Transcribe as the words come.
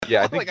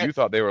Yeah, I think Like you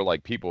thought they were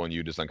like people, and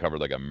you just uncovered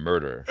like a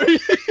murder.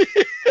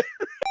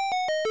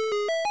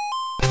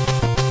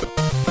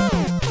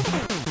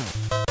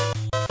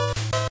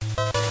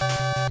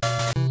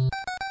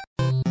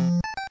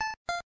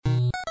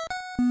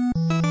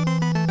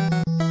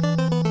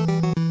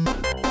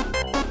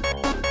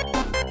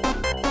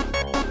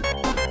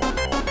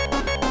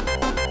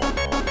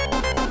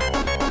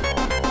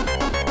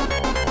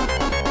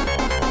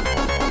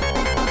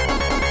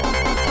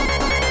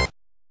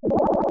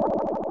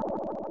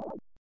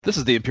 This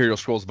is the Imperial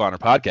Scrolls of Honor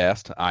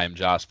podcast. I am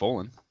Josh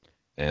Folan.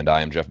 And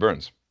I am Jeff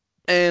Burns.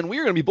 And we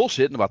are going to be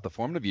bullshitting about the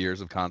formative years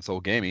of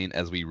console gaming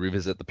as we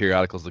revisit the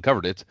periodicals that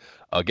covered it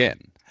again.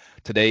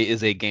 Today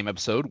is a game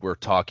episode. We're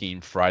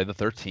talking Friday the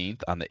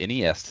 13th on the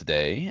NES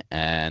today.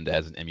 And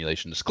as an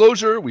emulation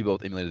disclosure, we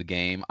both emulated the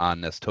game on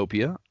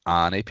Nestopia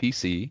on a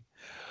PC.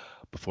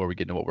 Before we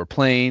get into what we're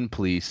playing,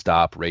 please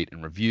stop, rate,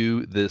 and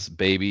review this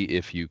baby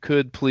if you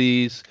could,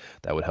 please.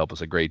 That would help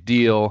us a great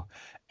deal.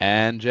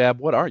 And Jab,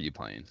 what are you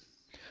playing?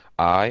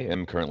 I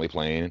am currently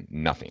playing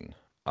nothing.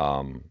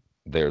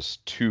 There's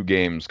two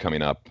games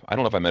coming up. I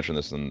don't know if I mentioned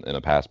this in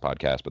a past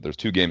podcast, but there's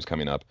two games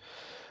coming up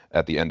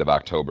at the end of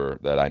October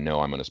that I know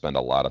I'm going to spend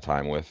a lot of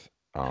time with.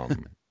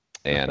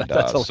 And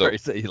that's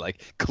hilarious that you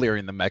like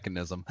clearing the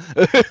mechanism.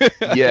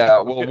 Yeah,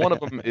 well, one of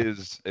them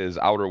is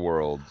Outer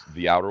Worlds,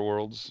 The Outer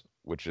Worlds,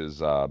 which is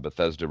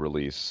Bethesda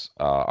release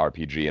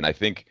RPG, and I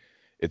think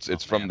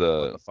it's from what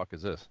the fuck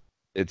is this?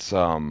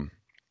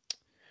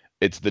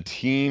 It's the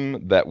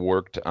team that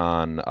worked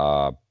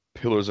on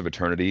Pillars of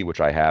Eternity,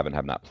 which I have and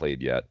have not played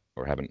yet,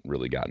 or haven't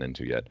really gotten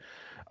into yet.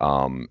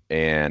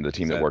 And the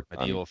team that worked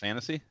medieval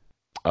fantasy.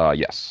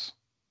 Yes,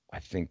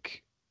 I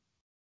think.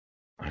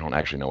 I don't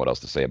actually know what else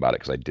to say about it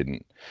because I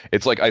didn't.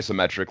 It's like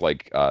isometric,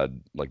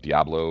 like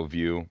Diablo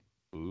view.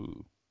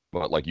 Ooh.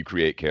 But like you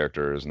create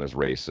characters and there's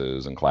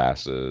races and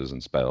classes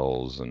and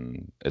spells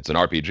and it's an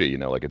RPG. You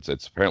know, like it's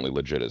apparently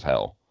legit as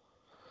hell.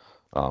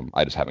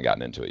 I just haven't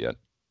gotten into it yet.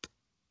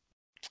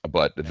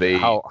 But they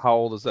how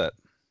old is that?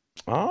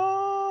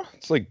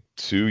 It's like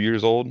 2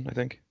 years old, I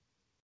think.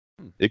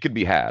 It could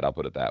be had. I'll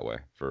put it that way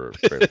for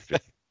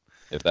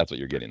if that's what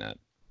you're getting at.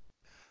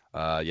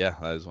 Yeah,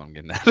 that is what I'm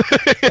getting at.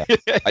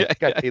 I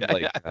think I paid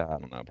like I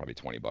don't know, probably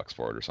 $20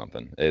 for it or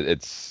something.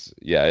 It's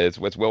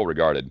well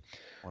regarded.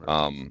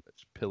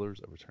 It's Pillars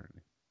of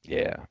Eternity.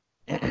 Yeah,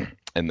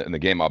 and the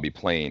game I'll be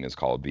playing is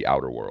called The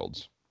Outer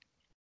Worlds.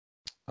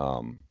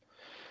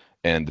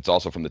 And it's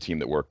also from the team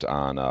that worked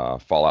on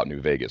Fallout New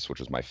Vegas, which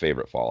was my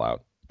favorite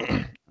Fallout.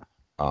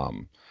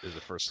 Is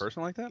it first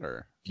person like that,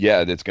 or?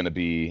 Yeah,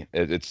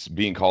 it's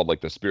being called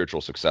like the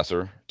spiritual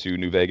successor to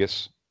New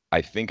Vegas.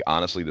 I think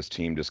honestly, this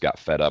team just got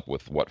fed up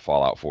with what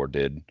Fallout 4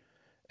 did,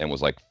 and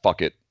was like,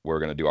 "Fuck it, we're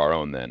gonna do our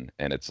own then."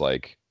 And it's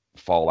like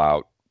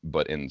Fallout,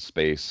 but in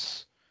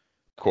space,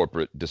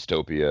 corporate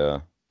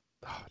dystopia.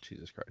 Oh,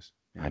 Jesus Christ!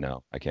 Yeah. I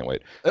know, I can't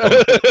wait.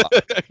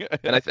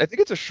 And I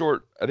think it's a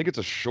short.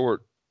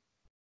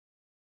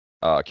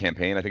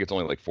 Campaign. I think it's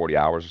only like 40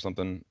 hours or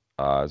something.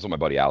 That's what my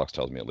buddy Alex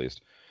tells me at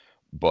least.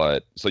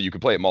 But so you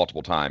can play it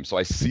multiple times. So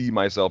I see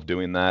myself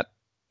doing that,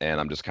 and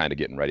I'm just kind of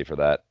getting ready for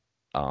that.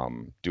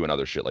 Doing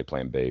other shit like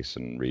playing bass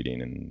and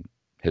reading and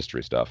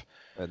history stuff.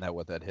 And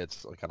that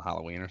hits like on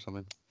Halloween or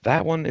something?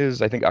 That one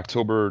is, I think,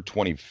 October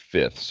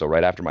 25th. So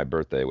right after my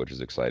birthday, which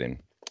is exciting.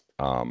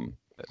 That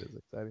is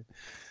exciting.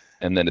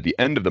 And then at the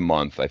end of the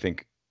month, I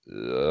think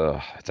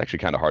it's actually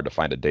kind of hard to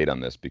find a date on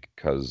this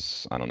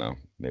because I don't know,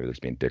 maybe there's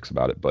being dicks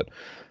about it, but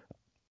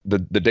the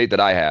date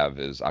that I have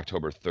is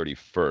October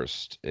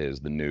 31st is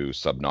the new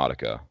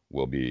Subnautica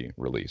will be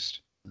released.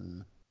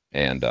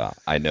 And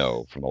I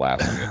know from the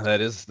last time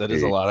that is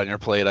a lot on your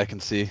plate. I can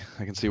see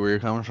where you're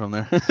coming from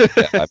there.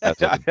 Yeah,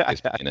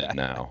 I've in it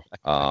now.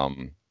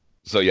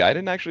 So yeah, I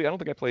don't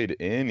think I played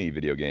any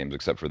video games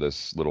except for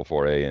this little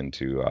foray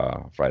into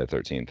Friday the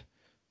 13th.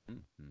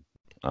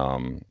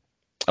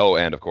 Oh,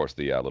 and of course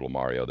the little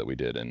Mario that we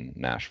did in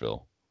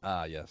Nashville.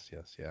 Yes,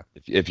 yeah.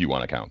 If you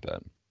want to count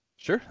that.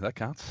 Sure, that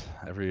counts.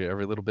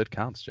 Every little bit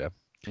counts, Jeff.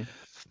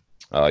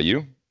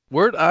 You?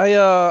 Word.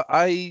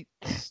 I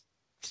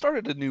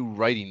started a new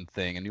writing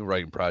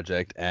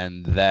project,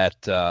 and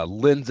that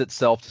lends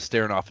itself to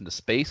staring off into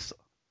space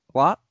a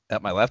lot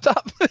at my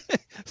laptop.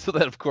 So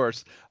that, of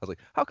course, I was like,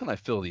 how can I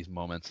fill these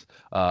moments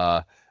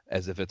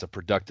as if it's a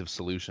productive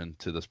solution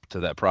to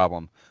that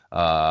problem?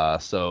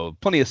 So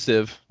plenty of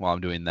Civ while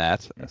I'm doing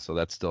that. So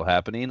that's still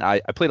happening.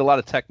 I played a lot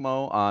of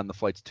Tecmo on the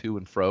flights to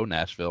and fro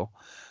Nashville.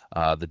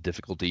 The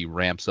difficulty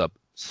ramps up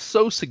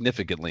so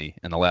significantly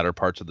in the latter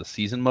parts of the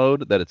season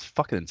mode that it's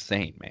fucking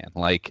insane, man.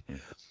 Like,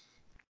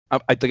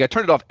 I think I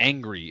turned it off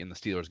angry in the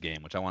Steelers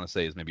game, which I want to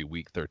say is maybe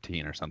week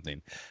 13 or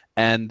something.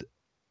 And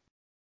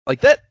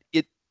like that,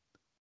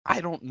 I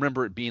don't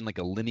remember it being like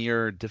a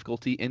linear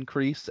difficulty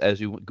increase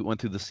as you went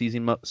through the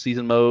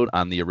season mode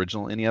on the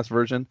original NES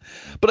version.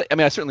 But I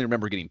mean, I certainly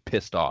remember getting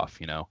pissed off,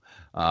 you know.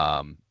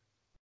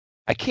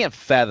 I can't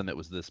fathom it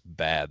was this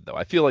bad, though.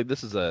 I feel like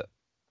this is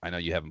I know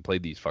you haven't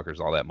played these fuckers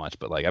all that much,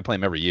 but like I play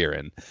them every year,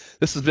 and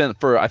I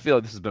feel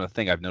like this has been a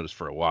thing I've noticed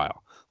for a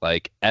while.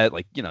 Like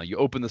you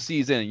open the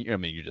season, and I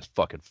mean, you're just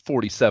fucking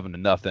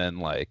 47-0,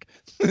 like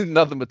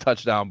nothing but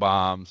touchdown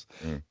bombs,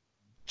 Mm,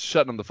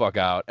 shutting them the fuck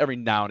out. Every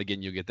now and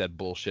again, you get that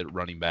bullshit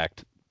running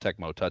back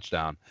Tecmo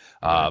touchdown,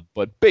 right.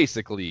 but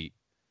basically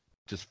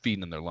just feeding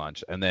them their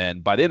lunch. And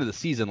then by the end of the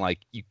season, like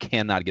you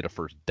cannot get a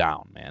first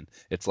down, man.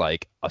 It's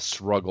like a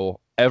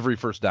struggle. Every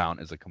first down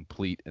is a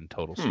complete and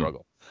total Hmm.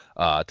 struggle,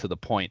 to the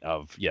point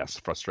of yes,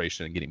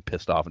 frustration and getting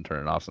pissed off and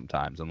turning off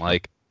sometimes. And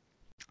like,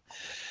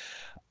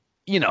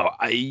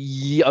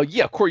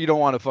 yeah, of course you don't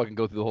want to fucking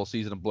go through the whole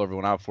season and blow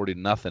everyone out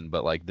 40-0,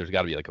 but like there's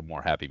got to be like a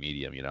more happy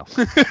medium,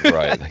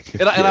 Right. Like,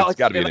 and I it's like,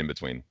 got to be an in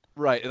between.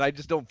 right, and I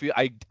just don't feel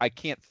I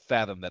can't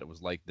fathom that it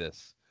was like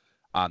this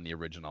on the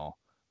original,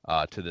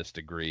 to this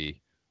degree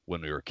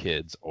when we were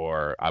kids,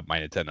 or my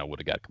Nintendo would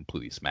have got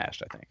completely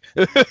smashed, I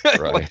think.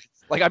 Right.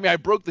 like I mean, I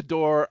broke the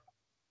door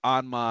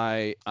on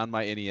my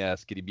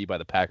NES getting beat by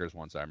the Packers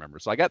once, I remember.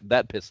 So I got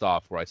that pissed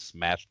off where I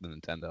smashed the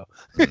Nintendo,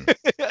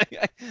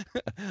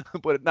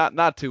 Mm, but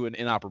not to an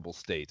inoperable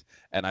state.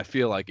 And I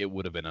feel like it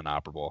would have been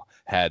inoperable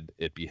had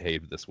it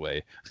behaved this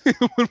way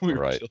when we were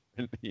right.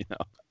 children.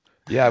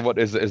 Yeah. What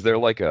is there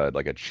like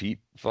a cheat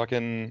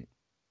fucking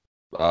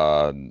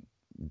uh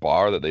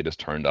bar that they just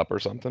turned up or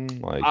something?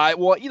 Like,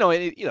 Well,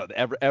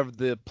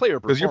 the player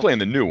because you're performance. playing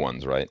the new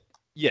ones, right?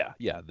 Yeah,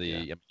 Yeah.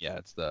 yeah,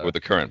 it's the With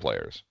the current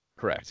players.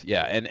 correct.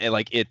 Yeah, and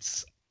like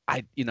it's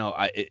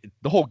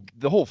the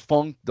whole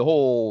funk,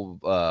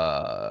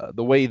 the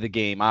way the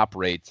game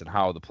operates and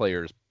how the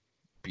players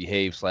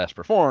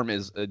behave/perform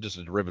is just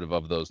a derivative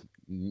of those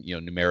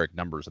numeric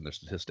numbers and their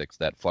statistics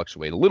that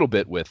fluctuate a little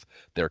bit with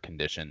their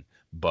condition.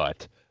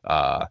 But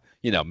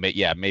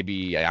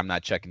maybe I'm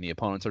not checking the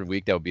opponents every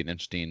week. That would be an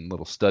interesting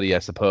little study, I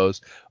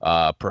suppose.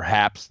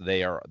 Perhaps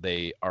they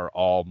are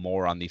all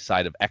more on the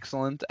side of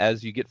excellent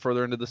as you get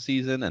further into the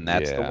season, and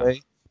that's the Yeah.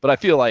 way. But I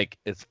feel like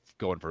it's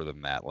going further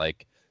than that.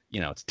 Like,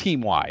 it's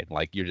team wide.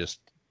 Like you just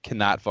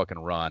cannot fucking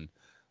run.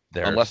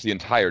 Unless There's the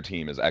entire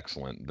team is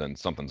excellent, then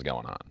something's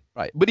going on.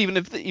 right, but even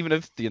if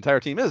the entire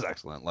team is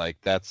excellent, like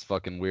that's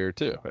fucking weird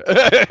too.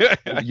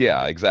 Well,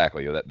 yeah,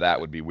 exactly.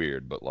 That would be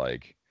weird, but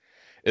like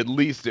at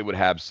least it would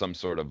have some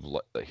sort of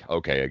like,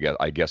 okay,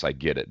 I guess I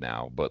get it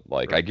now, but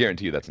like I Right.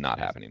 guarantee you that's not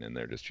happening and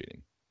they're just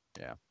cheating.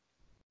 Yeah.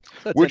 So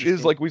that's Which is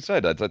interesting. like we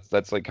said,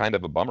 that's like kind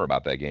of a bummer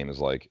about that game is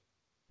like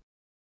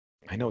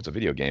I know it's a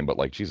video game, but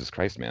like Jesus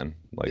Christ, man,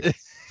 like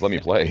let me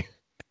play.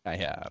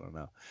 Yeah, I don't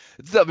know.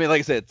 I mean, like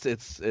I said,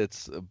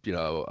 it's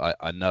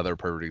another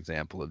perfect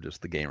example of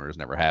just the gamer is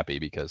never happy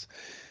because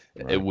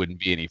it Right. wouldn't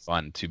be any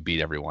fun to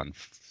beat everyone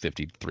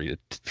 53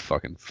 to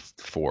fucking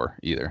 4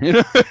 either.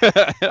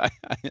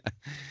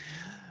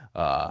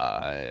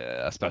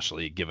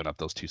 Especially giving up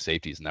those two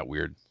safeties in that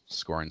weird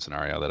scoring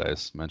scenario that I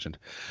just mentioned.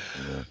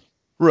 Yeah.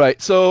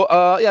 Right. So,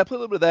 yeah, I played a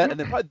little bit of that, and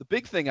then probably the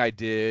big thing I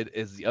did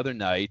is the other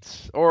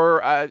night,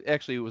 or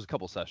actually it was a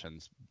couple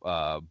sessions,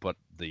 but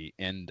the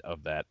end of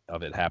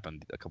it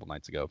happened a couple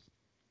nights ago.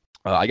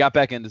 I got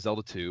back into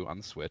Zelda 2 on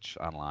the Switch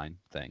online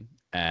thing,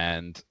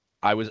 and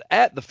I was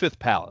at the Fifth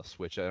Palace,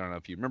 which I don't know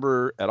if you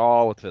remember at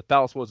all what the Fifth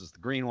Palace was. It's the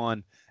green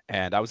one,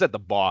 and I was at the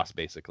boss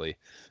basically,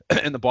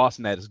 and the boss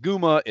in that is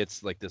Guma.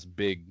 It's like this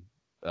big,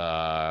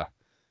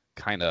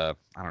 kind of,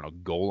 I don't know,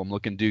 golem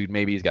looking dude.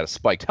 Maybe he's got a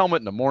spiked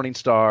helmet and a morning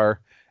star.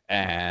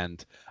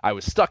 And I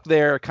was stuck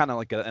there, kind of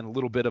like in a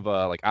little bit of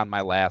a like on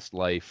my last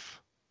life,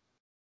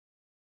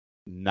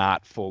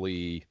 not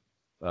fully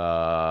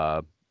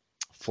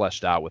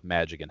fleshed out with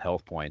magic and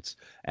health points.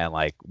 And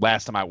like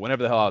last time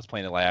whenever the hell I was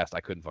playing it last, I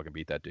couldn't fucking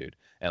beat that dude.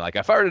 And like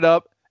I fired it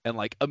up and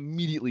like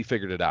immediately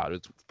figured it out.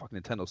 It's fucking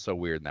Nintendo's so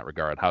weird in that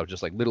regard. How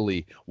just like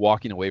literally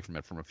walking away from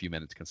it from a few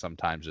minutes can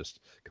sometimes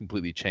just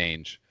completely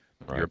change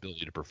your Right.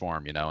 ability to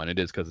perform, and it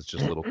is because it's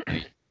just little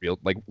real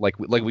like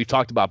we've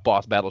talked about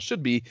boss battles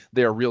should be.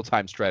 They are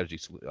real-time strategy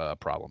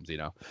problems,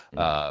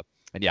 Mm.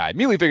 and yeah, I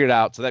immediately figured it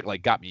out, so that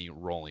like got me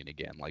rolling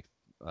again, like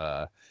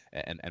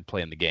and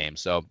playing the game.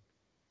 So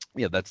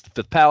yeah, that's the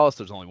Fifth Palace.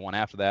 There's only one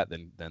after that,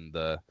 then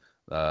the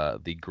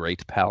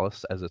Great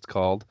Palace as it's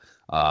called.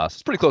 So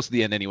it's pretty close to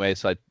the end anyway,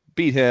 so I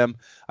beat him.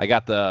 I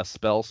got the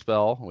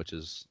spell, which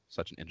is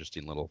such an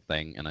interesting little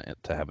thing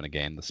to have in a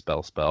game, the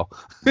spell.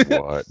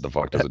 What the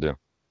fuck does it do?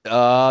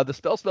 The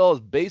spell is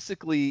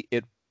basically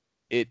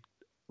it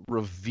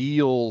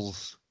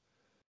reveals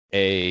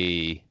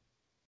a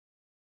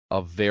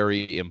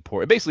very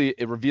important. Basically,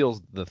 it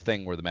reveals the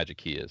thing where the magic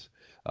key is,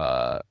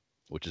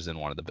 which is in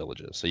one of the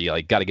villages. So you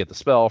like got to get the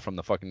spell from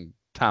the fucking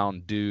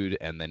town dude,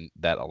 and then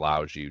that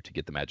allows you to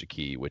get the magic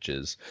key, which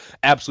is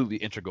absolutely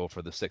integral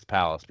for the Sixth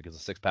Palace because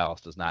the Sixth Palace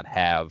does not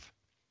have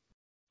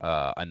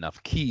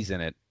enough keys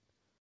in it.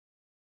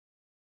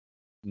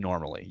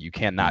 Normally, you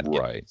cannot get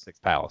Right.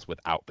 Sixth Palace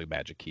without the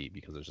magic key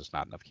because there's just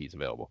not enough keys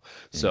available.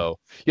 Mm. So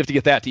you have to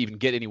get that to even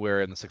get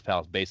anywhere in the Sixth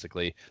Palace,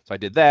 basically. So I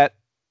did that.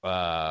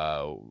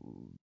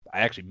 I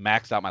actually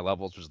maxed out my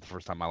levels, which is the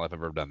first time in my life I've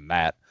ever done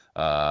that.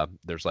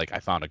 There's like I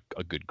found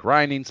a good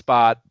grinding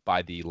spot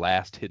by the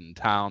last hidden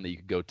town that you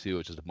could go to,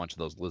 which is a bunch of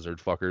those lizard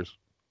fuckers.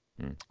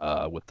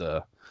 Mm. With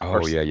the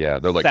Oh yeah, yeah.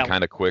 They're like Sal-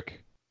 kind of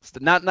quick.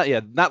 Not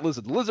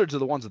lizards. Lizards are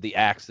the ones with the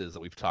axes that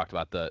we've talked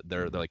about.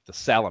 They're like the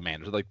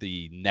salamanders, they're like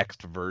the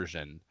next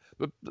version.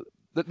 But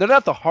they're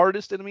not the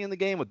hardest enemy in the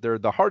game, but they're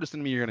the hardest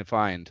enemy you're gonna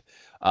find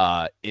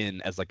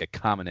in as like a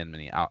common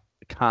enemy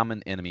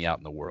out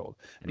in the world.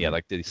 And yeah, Mm.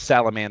 like these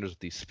salamanders with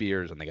these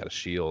spears, and they got a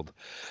shield,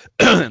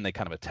 and they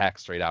kind of attack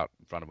straight out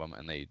in front of them,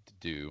 and they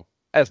do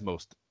as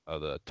most of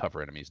the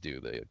tougher enemies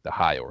do, the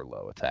high or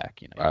low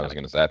attack. You know, you I kind was of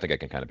gonna say, I think I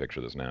can kind of picture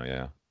this now.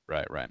 Yeah.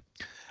 right.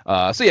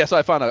 So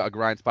I found a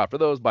grind spot for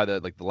those by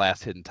the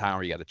last hidden town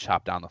where you got to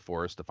chop down the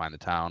forest to find the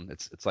town.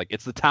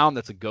 It's the town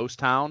that's a ghost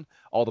town.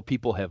 All the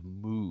people have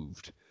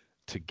moved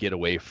to get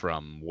away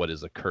from what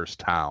is a cursed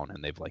town,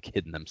 and they've like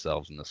hidden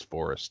themselves in this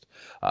forest,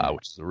 Mm.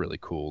 which is a really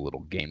cool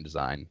little game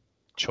design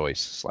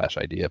choice /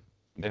 idea.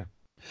 Yeah.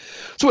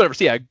 So whatever.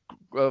 So yeah,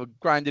 I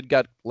grinded,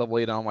 got level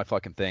 8 on all my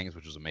fucking things,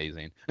 which was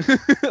amazing.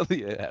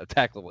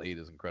 Attack level 8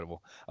 is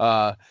incredible.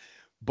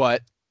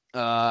 But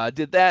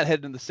did that,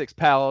 headed into the sixth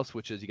palace,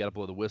 which is you got to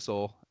blow the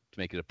whistle to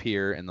make it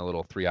appear in the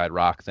little three-eyed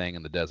rock thing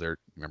in the desert.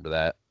 Remember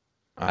that?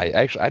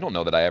 I don't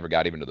know that I ever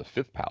got even to the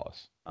fifth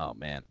palace. Oh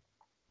man.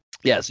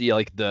 Yeah, so yeah,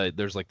 like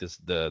there's like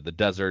the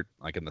desert,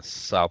 like in the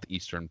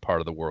southeastern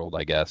part of the world,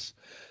 I guess.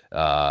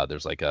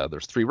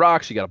 There's 3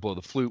 rocks. You got to blow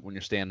the flute when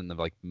you're standing in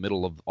the like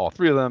middle of all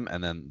 3 of them,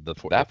 and then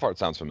That part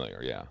sounds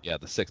familiar. Yeah. yeah,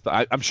 the sixth.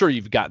 I'm sure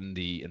you've gotten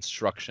the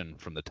instruction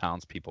from the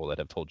townspeople that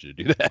have told you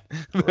to do that.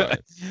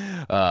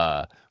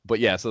 Right. But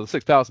yeah, so the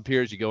sixth palace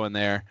appears. You go in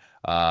there,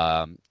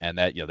 and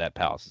that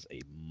palace is a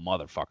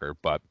motherfucker.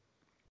 But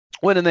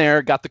went in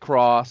there, got the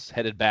cross,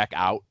 headed back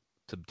out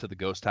to the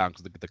ghost town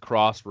because the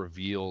cross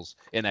reveals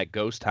in that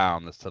ghost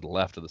town that's to the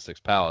left of the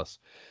sixth palace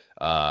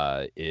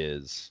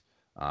is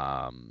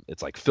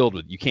it's like filled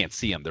with, you can't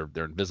see them.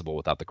 They're invisible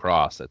without the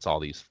cross. It's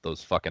all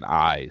those fucking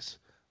eyes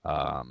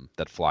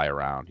that fly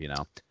around, you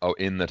know. Oh,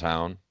 in the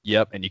town.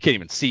 Yep, and you can't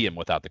even see them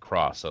without the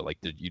cross. So like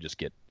you just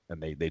get,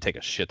 and they take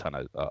a shit ton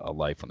of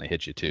life when they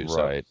hit you too.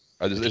 Right.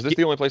 Is this get,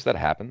 the only place that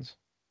happens?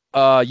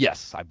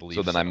 yes, I believe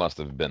So then so. I must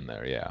have been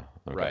there. Yeah.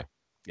 Okay. Right.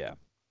 Yeah.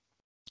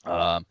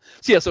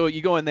 So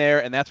you go in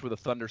there, and that's where the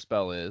thunder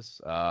spell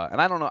is.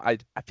 And I don't know. I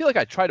feel like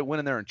I tried to win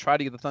in there and try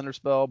to get the thunder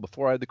spell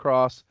before I had the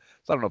cross.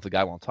 So I don't know if the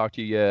guy won't talk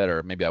to you yet,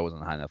 or maybe I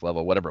wasn't high enough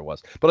level, whatever it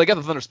was. But I got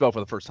the thunder spell for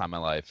the first time in my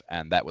life,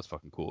 and that was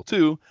fucking cool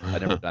too.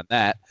 I'd never done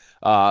that.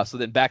 So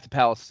then back to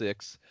Palace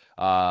 6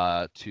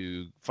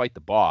 to fight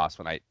the boss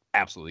when I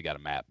absolutely got a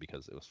map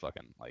because it was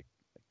fucking like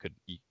I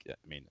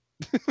mean,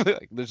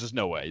 like, there's just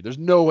no way. There's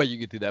no way you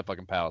get through that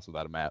fucking palace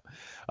without a map.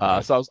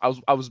 Right. So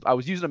I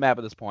was using a map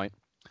at this point.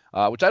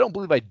 Which I don't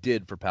believe I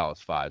did for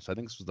Palace 5. So I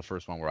think this was the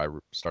first one where I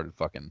started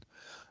fucking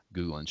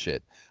Googling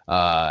shit.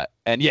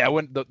 And yeah,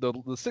 when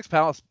the sixth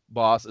Palace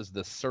boss is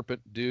the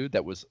serpent dude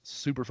that was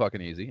super fucking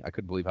easy. I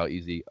couldn't believe how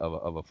easy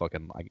of a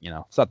fucking, like,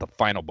 it's not the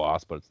final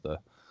boss, but it's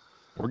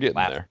We're getting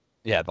there.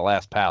 Yeah, the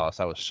last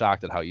palace. I was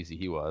shocked at how easy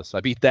he was. So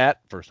I beat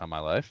that first time in my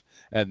life.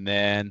 And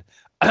then,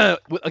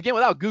 again,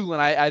 without Googling,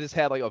 I just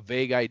had like a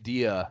vague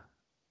idea.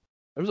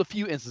 There was a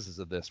few instances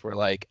of this where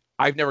like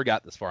I've never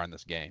got this far in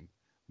this game,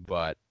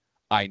 but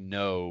I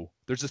know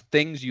there's just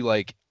things you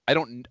like. I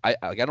don't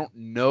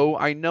know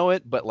I know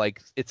it, but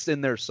like it's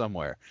in there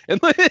somewhere, and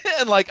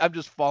and like I'm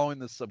just following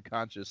this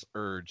subconscious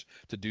urge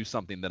to do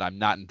something that I'm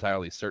not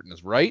entirely certain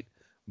is right,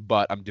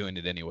 but I'm doing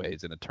it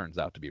anyways, and it turns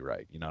out to be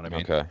right. You know what I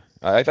mean? Okay.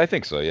 I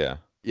think so. Yeah.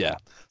 Yeah.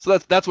 So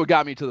that's what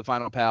got me to the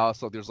final palace.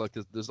 So there's like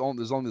there's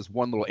only this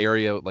one little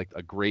area, like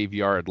a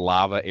graveyard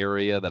lava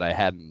area that I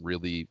hadn't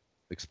really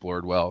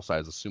explored well, so I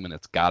was assuming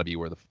it's got to be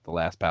where the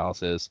last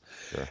palace is.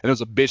 Sure. And it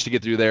was a bitch to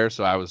get through there,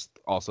 so I was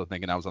also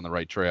thinking I was on the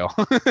right trail.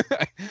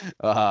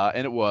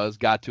 And it was.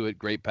 Got to it.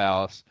 Great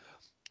palace.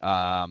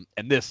 And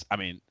this, I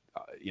mean,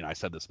 I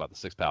said this about the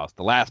sixth palace.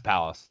 The last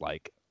palace,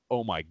 like,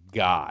 oh my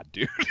god,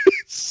 dude,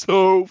 it's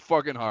so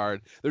fucking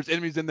hard. There's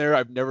enemies in there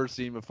I've never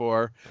seen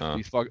before.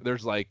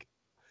 There's like,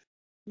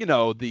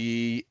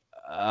 there's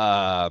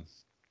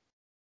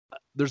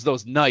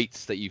those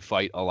knights that you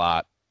fight a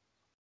lot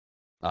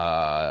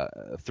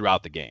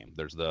throughout the game.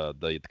 There's the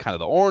kind of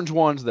the orange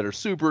ones that are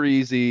super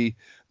easy.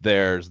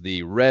 There's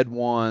the red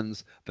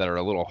ones that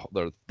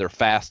are they're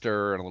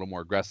faster and a little more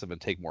aggressive and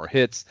take more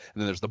hits.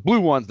 And then there's the blue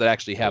ones that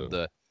actually have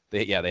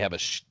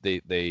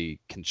they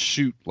can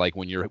shoot, like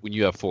when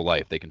you have full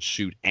life, they can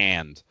shoot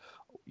and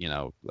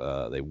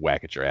they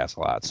whack at your ass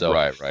a lot. So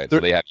right. So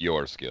they have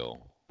your skill.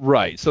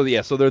 Right. So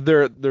yeah, so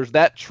there's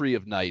that tree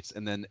of knights,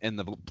 and then in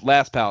the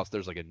last palace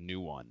there's like a new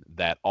one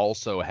that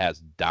also has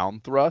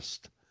down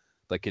thrust,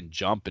 that can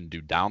jump and do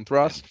down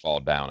thrust. And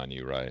fall down on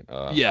you, right?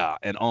 Yeah,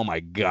 and oh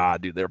my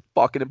god, dude, they're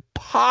fucking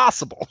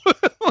impossible.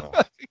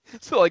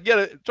 So like,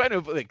 trying to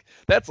like,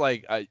 that's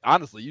like,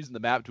 honestly, using the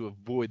map to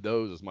avoid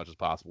those as much as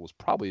possible is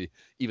probably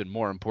even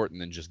more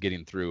important than just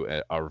getting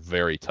through a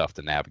very tough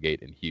to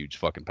navigate and huge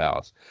fucking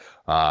palace.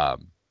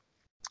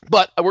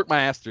 But I worked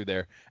my ass through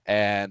there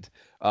and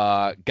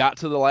got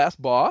to the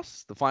last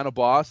boss. The final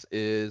boss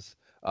is,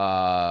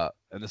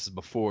 and this is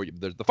before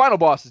the final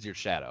boss is your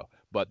shadow,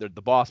 but the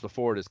boss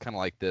before it is kind of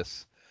like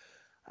this.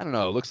 I don't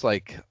know. It looks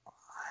like,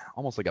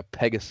 almost like a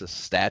Pegasus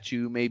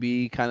statue,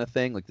 maybe kind of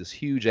thing, like this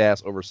huge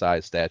ass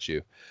oversized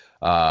statue.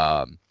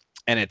 And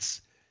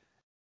it's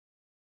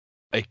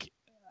like,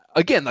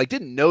 again, like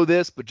didn't know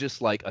this, but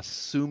just like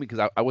assuming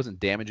because I wasn't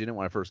damaging it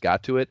when I first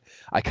got to it.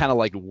 I kind of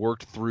like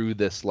worked through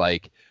this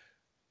like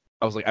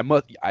I was like,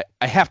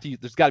 I have to use,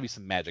 there's got to be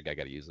some magic I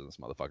got to use in this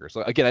motherfucker.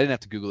 So again, I didn't have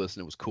to Google this,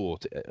 and it was cool,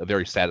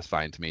 very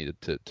satisfying to me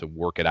to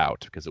work it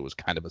out because it was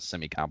kind of a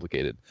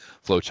semi-complicated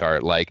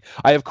flowchart. Like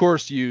I of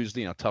course used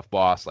tough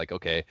boss, like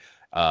okay,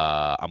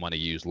 I'm gonna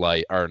use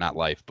light or not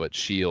life, but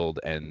shield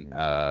and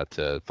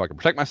to fucking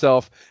protect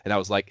myself. And I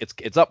was like,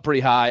 it's up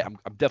pretty high. I'm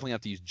definitely gonna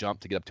have to use jump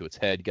to get up to its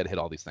head. You got to hit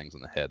all these things in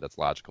the head. That's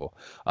logical.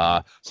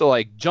 So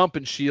like jump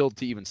and shield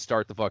to even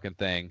start the fucking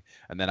thing,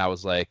 and then I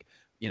was like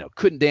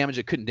couldn't damage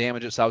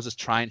it. So I was just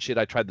trying shit.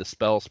 I tried the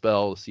spell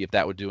to see if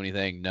that would do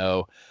anything.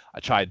 No. I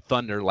tried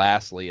thunder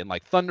lastly, and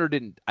like thunder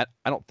didn't, I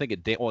don't think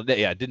it,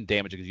 it didn't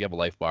damage it because you have a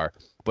life bar,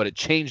 but it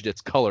changed its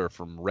color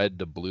from red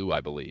to blue,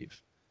 I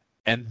believe.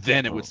 And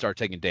then it would start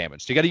taking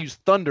damage. So you got to use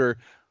thunder,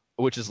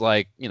 which is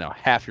like,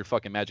 half your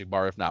fucking magic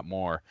bar, if not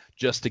more,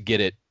 just to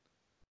get it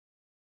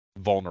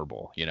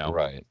vulnerable,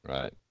 Right.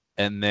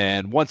 And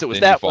then once it was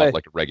then that you fought way,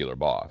 like a regular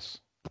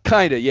boss.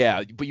 kind of,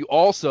 yeah. But you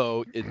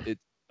also,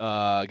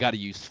 got to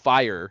use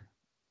fire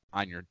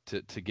on your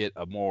to get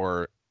a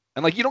more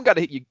and like you don't got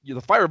to hit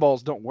the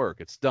fireballs don't work.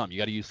 It's dumb. You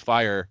got to use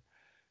fire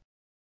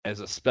as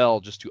a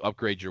spell just to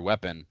upgrade your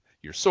weapon,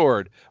 your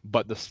sword.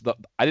 But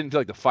I didn't feel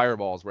like the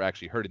fireballs were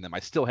actually hurting them. I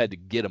still had to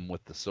get them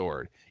with the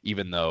sword,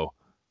 even though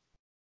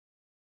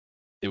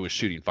it was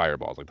shooting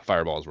fireballs. Like the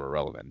fireballs were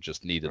irrelevant.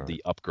 Just needed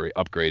the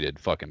upgraded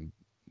fucking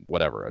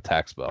whatever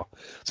attack spell.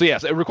 So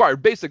yes, it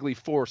required basically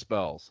 4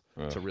 spells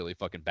to really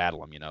fucking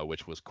battle him,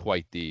 which was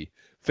quite the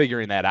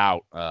figuring that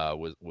out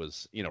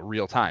was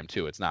real time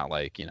too. It's not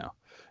like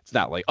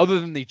other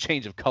than the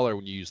change of color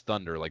when you use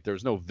thunder, like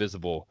there's no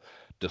visible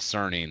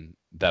discerning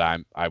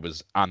that I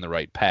was on the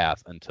right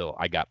path until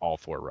I got all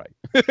 4 right.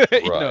 You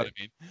know what I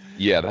mean?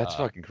 Yeah, that's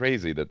fucking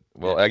crazy.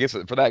 I guess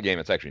for that game,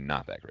 it's actually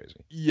not that crazy.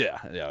 Yeah,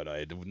 no,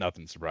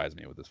 nothing surprised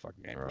me with this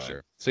fucking game for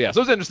sure. So yeah,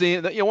 so it was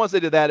interesting. Once they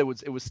did that, it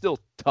was still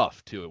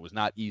tough too. It was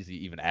not easy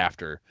even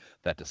after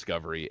that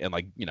discovery, and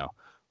like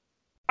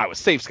I was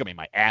safe scumming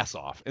my ass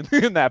off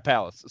in that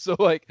palace. So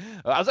like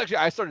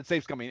I started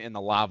safe scumming in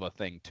the lava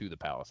thing to the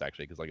palace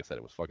actually because like I said,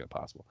 it was fucking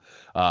impossible.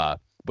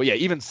 But yeah,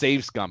 even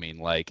safe scumming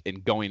like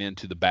and going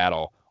into the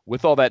battle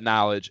with all that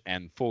knowledge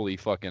and fully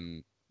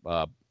fucking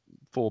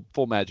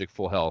full magic,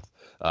 full health,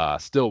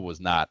 still was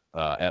not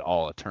at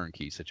all a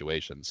turnkey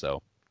situation.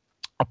 So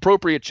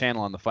appropriate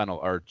channel on the final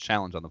or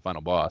challenge on the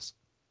final boss.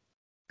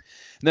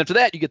 And then after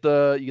that, you get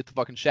the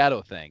fucking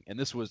shadow thing. And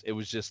it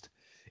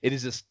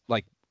is just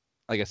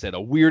like I said,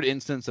 a weird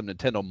instance of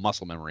Nintendo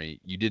muscle memory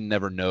you didn't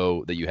ever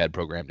know that you had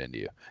programmed into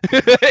you.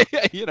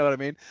 You know what I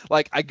mean?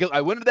 Like I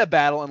went into that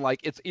battle and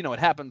like it's it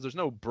happens. There's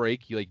no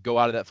break. You like go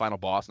out of that final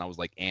boss and I was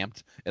like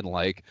amped and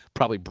like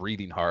probably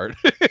breathing hard.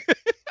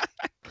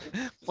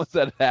 Once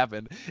that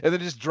happened, and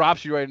then it just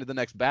drops you right into the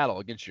next battle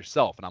against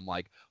yourself, and I'm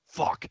like,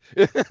 fuck,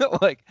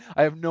 like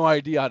I have no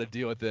idea how to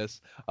deal with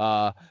this.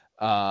 Or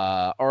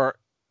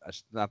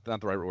that's not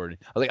the right word.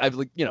 I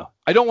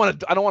don't want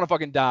to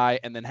fucking die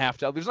and then have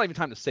to. There's not even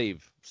time to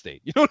save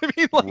state. You know what I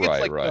mean? Like it's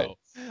like right.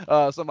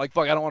 No. So I'm like,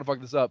 fuck, I don't want to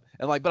fuck this up.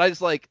 And like, but I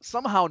just like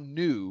somehow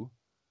knew.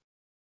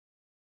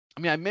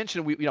 I mean, I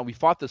mentioned we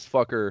fought this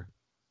fucker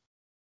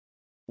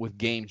with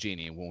Game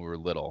Genie when we were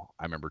little.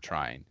 I remember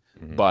trying,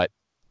 but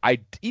I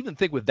even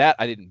think with that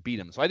I didn't beat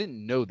him, so I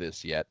didn't know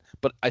this yet.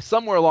 But I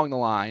somewhere along the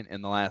line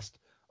in the last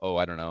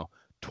I don't know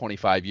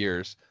 25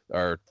 years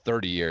or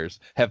 30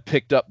 years have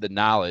picked up the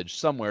knowledge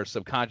somewhere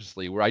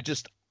subconsciously where I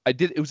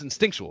did it was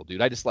instinctual,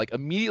 dude. I just like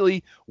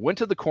immediately went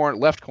to the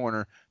left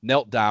corner,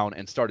 knelt down,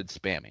 and started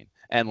spamming.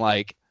 And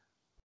like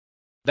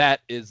that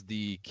is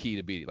the key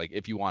to beating. Like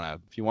if you wanna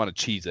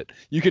cheese it,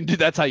 you can do.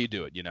 That's how you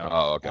do it.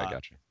 Oh, okay,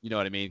 gotcha. You know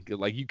what I mean?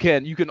 Like you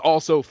can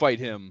also fight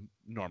him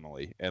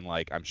normally, and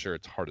like I'm sure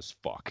it's hard as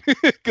fuck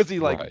because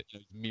he's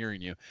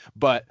mirroring you.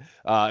 But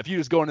if you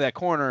just go into that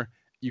corner,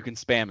 you can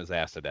spam his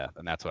ass to death,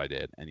 and that's what I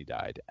did. And he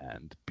died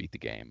and beat the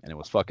game, and it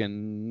was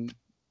fucking.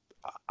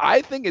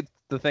 I think it's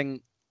the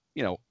thing.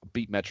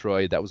 Beat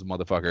Metroid. That was a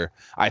motherfucker.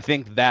 I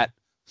think that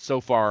so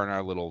far in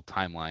our little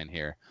timeline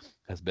here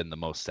has been the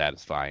most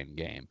satisfying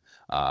game.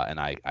 And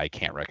I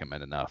can't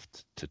recommend enough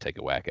to take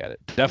a whack at it.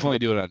 Definitely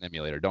do it on an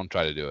emulator. Don't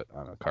try to do it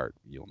on a cart.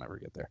 You'll never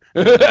get there.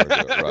 You'll never do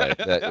it, right.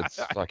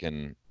 It's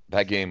fucking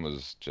that game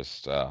was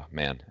just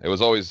man. It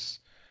was always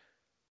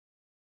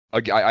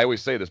I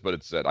always say this, but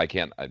it's that I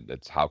can't.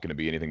 It's how can it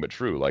be anything but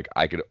true? Like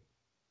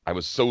I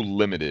was so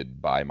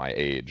limited by my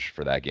age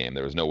for that game.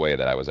 There was no way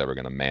that I was ever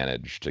going to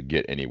manage to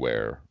get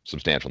anywhere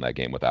substantial in that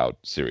game without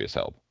serious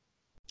help.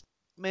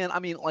 Man, I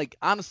mean, like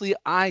honestly,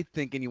 I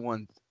think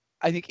anyone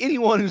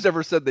who's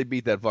ever said they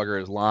beat that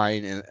fucker is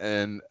lying,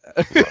 and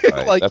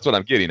right. like that's what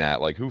I'm getting at.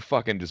 Like, who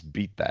fucking just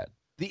beat that?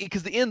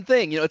 Because the end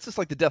thing, it's just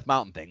like the Death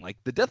Mountain thing. Like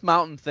the Death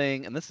Mountain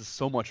thing, and this is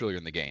so much earlier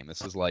in the game.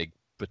 This is like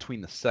between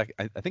the second,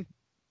 I think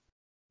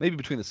maybe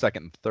between the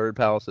second and third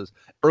palaces.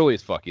 Early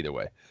as fuck either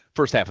way.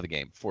 First half of the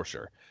game for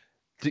sure.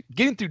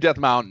 Getting through Death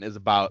Mountain is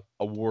about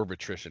a war of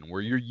attrition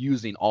where you're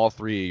using all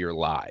 3 of your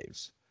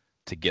lives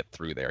to get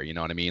through there. You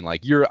know what I mean?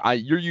 Like you're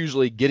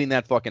usually getting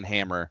that fucking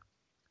hammer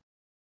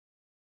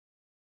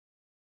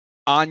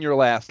on your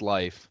last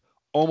life,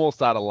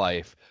 almost out of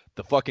life.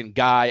 The fucking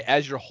guy,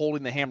 as you're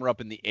holding the hammer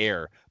up in the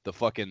air, the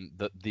fucking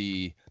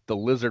the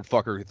lizard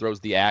fucker who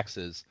throws the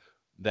axes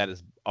that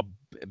has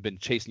been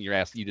chasing your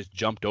ass, you just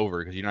jumped over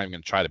because you're not even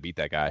gonna try to beat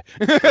that guy.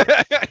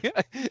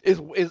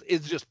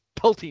 is just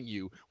pelting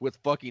you with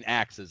fucking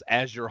axes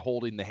as you're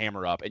holding the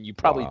hammer up, and you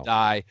probably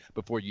die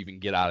before you even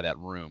get out of that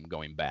room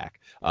going back.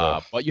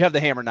 But you have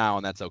the hammer now,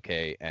 and that's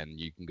okay, and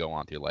you can go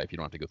on to your life. You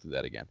don't have to go through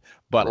that again.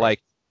 But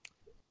like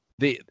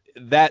the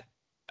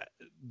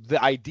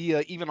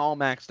idea, even all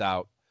maxed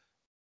out,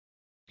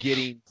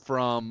 getting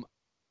from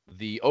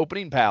the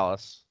opening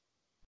palace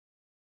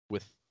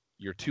with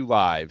your 2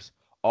 lives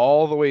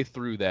all the way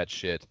through that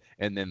shit,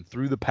 and then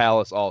through the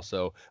palace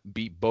also,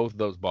 beat both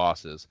those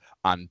bosses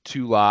on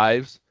 2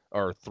 lives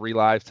or 3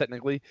 lives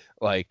technically.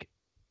 Like,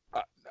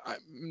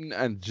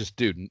 and just,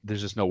 dude,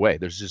 there's just no way.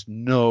 There's just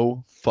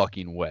no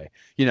fucking way.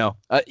 You know,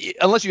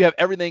 unless you have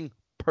everything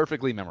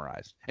perfectly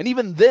memorized. And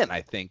even then,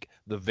 I think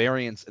the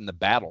variance in the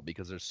battle,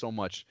 because there's so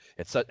much,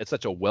 it's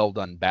such a well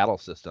done battle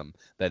system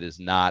that is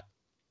not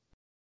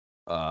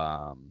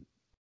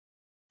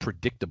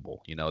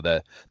predictable. You know,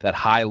 that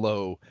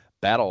high-low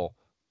battle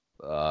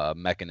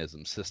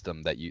mechanism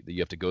system that you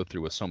have to go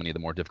through with so many of the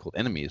more difficult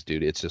enemies,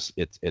 dude. It's just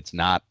it's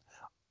not.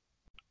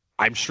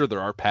 I'm sure there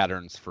are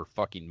patterns for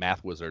fucking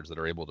math wizards that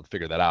are able to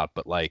figure that out,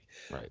 but like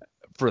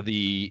for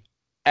the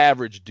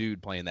average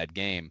dude playing that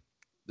game,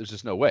 there's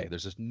just no way.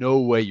 There's just no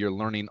way you're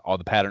learning all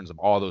the patterns of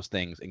all those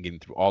things and getting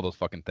through all those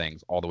fucking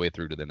things all the way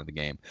through to the end of the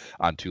game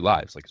on 2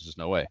 lives. Like, there's just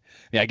no way.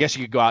 Yeah, I guess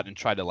you could go out and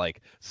try to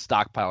like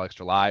stockpile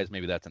extra lives.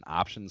 Maybe that's an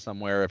option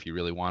somewhere if you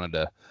really wanted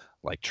to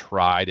like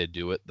try to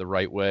do it the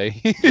right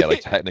way. Yeah,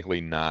 like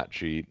technically not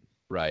cheat.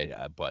 Right,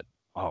 but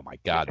oh my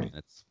god, man,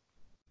 it's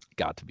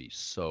got to be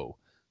so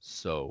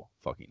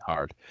fucking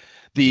hard.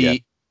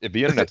 If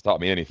the internet's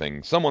taught me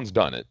anything, someone's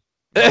done it.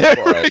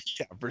 Yeah,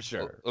 for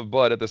sure.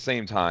 But at the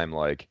same time,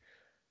 like,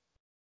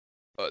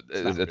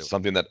 it's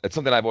something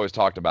I've always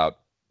talked about.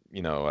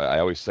 You know, I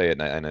always say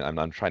it, and I'm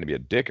not trying to be a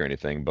dick or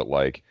anything, but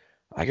like,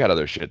 I got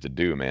other shit to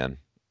do, man.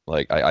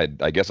 Like,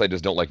 I guess I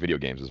just don't like video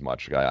games as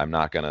much. I'm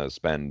not gonna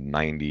spend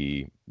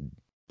 90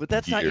 but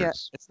that's years not yet.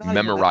 It's not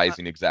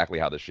memorizing exactly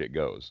how the shit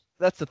goes.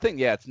 That's the thing.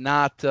 Yeah, it's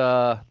not.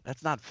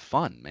 That's not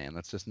fun, man.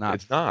 That's just not.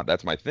 It's not.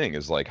 That's my thing.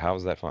 Is like, how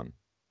is that fun?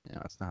 Yeah,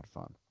 it's not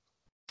fun.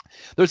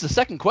 There's a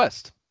second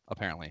quest,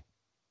 apparently.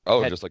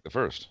 Oh, just like the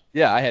first.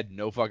 Yeah, I had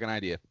no fucking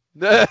idea.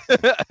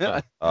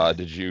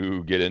 Did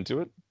you get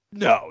into it?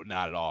 No,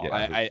 not at all.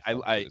 Yeah,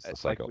 I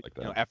psycho like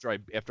that. You know, after I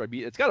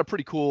beat, it's got a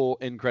pretty cool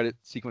end credit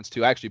sequence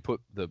too. I actually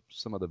put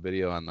some of the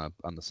video on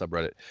the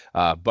subreddit,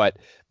 but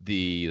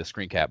the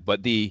screen cap. But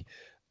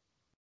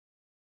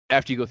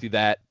after you go through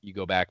that, you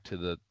go back to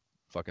the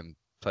fucking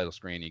title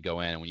screen. You go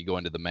in, and when you go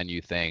into the menu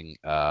thing,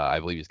 I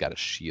believe he's got a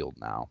shield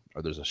now,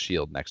 or there's a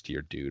shield next to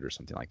your dude, or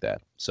something like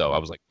that. So I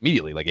was like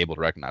immediately like able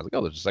to recognize, like,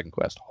 oh, there's a second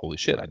quest. Holy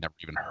shit, I never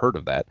even heard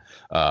of that.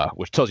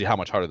 Which tells you how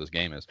much harder this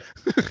game is.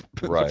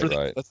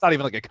 Right. That's not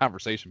even like a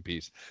conversation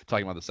piece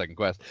talking about the second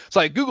quest.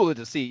 So I googled it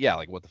to see,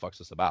 like, what the fuck's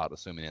this about?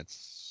 Assuming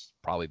it's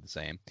probably the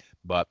same,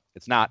 but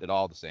it's not at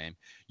all the same.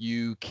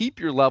 You keep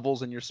your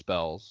levels and your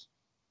spells,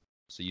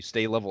 so you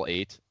stay level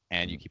 8.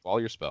 And you keep all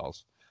your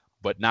spells,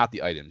 but not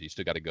the items. You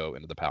still got to go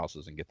into the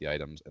palaces and get the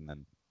items, and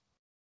then,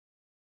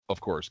 of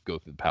course, go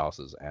through the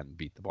palaces and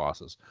beat the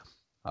bosses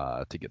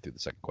to get through the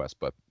second quest.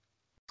 But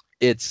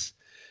it's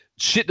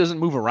shit doesn't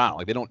move around.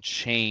 Like, they don't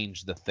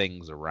change the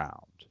things around.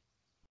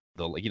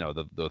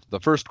 The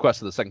first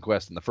quest of the second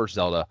quest and the first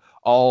Zelda,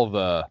 all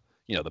the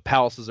the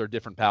palaces are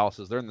different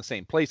palaces. They're in the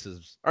same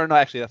places. Or no,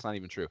 actually, that's not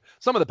even true.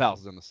 Some of the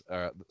palaces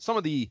some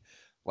of the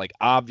like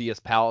obvious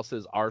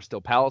palaces are still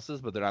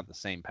palaces, but they're not the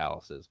same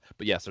palaces.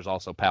 But yes, there's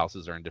also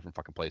palaces are in different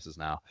fucking places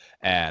now,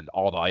 and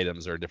all the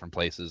items are in different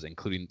places,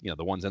 including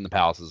the ones in the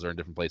palaces are in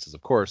different places,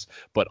 of course,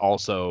 but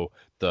also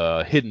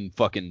the hidden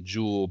fucking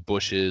jewel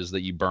bushes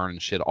that you burn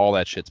and shit. All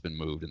that shit's been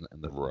moved in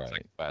the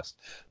second quest.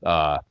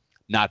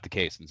 Not the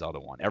case in Zelda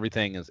 1.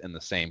 Everything is in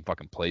the same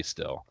fucking place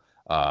still.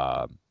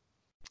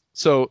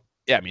 So.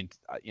 Yeah, I mean,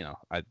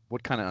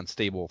 what kind of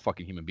unstable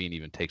fucking human being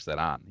even takes that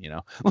on,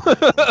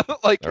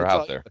 like they're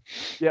out there.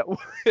 Yeah,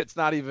 it's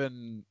not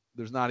even.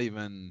 There's not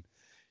even.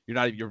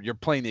 You're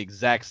playing the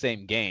exact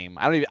same game.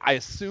 I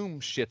assume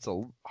shit's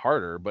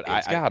harder, but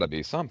it's gotta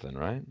be something,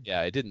 right?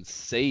 Yeah, it didn't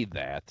say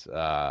that.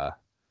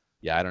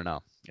 Yeah, I don't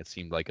know. It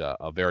seemed like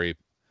a very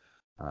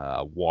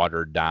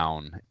watered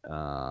down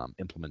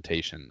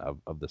implementation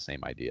of the same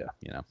idea,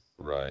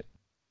 Right.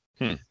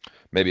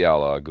 Maybe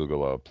I'll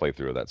Google a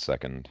playthrough of that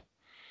second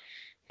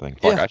thing.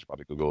 Fuck, I should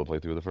probably Google a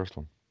playthrough of the first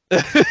one.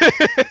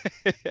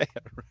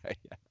 Right.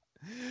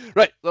 Yeah.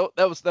 Right. So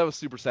that was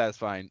super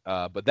satisfying.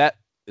 But that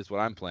is what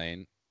I'm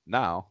playing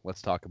now.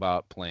 Let's talk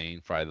about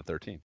playing Friday the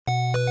 13th.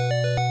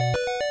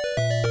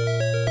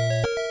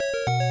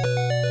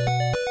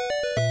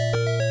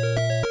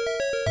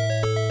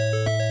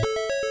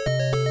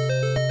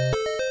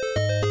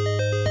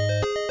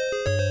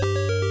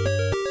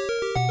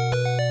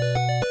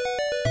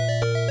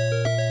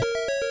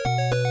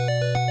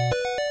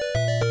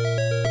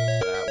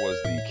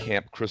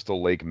 Camp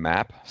Crystal Lake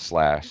map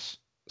slash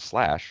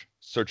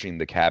searching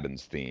the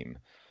cabins theme.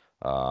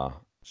 Uh,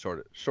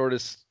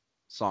 Shortest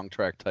song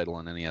track title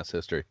in NES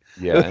history.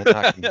 yeah, and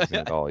not confusing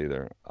at all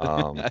either.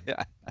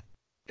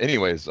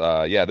 Anyways,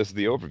 yeah, this is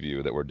the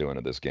overview that we're doing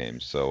of this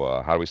game.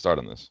 So, how do we start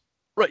on this?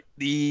 Right.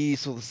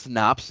 So the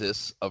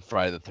synopsis of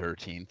Friday the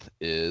 13th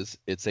is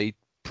it's a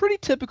pretty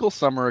typical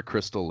summer at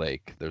Crystal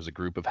Lake. There's a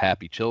group of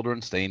happy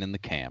children staying in the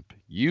camp.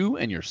 You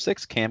and your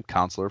 6 camp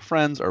counselor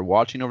friends are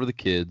watching over the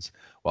kids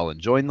while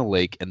enjoying the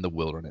lake and the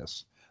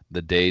wilderness.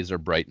 The days are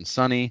bright and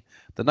sunny.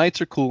 The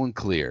nights are cool and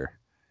clear.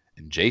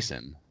 And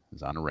Jason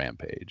is on a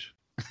rampage.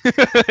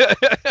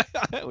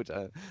 Which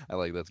I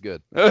like. That's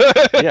good.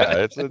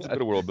 Yeah, it's a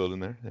bit of world building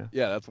there. Yeah.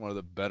 Yeah, that's one of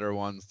the better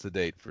ones to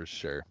date for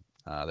sure.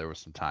 There was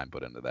some time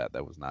put into that.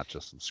 That was not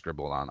just some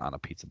scribble on a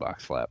pizza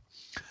box flap.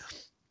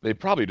 They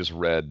probably just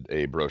read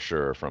a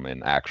brochure from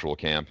an actual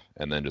camp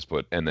and then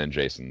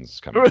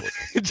Jason's coming.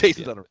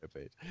 Jason's on a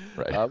rampage,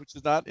 right? Which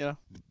is not,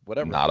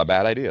 whatever. Not a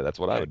bad idea. That's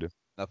what I would do.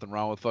 Nothing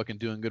wrong with fucking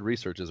doing good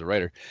research as a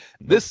writer.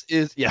 Nope. This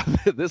is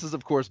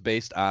of course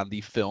based on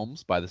the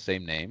films by the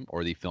same name,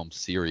 or the film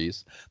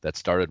series that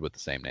started with the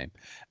same name,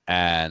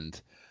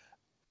 and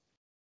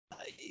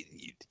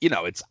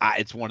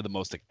it's one of the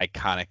most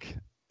iconic.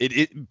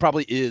 It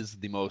probably is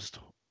the most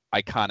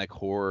iconic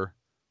horror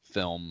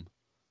film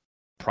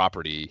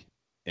property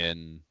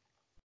in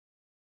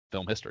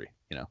film history,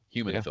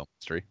 human film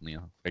history.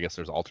 I guess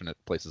there's alternate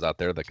places out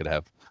there that could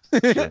have.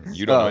 Sure.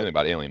 You don't know anything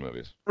about alien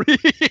movies.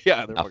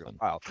 Yeah, they're fucking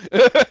wild.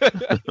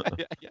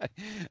 Yeah.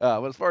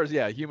 But as far as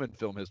human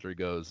film history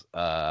goes,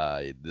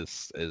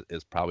 this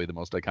is probably the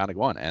most iconic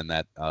one, and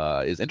that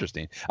is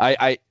interesting.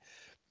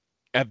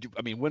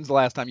 When's the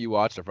last time you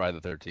watched a Friday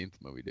the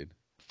 13th movie, dude?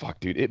 Fuck,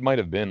 dude, it might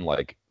have been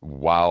like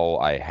while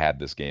I had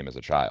this game as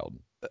a child.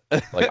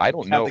 Like, I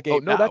don't know. Oh,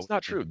 no, that's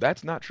not true.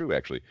 That's not true,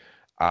 actually.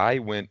 I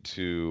went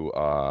to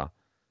a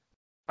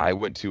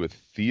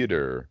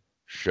theater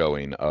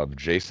showing of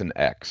Jason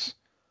X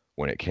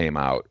when it came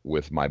out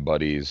with my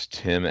buddies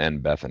Tim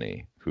and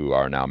Bethany, who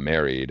are now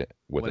married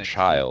with a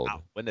child.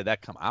 When did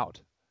that come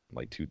out?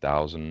 Like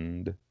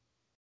 2000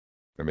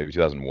 or maybe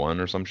 2001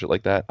 or some shit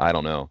like that. I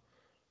don't know.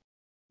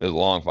 It was a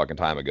long fucking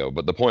time ago.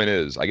 But the point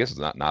is, I guess it's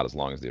not as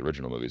long as the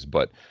original movies.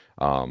 But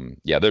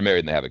yeah, they're married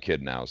and they have a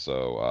kid now.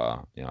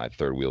 So I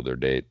third wheeled their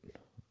date.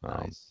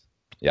 Nice.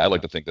 Yeah, I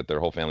like to think that their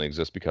whole family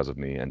exists because of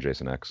me and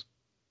Jason X.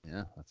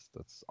 Yeah,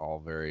 that's all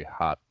very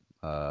hot.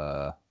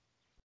 Those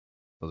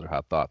are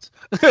hot thoughts.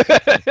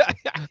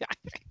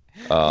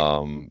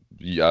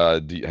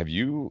 Have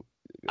you?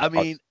 I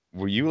mean,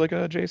 were you like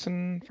a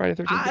Jason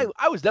Friday 13th?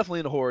 I was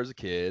definitely into horror as a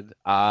kid.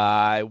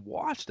 I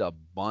watched a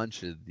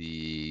bunch of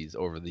these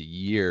over the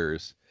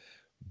years.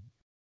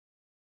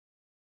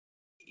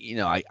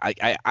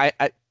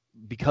 I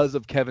because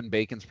of Kevin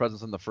Bacon's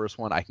presence in the first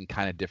one, I can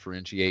kind of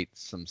differentiate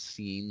some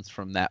scenes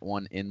from that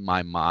one in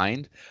my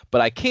mind, but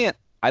I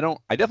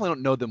definitely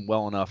don't know them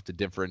well enough to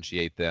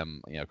differentiate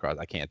them, across.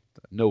 I can't,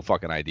 no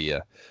fucking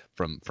idea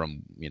from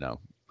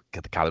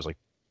there's like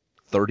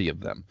 30 of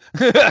them.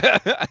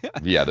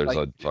 Yeah, there's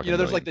like, a fucking there's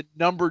million. like the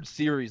numbered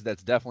series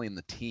that's definitely in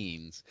the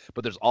teens,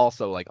 but there's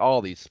also like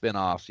all these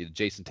spin-offs.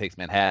 Jason Takes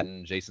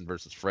Manhattan, Jason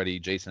versus Freddy,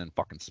 Jason in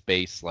fucking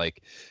space,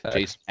 like X.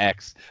 Jason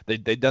X. They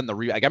done the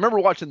I remember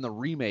watching the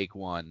remake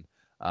one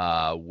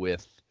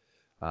with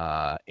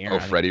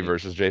Aaron. Freddy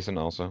versus Jason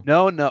also.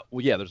 No.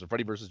 Well, yeah, there's a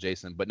Freddy versus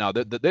Jason, but no,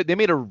 they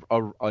made a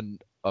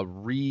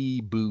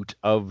reboot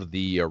of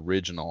the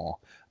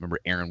original. I remember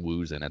Aaron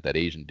Wu's in it, that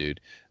Asian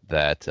dude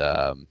that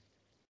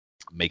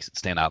makes it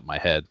stand out in my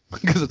head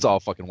because it's all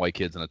fucking white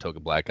kids and a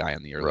token black guy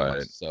in the early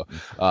ones. So,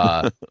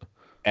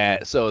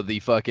 so the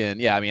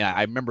fucking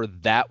I remember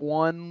that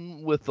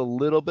one with a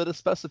little bit of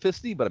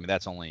specificity, but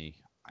that's only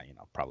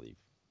probably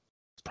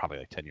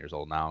like 10 years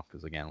old now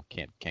because again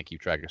can't keep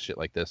track of shit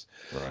like this.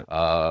 Right.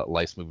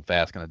 Life's moving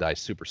fast, gonna die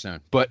super soon.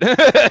 But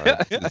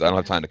right. I don't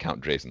have time to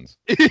count Jasons.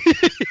 I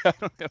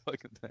don't have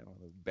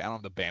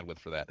the bandwidth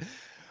for that.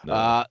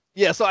 No.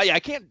 So I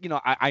can't,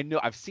 I know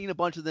I've seen a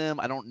bunch of them.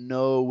 I don't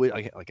know,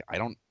 I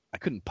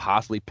couldn't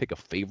possibly pick a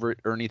favorite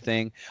or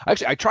anything.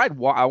 Actually, I tried.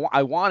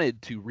 I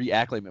wanted to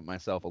reacclimate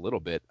myself a little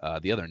bit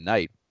the other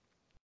night,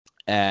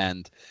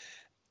 and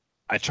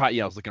I tried.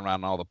 I was looking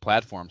around on all the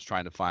platforms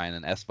trying to find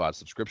an SVOD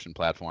subscription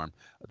platform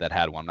that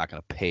had one. I'm not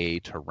going to pay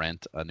to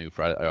rent a new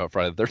Friday the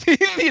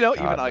 13th.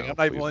 I'm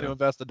not willing to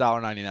invest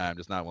 $1.99. I'm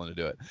just not willing to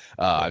do it.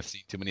 I've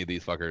seen too many of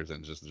these fuckers,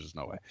 and there's just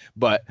no way.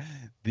 But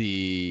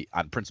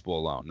on principle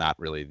alone, not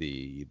really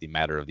the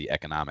matter of the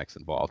economics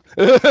involved.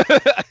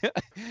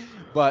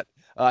 But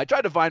I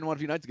tried to find one a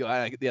few nights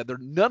ago. They're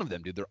none of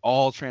them, dude. They're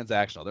all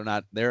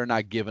transactional. They're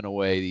not giving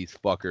away these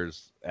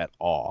fuckers at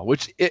all.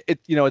 Which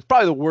it's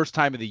probably the worst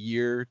time of the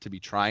year to be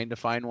trying to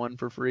find one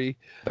for free.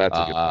 That's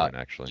a good point,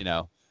 actually.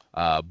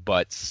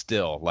 But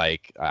still,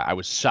 I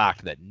was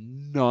shocked that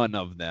none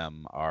of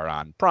them are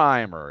on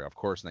Prime, or of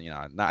course,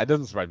 it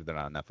doesn't surprise me they're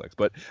not on Netflix.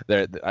 But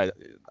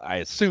I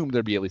assume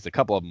there'd be at least a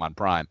couple of them on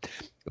Prime.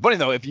 Funny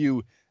though, if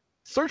you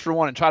search for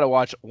one and try to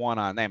watch one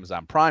on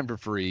Amazon Prime for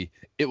free,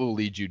 it will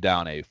lead you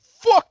down a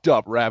fucked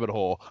up rabbit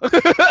hole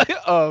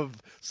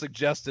of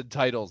suggested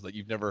titles that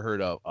you've never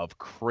heard of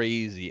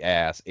crazy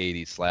ass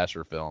 80s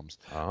slasher films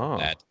Oh,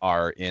 that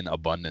are in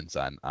abundance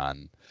on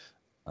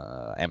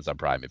Amazon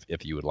Prime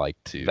if you would like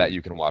that to.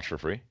 you can watch for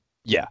free?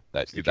 Yeah,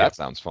 that See, if you have. that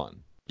sounds fun.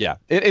 Yeah,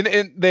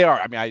 and they are.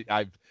 I mean,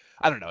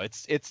 I don't know.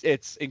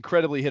 It's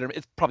incredibly hit or miss.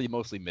 It's probably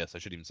mostly miss. I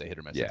shouldn't even say hit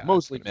or miss. It's Yeah, it's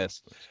mostly hit or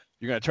miss. miss.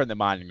 You're gonna turn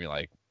them on and you're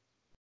like,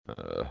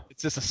 Uh,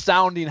 it's just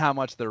astounding how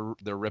much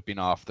they're ripping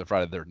off the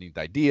Friday the 13th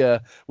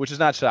idea, which is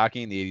not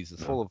shocking. The 80s is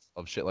no. full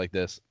of shit like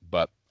this,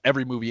 but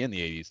every movie in the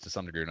 80s to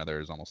some degree or another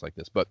is almost like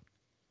this. But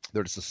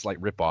they're just a slight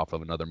rip off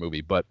of another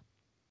movie. But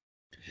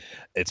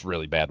it's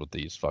really bad with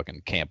these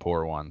fucking camp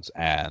horror ones.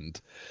 And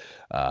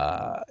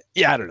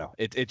yeah, I don't know.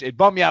 It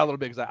bummed me out a little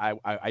bit because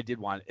I did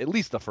want at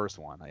least the first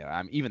one.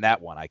 I'm even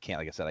that one. I can't,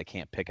 like I said, I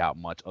can't pick out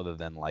much other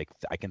than like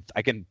I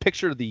can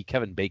picture the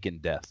Kevin Bacon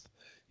death.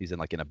 He's in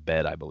like in a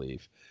bed, I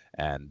believe,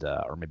 and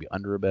or maybe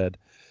under a bed.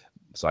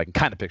 So I can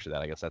kind of picture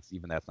that. I guess that's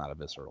not a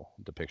visceral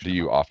depiction. Do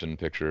you often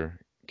picture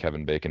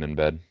Kevin Bacon in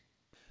bed?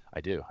 I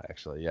do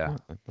actually, yeah,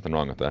 Oh, nothing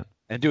wrong with that.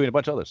 and doing a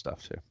bunch of other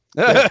stuff too.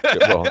 Yeah.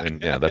 Well, and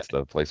yeah, that's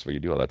the place where you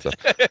do all that stuff.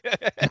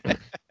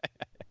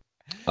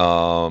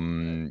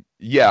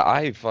 Yeah,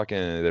 I fucking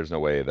there's no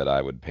way that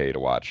I would pay to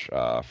watch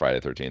Friday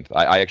the 13th.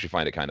 I actually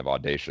find it kind of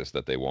audacious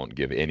that they won't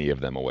give any of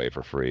them away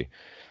for free.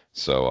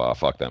 So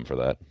fuck them for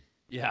that.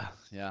 Yeah,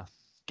 yeah.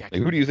 Like,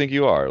 who do you think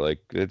you are? Like,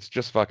 it's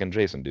just fucking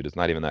Jason, dude. It's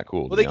not even that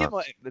cool. Well, To they be get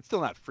honest. it's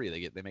still not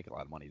free. They make a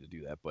lot of money to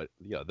do that, but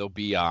you know they'll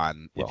be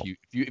on Well,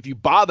 if you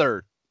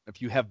bother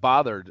if you have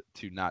bothered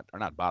to not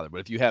bothered, but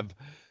if you have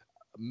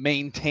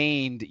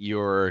maintained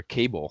your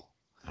cable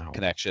ow.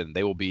 connection,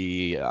 they will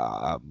be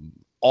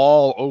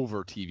all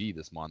over TV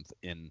this month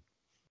in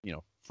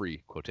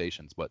free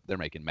quotations, but they're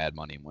making mad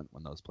money when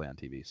those play on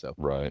TV. So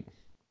Right.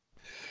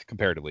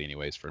 comparatively,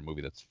 anyways, for a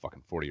movie that's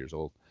fucking 40 years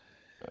old.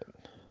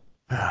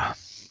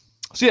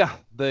 So yeah,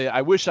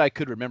 I wish I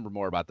could remember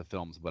more about the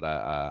films, but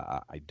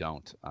I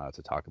don't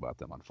to talk about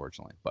them,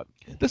 unfortunately. But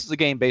this is a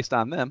game based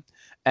on them,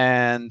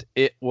 and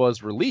it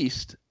was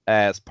released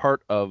as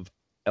part of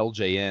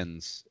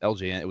LJN's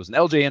LJN. It was an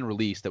LJN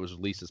release that was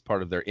released as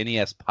part of their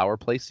NES Power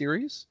Play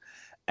series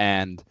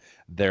and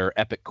their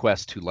epic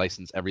quest to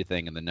license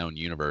everything in the known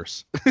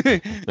universe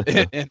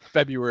in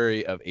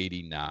February of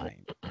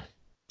 '89.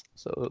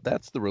 So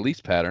that's the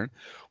release pattern.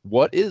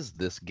 What is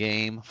this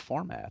game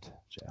format,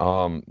 Jeff?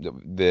 I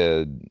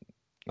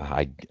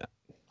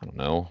don't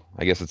know.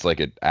 I guess it's like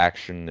an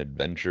action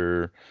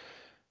adventure.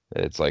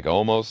 It's like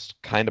almost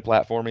kind of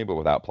platformy, but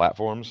without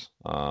platforms.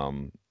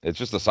 It's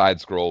just a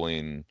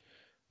side-scrolling,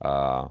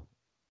 uh,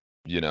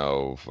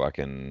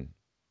 fucking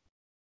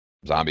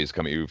zombies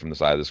come at you from the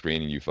side of the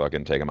screen, and you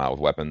fucking take them out with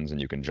weapons,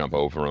 and you can jump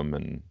over them.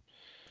 And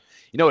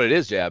You know what it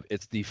is, Jab?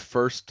 It's the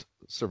first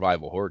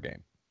survival horror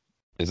game.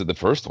 is it the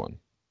first one?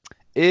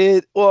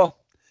 Well,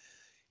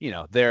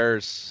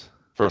 there's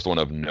First one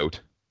of note.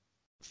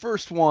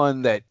 first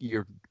one that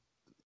you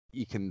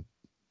can,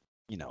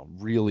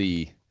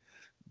 really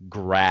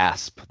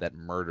grasp that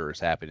murder is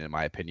happening, in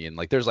my opinion.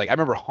 Like there's I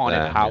remember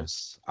Haunted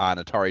House on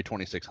Atari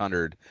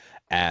 2600,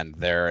 and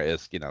there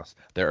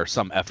are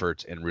some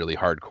efforts in really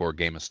hardcore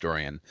game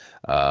historian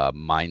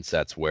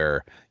mindsets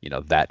where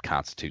that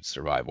constitutes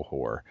survival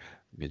horror.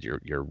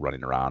 You're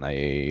running around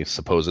a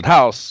supposed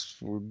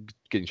house,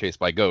 getting chased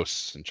by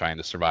ghosts and trying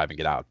to survive and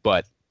get out.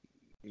 But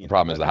The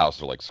problem is the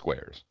houses are like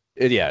squares.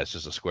 it's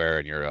just a square,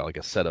 and you're like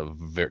a set of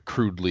very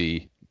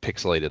crudely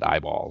pixelated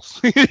eyeballs.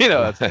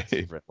 That's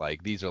different.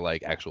 Like these are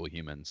like actual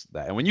humans.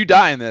 And when you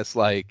die in this,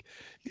 like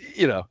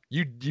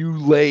you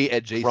lay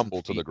at Jason's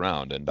Crumble to feet. the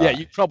ground and die. Yeah,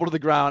 you crumble to the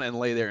ground and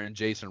lay there, and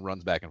Jason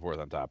runs back and forth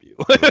on top of you.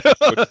 Which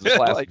is the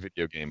classic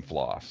video game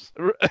floss.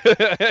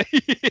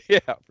 Yeah,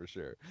 for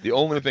sure. The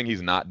only thing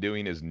he's not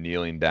doing is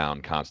kneeling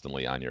down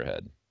constantly on your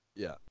head.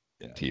 Yeah.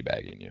 And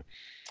teabagging you.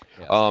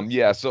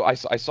 Yeah. So I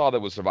saw that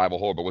was survival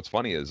horror, but what's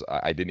funny is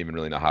I didn't even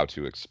really know how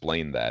to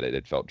explain that.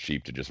 It felt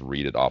cheap to just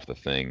read it off the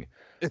thing.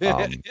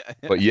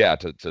 But yeah,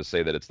 to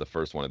say that it's the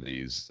first one of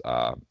these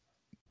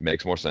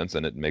makes more sense,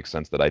 and it makes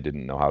sense that I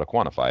didn't know how to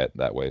quantify it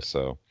that way.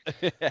 So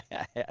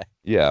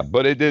yeah,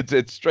 but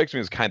it strikes me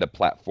as kind of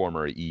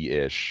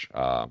platformer-y-ish.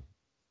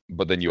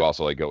 But then you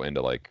also go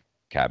into like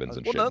cabins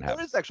and shit. No, there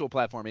is actual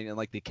platforming, and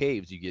like the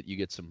caves, you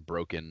get some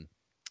broken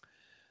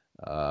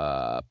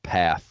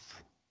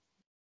path.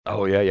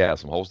 Oh yeah,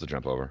 some holes to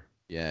jump over.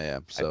 Yeah.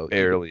 So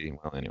barely.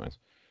 Well, anyways,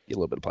 get a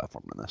little bit of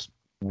platforming in this.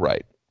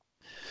 Right.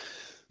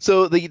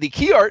 So the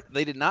key art,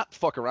 they did not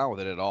fuck around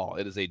with it at all.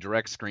 It is a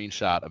direct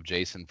screenshot of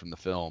Jason from the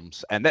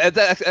films, and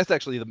that's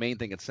actually the main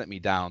thing that sent me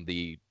down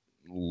the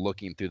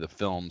looking through the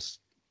films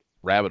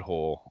rabbit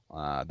hole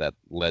that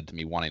led to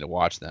me wanting to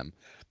watch them.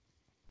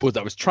 Was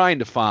I was trying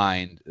to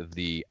find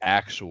the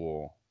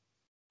actual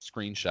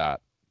screenshot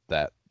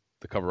that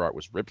the cover art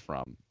was ripped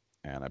from,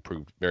 and I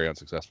proved very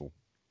unsuccessful.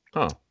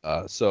 Huh.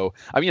 So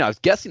I was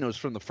guessing it was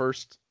from the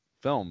first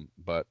film,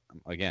 but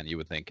again, you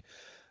would think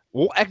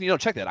Well, actually,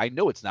 check that. I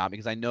know it's not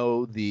because I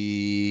know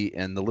the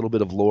little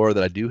bit of lore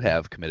that I do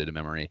have committed to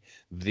memory.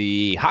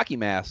 The hockey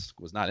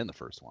mask was not in the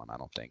first one. I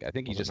don't think. I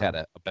think he Was it just not?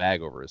 had a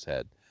bag over his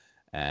head,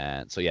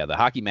 and so yeah, the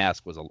hockey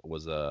mask was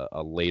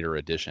a later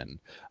addition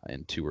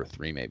in 2 or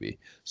 3 maybe.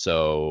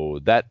 So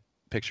that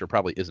picture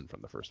probably isn't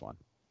from the first one.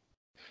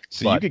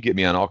 So you But could get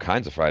me on all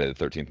kinds of Friday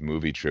the 13th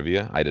movie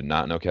trivia. I did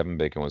not know Kevin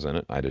Bacon was in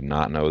it. I did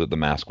not know that the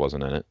mask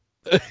wasn't in it.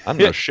 I don't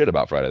know shit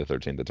about Friday the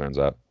 13th, it turns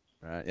out.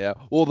 yeah.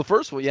 Well, the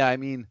first one, yeah. I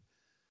mean,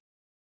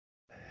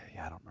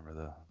 yeah, I don't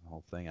remember the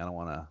whole thing. I don't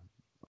want to.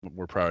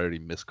 We're probably already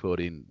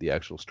misquoting the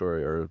actual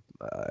story or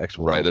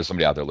actual Right. film. There's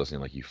somebody out there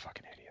listening like, you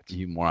fucking idiots.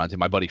 You morons.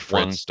 My buddy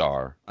One Fritz.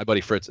 star. My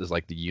buddy Fritz is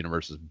like the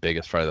universe's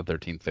biggest Friday the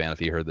 13th fan. If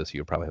he heard this, he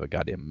would probably have a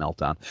goddamn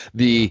meltdown.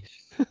 Yeah.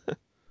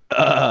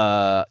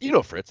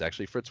 Fritz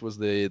actually. Fritz was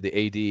the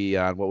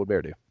AD on What Would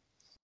Bear Do?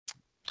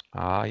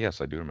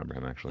 Yes, I do remember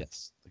him actually.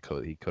 Yes,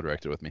 he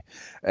co-directed with me,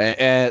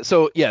 and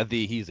so yeah,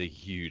 he's a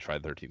huge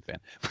Friday the 13th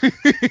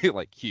fan,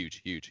 like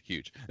huge, huge,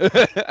 huge.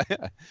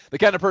 The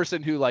kind of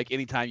person who like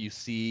anytime you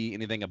see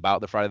anything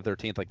about the Friday the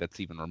 13th, like that's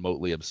even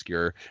remotely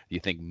obscure, you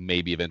think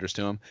maybe of interest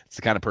to him. It's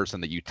the kind of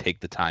person that you take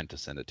the time to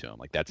send it to him.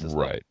 Like that's his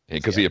Right.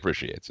 Because he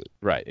appreciates it.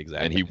 Right,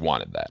 exactly. And he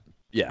wanted that.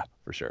 Yeah,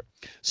 for sure.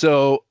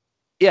 So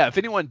yeah, if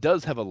anyone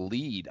does have a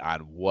lead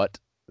on what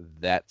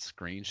that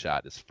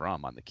screenshot is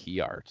from on the key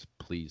art,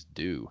 please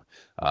do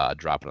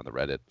drop it on the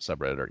Reddit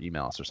subreddit or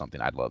email us or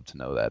something. I'd love to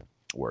know that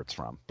where it's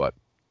from. But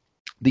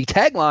the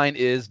tagline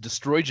is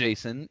 "Destroy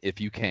Jason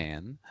if you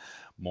can."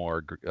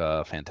 More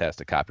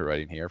fantastic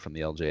copywriting here from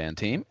the LJN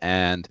team,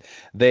 and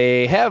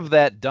they have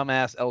that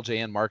dumbass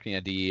LJN marketing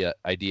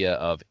idea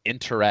of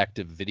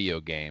interactive video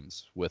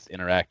games with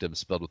interactive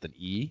spelled with an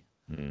E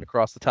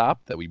across the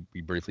top that we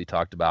briefly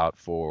talked about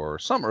for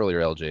some earlier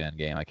LJN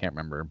game. I can't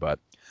remember, but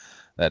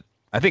that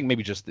I think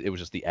maybe it was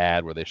just the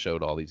ad where they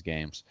showed all these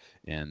games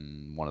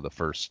in one of the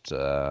first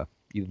either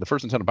the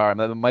first Nintendo Power.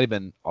 That might have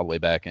been all the way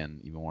back in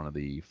even one of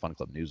the Fun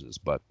Club Newses,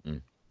 but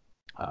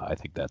I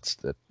think that's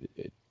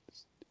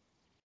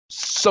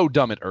so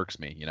dumb it irks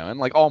me, and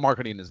like all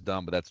marketing is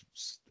dumb, but that's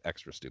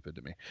extra stupid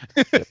to me.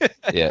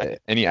 Yeah,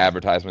 any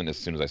advertisement, as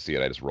soon as I see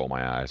it, I just roll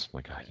my eyes. I'm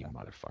like, you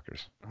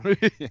motherfuckers.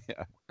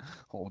 Yeah,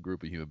 whole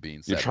group of human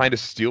beings. You're trying to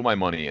steal my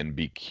money and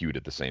be cute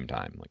at the same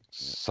time. Like,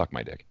 suck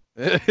my dick.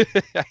 Yeah.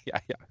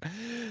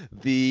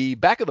 The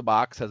back of the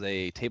box has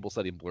a table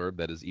setting blurb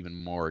that is even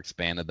more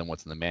expanded than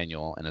what's in the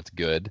manual, and it's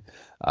good.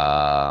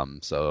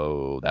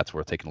 So that's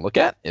worth taking a look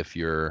at if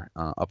you're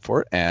up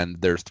for it. And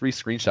there's 3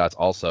 screenshots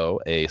also: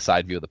 a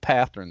side view of the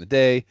path during the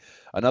day,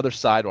 another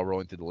side while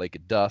rolling through the lake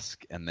at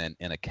dusk, and then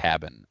in a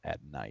cabin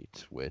at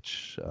night,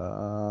 which is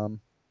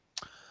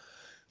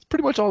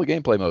pretty much all the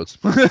gameplay modes.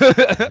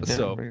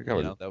 So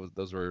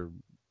those were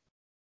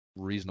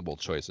reasonable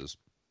choices.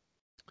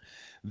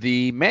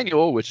 The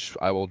manual, which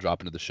I will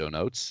drop into the show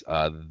notes,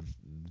 got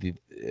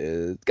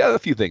a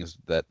few things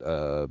that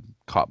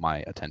caught my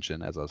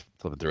attention as I was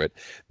flipping through it.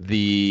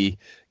 The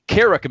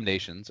care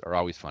recommendations are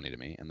always funny to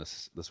me, and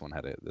this one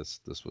had this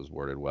was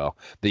worded well.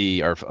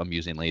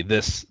 Amusingly,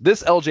 this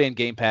LJN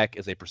game pack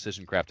is a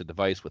precision crafted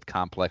device with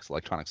complex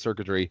electronic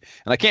circuitry,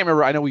 and I can't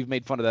remember. I know we've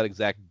made fun of that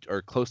exact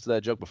or close to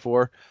that joke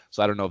before,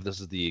 so I don't know if this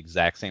is the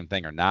exact same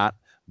thing or not,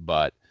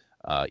 but.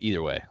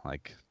 Either way,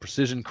 like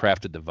precision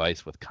crafted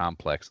device with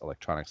complex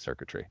electronic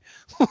circuitry.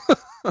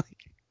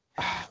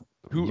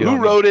 Who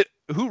wrote it?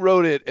 Who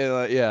wrote it?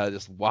 And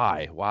just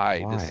why?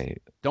 Just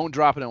don't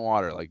drop it in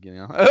water,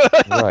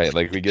 Right,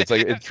 like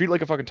it's treat it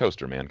like a fucking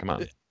toaster, man. Come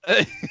on.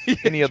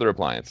 Any other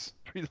appliance.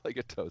 Treat it like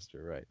a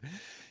toaster, right?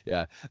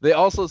 Yeah. They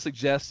also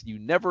suggest you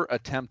never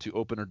attempt to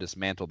open or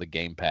dismantle the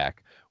game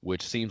pack,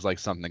 which seems like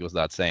something that goes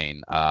without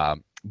saying.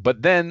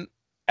 But then.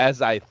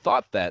 As I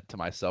thought that to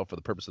myself for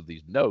the purpose of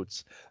these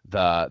notes,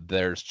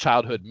 there's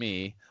childhood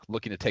me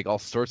looking to take all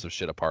sorts of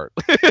shit apart,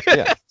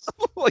 Yeah,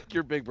 like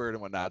your Big Bird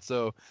and whatnot.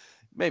 So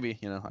maybe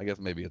I guess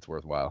maybe it's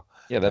worthwhile.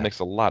 Yeah, that makes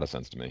a lot of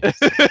sense to me,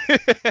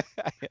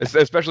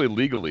 especially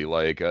legally,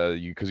 like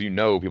because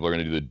people are going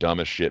to do the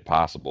dumbest shit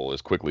possible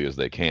as quickly as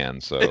they can.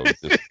 So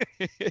just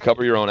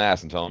cover your own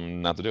ass and tell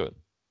them not to do it.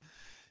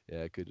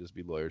 Yeah, it could just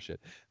be lawyer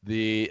shit.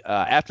 The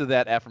after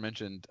that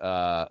aforementioned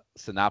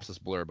synopsis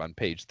blurb on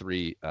page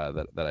 3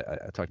 that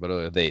I talked about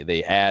earlier,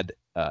 they add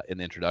in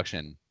the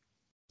introduction,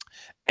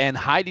 and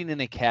hiding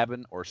in a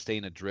cabin or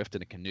staying adrift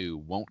in a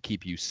canoe won't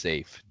keep you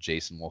safe.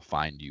 Jason will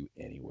find you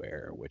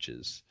anywhere, which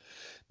is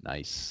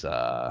nice.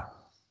 I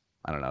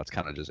don't know. It's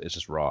kind of it's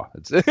just raw.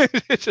 It's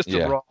just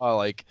a raw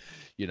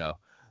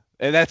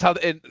and that's how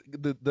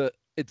the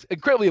it's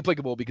incredibly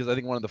applicable because I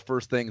think one of the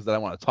first things that I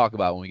want to talk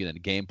about when we get into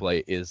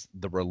gameplay is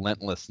the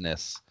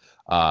relentlessness.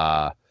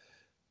 I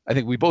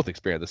think we both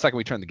experienced the second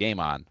we turned the game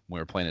on when we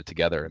were playing it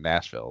together in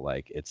Nashville.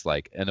 Like it's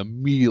like an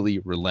immediately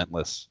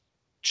relentless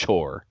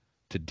chore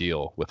to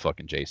deal with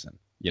fucking Jason.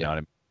 You know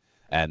what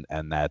I mean?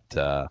 And that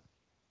that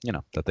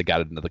they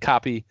got it into the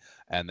copy,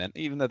 and then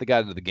even that they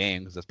got into the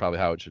game because that's probably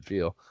how it should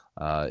feel.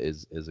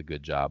 Is a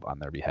good job on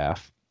their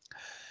behalf.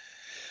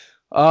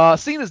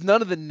 Seeing as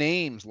none of the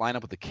names line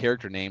up with the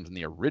character names in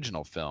the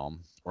original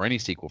film, or any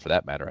sequel for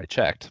that matter, I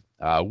checked.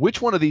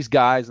 Which one of these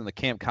guys in the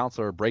camp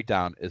counselor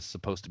breakdown is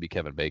supposed to be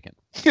Kevin Bacon?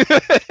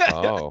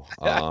 Oh,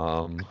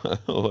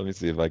 let me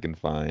see if I can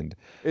find.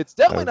 It's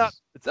I definitely not.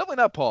 was It's definitely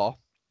not Paul.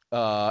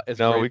 As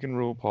No, great, we can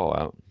rule Paul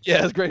out. yeah,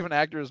 as great of an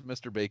actor as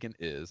Mr. Bacon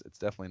is, it's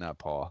definitely not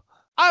Paul.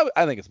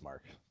 I think it's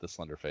Mark, the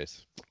slender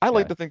face I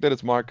like guy. to think that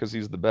it's Mark because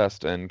he's the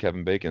best, and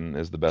Kevin Bacon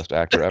is the best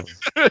actor ever.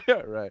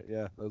 Yeah, right.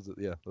 Yeah, those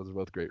are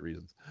both great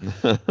reasons.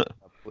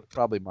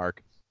 Probably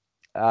Mark.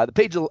 The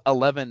page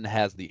 11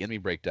 has the enemy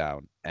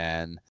breakdown,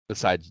 and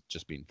besides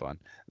just being fun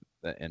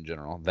in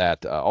general,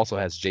 that also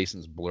has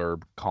Jason's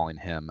blurb calling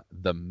him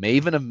the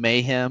Maven of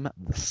Mayhem,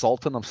 the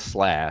Sultan of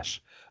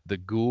Slash, the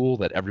ghoul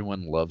that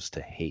everyone loves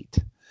to hate.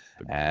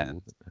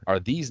 And are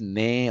these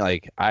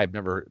like I've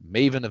never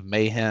Maven of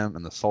Mayhem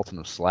and the Sultan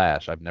of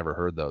Slash? I've never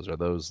heard those. Are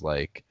those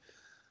like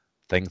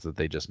things that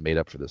they just made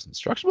up for this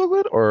instruction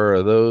booklet, or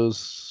are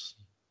those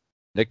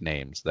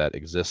nicknames that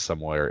exist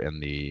somewhere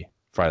in the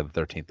Friday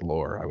the 13th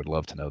lore? I would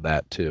love to know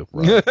that too.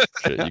 Right.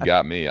 Shit, you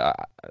got me.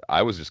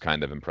 I was just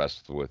kind of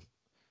impressed with.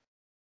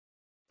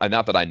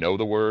 Not that I know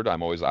the word.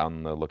 I'm always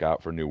on the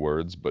lookout for new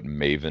words, but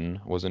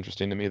Maven was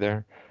interesting to me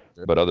there.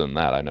 But other than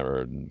that, I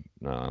never.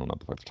 No, I don't know what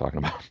the fuck they're talking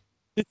about.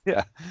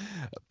 Yeah.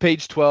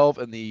 Page 12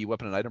 in the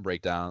weapon and item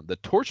breakdown, the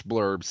torch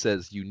blurb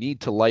says you need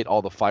to light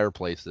all the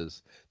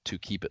fireplaces to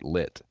keep it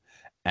lit.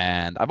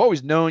 And I've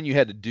always known you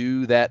had to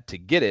do that to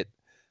get it,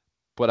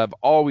 but I've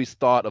always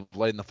thought of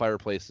lighting the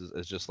fireplaces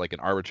as just like an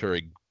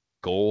arbitrary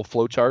goal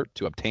flowchart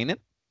to obtain it.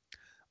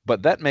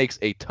 But that makes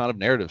a ton of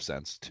narrative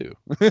sense too.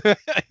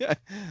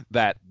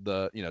 That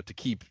to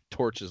keep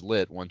torches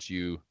lit once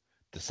you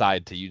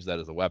decide to use that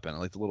as a weapon.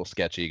 Like it's a little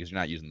sketchy because you're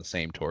not using the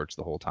same torch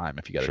the whole time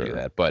if you got to do Sure.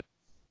 that. But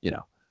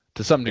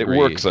to some It degree,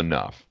 works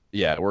enough.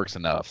 yeah, it works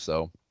enough.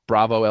 So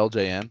bravo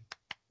LJN,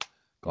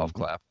 golf Mhm.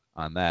 clap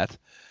on that.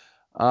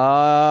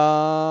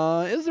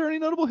 Is there any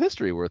notable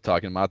history worth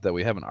talking about that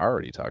we haven't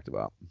already talked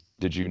about?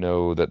 Did you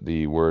know that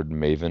the word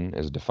maven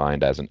is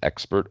defined as an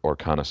expert or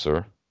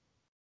connoisseur?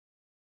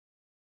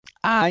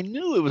 I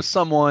knew it was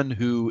someone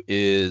who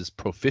is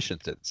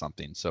proficient at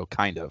something, so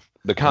kind of.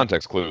 The And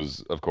context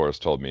clues, of course,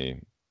 told me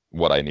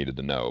what I needed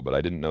to know, but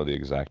I didn't know the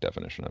exact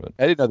definition of it.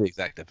 I didn't know the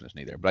exact definition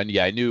either, but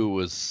yeah, I knew it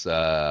was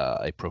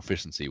a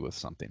proficiency with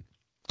something.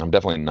 I'm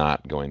definitely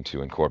not going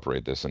to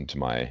incorporate this into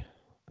my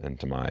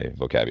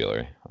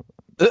vocabulary.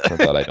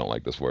 Turns out I don't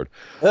like this word.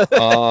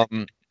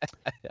 Um,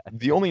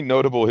 the only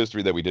notable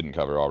history that we didn't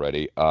cover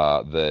already,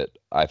 that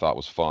I thought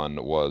was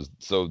fun was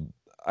so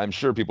I'm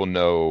sure people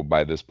know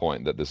by this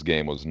point that this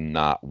game was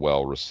not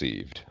well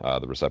received.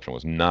 The reception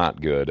was not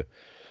good.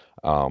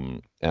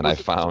 And I Was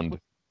found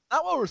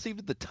not well received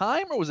at the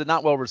time, or was it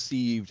not well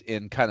received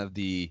in kind of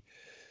the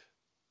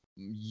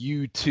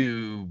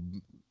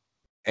YouTube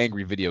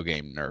angry video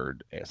game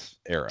nerd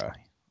era?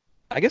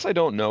 I guess I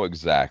don't know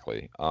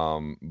exactly.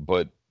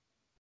 But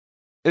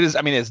It is.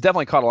 I mean, it's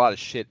definitely caught a lot of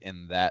shit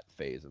in that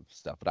phase of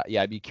stuff. But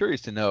yeah, I'd be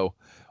curious to know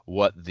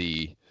what the,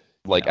 you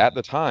like know, at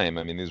the time,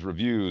 I mean, these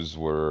reviews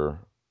were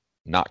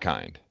not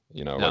kind,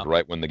 no. like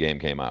right when the game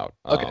came out.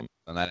 Okay,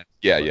 and that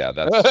Yeah, answers yeah,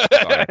 the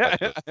that's sorry.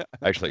 question.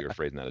 Actually, you're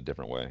phrasing that a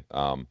different way.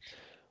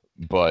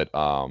 But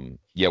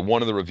yeah,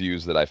 one of the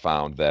reviews that I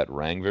found that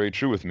rang very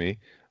true with me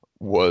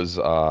was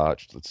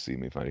let's see,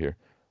 let me find it here.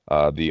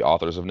 The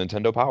authors of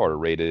Nintendo Power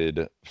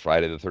rated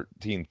Friday the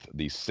 13th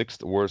the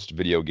sixth worst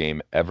video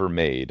game ever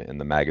made in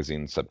the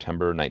magazine's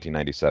September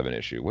 1997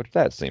 issue, which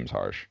that seems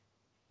harsh.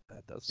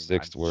 That does seem.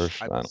 Sixth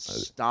worst. I'm I don't know.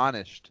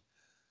 astonished,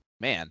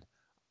 man. I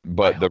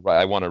But hope.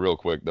 I want to real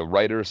quick. The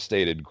writer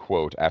stated,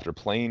 "quote After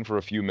playing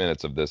a few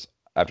minutes of this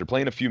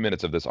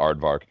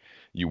aardvark,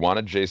 you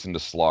wanted Jason to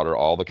slaughter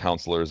all the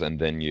counselors and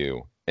then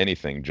you.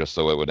 Anything just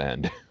so it would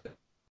end."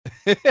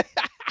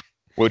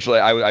 Which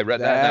like I read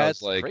that and I was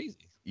That's like, crazy.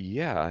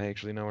 yeah, I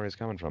actually know where he's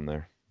coming from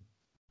there.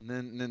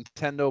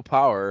 Nintendo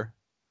Power,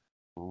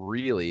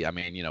 really? I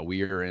mean,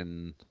 we are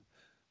in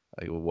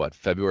like, what,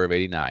 February of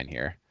 '89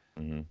 here,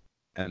 Hmm.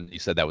 and you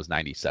said that was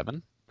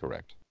 '97.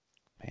 Correct.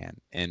 Man,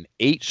 in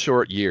 8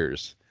 short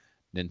years,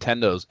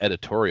 Nintendo's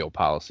editorial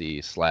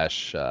policy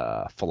slash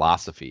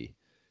philosophy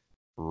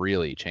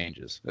really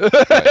changes.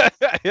 Right.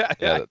 Yeah, Yeah,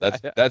 yeah,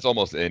 yeah. that's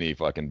almost any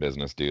fucking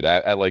business, dude.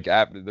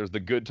 There's the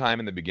good time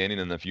in the beginning,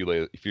 and then few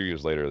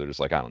years later, they're just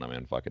like, I don't know,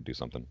 man, fuck it, do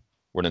something.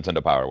 We're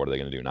Nintendo Power. What are they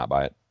gonna do? Not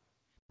buy it?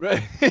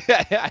 Right.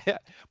 Yeah, yeah, yeah.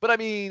 But I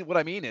mean, what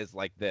I mean is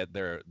like that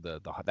they're the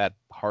that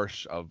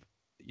harsh of,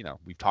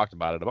 we've talked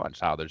about it a bunch,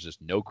 how there's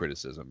just no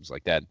criticisms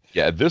like that.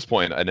 Yeah, at this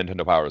point, a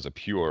Nintendo Power is a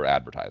pure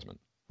advertisement.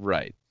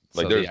 Right.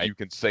 Like So the you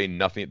can say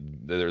nothing.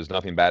 There's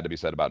nothing bad to be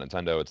said about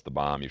Nintendo. It's the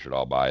bomb. You should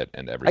all buy it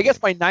and I guess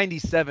everything. by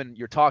 '97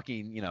 you're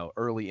talking,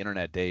 early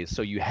internet days.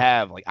 So you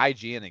have like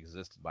IGN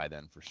existed by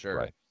then for sure.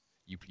 Right.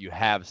 You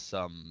have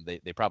some,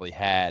 they probably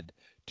had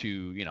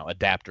to,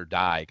 adapt or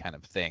die kind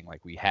of thing.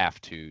 Like we have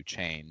to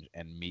change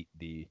and meet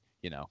the,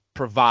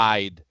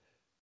 provide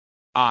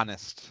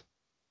honest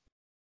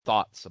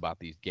thoughts about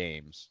these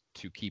games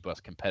to keep us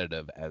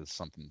competitive as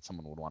something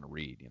someone would want to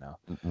read, you know?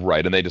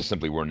 Right, and they just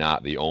simply were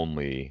not the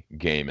only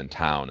game in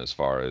town as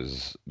far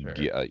as Sure.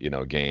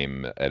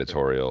 game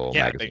editorial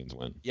Yeah, magazines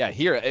went. yeah.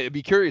 Here, it'd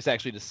be curious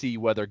actually to see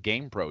whether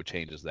GamePro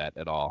changes that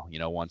at all. You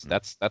know, once Mm,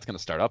 that's going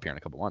to start up here in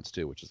a couple months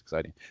too, which is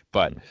exciting.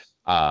 But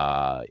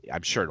mm.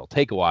 I'm sure it'll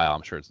take a while.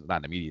 I'm sure it's not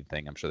an immediate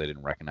thing. I'm sure they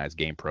didn't recognize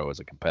GamePro as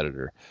a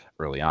competitor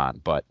early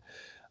on, but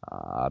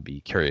I'd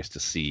be curious to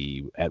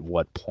see at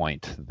what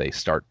point they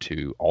start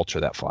to alter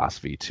that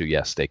philosophy to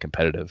yes, stay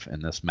competitive in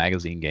this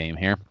magazine game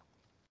here.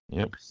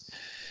 Yep.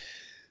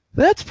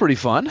 That's pretty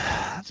fun.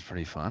 That's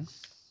pretty fun.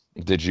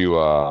 Did you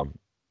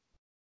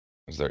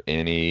is there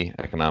any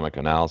economic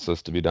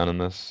analysis to be done in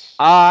this?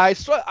 I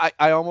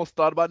almost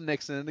thought about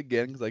Nixon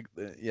again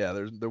because yeah,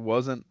 there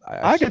wasn't.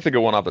 I can think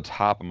of one off the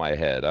top of my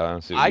head. I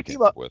don't see what I you came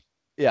came up up. with.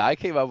 Yeah, I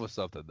came up with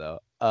something though.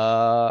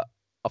 A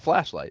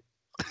flashlight.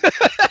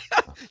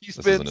 You This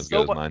isn't spend as good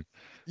so as much. mine.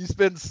 You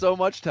spend so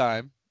much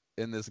time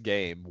in this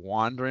game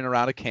wandering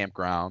around a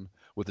campground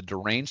with a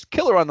deranged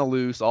killer on the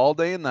loose all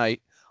day and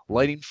night, Mm.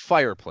 lighting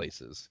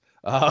fireplaces.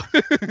 Uh,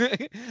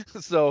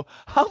 so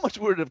how much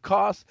would it have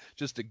cost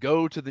just to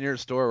go to the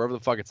nearest store, wherever the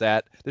fuck it's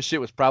at? This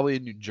shit was probably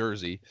in New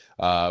Jersey,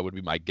 would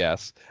be my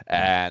guess. Mm.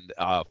 And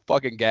a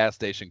fucking gas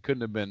station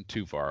couldn't have been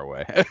too far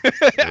away.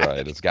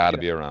 Right, it's got to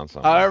be around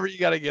somewhere. However, you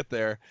got to get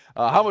there.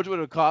 How much would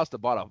it cost to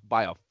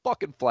buy a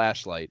fucking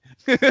flashlight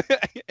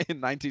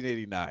in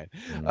 1989?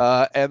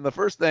 Mm. And the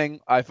first thing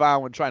I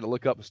found when trying to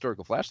look up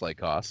historical flashlight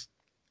costs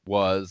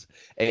was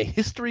a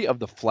history of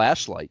the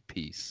flashlight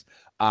piece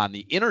on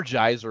the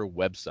Energizer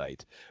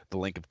website. The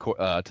link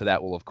to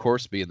that will, of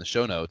course, be in the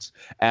show notes.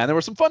 And there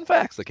were some fun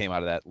facts that came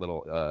out of that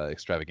little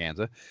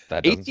extravaganza.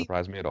 That doesn't 18,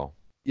 surprise me at all.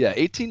 yeah,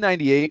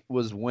 1898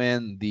 was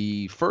when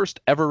the first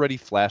ever-ready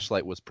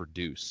flashlight was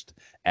produced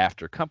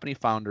after company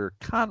founder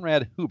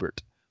Conrad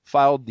Hubert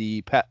filed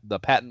the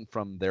patent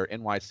from their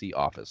NYC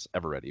office,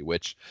 Everready,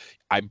 which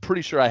I'm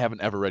pretty sure I have an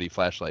Everready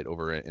flashlight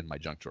over in my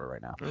junk drawer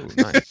right now. Oh,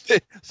 nice.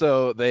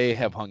 So they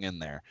have hung in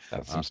there.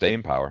 That's some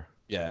staying power.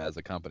 Yeah, as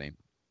a company.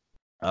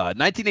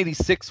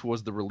 1986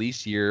 was the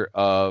release year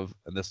of,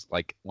 and this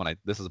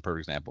this is a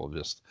perfect example of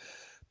just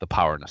the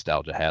power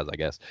nostalgia has, I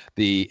guess.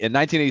 In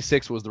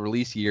 1986 was the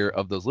release year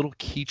of those little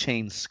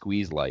keychain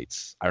squeeze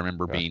lights. I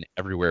remember Okay. being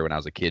everywhere when I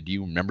was a kid. Do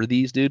you remember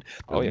these, dude?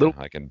 They're Oh yeah,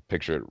 little, I can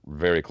picture it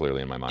very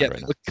clearly in my mind yeah, right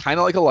they now. look kind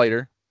of like a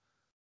lighter,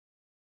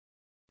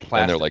 And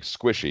they're plastic. like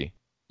squishy.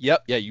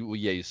 Yep, yeah,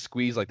 you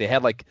squeeze like they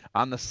had like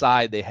on the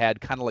side they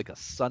had kind of like a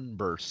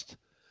sunburst,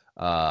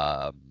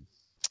 um,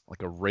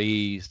 like a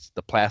raised.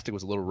 The plastic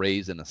was a little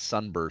raised in a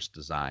sunburst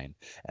design,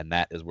 and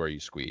that is where you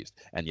squeezed.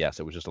 And yes,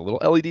 it was just a little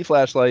LED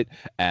flashlight,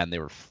 and they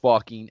were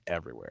fucking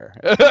everywhere.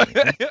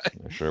 Mhm.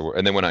 They sure were.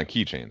 And they went on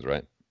keychains,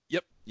 right?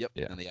 Yep.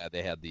 Yeah. And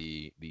they had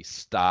the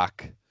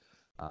stock.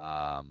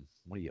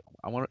 What do you?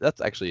 I wonder. That's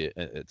actually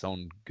its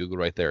own Google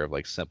right there of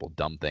like simple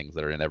dumb things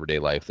that are in everyday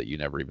life that you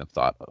never even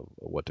thought of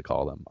what to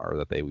call them or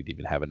that they would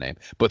even have a name.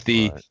 But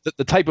Right.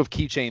 the type of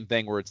keychain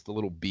thing where it's the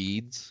little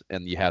beads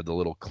and you have the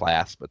little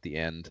clasp at the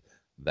end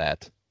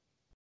that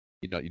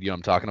you know what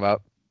I'm talking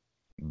about.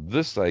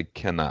 This I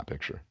cannot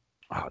picture.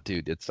 Oh,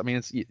 dude,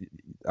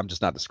 I'm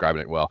just not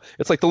describing it well.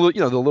 It's like the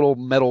little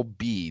metal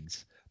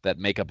beads that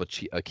make up a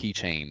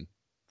keychain,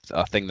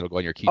 a thing that'll go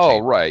on your Oh,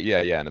 keychain. right.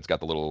 Yeah, yeah. And it's got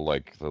the little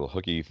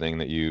hooky thing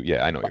that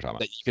yeah, I know what you're talking about.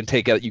 That you can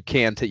take out. You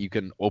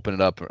can open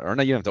it up, or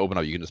no, you don't have to open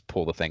it up. You can just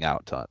pull the thing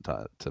out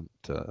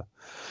to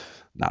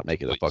not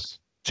make it a fuck Please.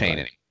 chain Right.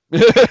 anymore.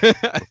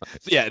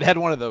 So yeah, it had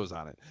one of those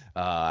on it,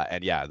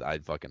 and yeah,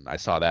 I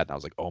saw that and I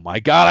was like, oh my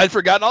god, I'd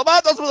forgotten all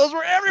about those. Those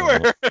were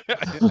everywhere.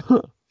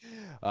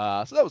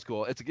 Uh-huh. So that was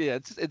cool. It's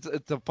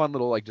a fun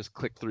little like just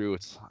click through.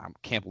 I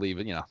can't believe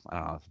it. I don't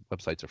know.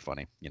 Websites are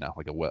funny.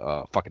 Like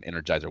a fucking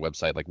Energizer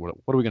website. Like what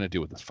are we gonna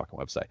do with this fucking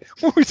website?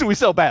 we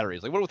sell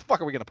batteries. Like what the fuck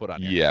are we gonna put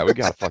on here? Yeah, we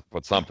gotta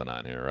put something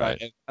on here, right?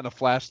 And a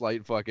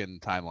flashlight fucking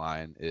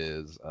timeline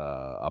is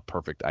a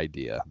perfect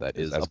idea that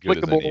It's is as good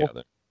as any applicable.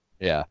 other.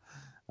 Yeah.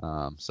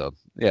 So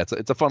yeah,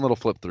 it's a fun little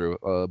flip through,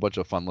 a bunch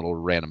of fun little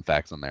random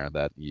facts in there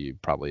that you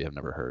probably have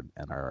never heard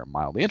and are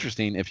mildly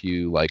interesting if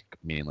you like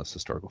meaningless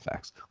historical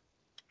facts.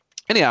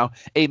 Anyhow,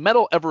 a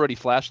metal Everready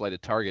flashlight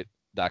at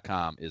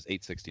Target.com is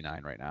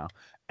 $869 right now,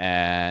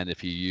 and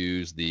if you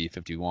use the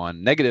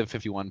negative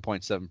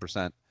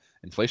 51.7%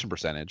 inflation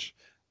percentage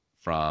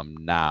from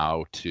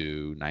now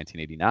to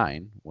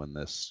 1989, when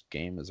this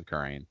game is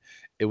occurring,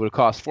 it would have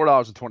cost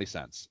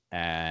 $4.20,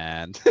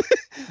 and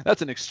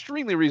that's an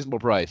extremely reasonable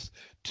price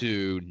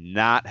to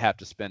not have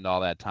to spend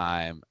all that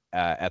time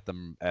at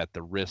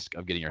the risk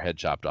of getting your head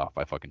chopped off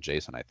by fucking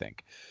Jason, I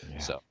think. Yeah.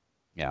 So.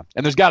 Yeah,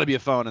 and there's got to be a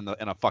phone in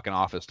a fucking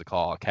office to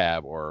call a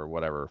cab or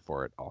whatever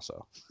for it.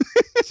 Also,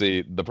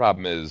 See, the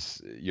problem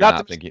is you're not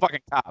not the thinking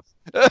fucking cops.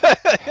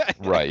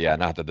 right, yeah,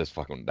 not that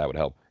that would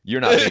help. You're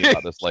not thinking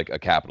about this like a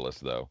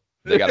capitalist though.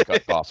 They got to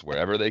cut costs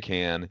wherever they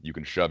can. You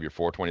can shove your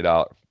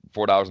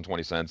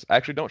 $4.20.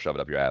 Actually, don't shove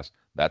it up your ass.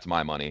 That's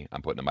my money.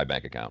 I'm putting it in my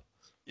bank account.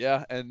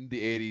 Yeah, and the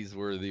 '80s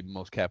were the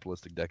most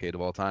capitalistic decade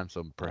of all time,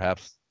 so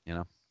perhaps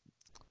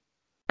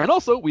And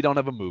also, we don't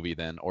have a movie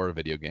then, or a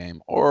video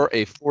game, or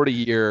a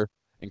 40-year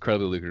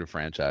incredibly lucrative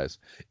franchise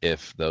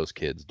if those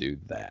kids do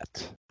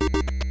that.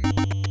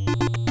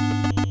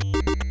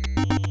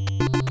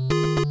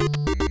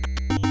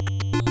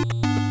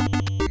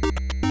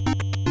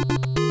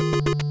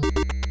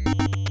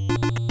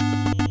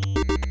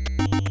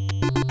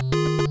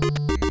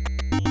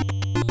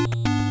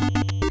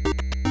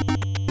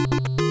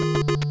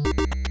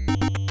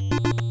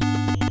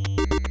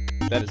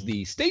 That is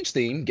the stage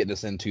theme, getting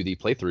us into the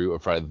playthrough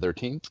of Friday the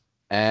 13th.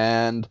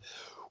 And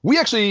we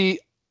actually,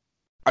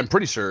 I'm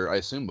pretty sure, I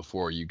assume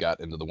before you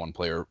got into the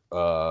one-player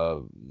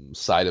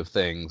side of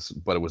things,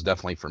 but it was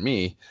definitely for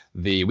me,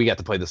 we got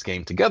to play this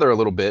game together a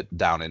little bit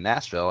down in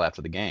Nashville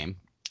after the game.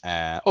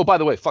 Oh, by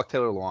the way, fuck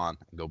Taylor Lewan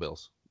and go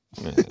Bills.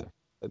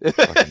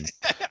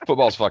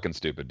 Football's fucking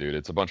stupid, dude.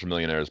 It's a bunch of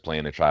millionaires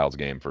playing a child's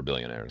game for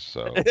billionaires.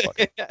 So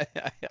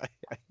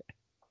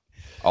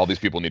all these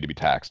people need to be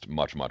taxed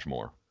much, much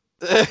more.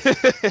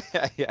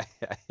 Yeah.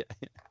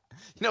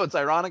 You know, it's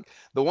ironic.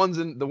 The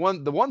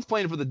ones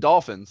playing for the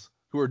Dolphins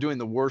who are doing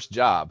the worst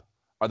job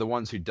are the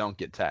ones who don't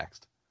get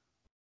taxed.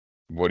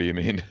 What do you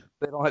mean?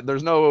 They don't.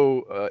 There's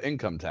no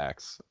income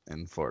tax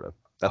in Florida.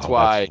 That's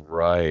why. That's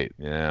right.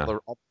 Yeah. All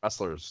the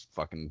wrestlers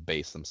fucking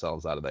base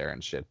themselves out of there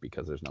and shit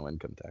because there's no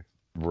income tax.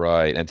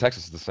 Right. And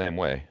Texas is the same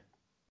way.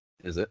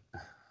 Is it?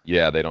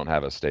 Yeah, they don't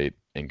have a state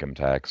income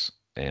tax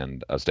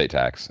and a state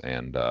tax,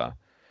 and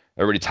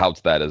everybody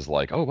touts that as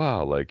like, oh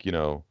wow, like, you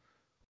know,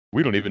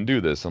 we don't even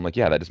do this. I'm like,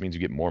 yeah, that just means you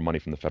get more money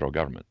from the federal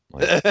government.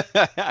 Like,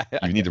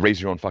 you need to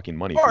raise your own fucking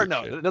money. Or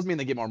no, it doesn't mean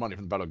they get more money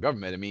from the federal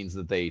government. It means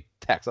that they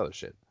tax other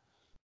shit.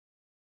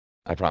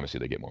 I promise you,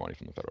 they get more money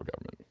from the federal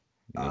government.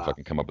 And they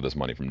fucking come up with this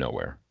money from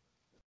nowhere.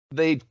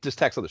 They just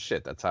tax other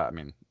shit. That's how. I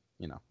mean,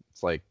 you know,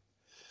 it's like,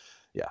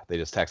 yeah, they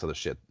just tax other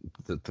shit.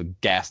 The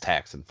gas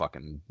tax and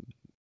fucking.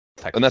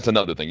 Texas. And that's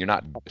another thing. You're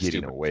not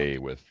getting away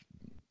with.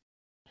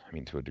 I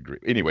mean, to a degree.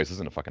 Anyways, this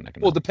isn't a fucking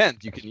economic. Well, it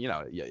depends. You can, you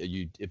know,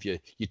 if you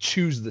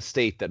choose the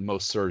state that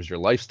most serves your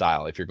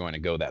lifestyle, if you're going to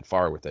go that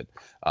far with it,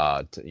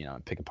 to, you know,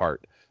 pick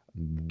apart,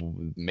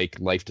 make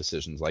life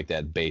decisions like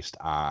that based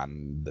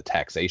on the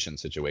taxation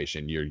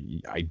situation, you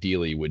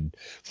ideally would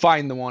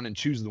find the one and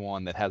choose the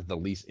one that has the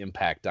least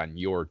impact on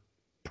your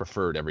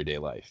preferred everyday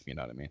life. You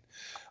know what I mean?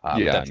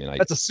 Yeah,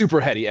 that's a super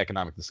heady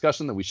economic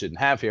discussion that we shouldn't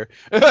have here.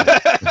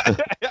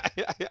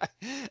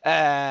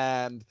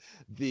 And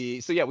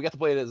so yeah, we got to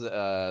play it as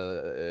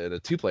a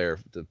two-player,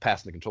 to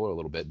passing the controller a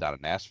little bit down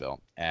in Nashville,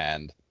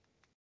 and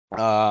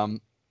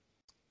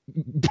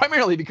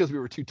primarily because we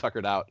were too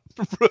tuckered out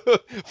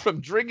from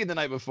drinking the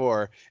night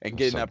before and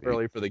getting up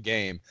early for the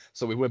game.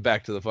 So we went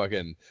back to the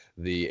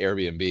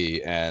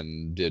Airbnb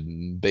and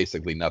did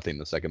basically nothing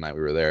the second night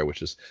we were there,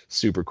 which is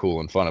super cool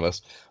and fun of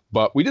us.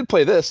 But we did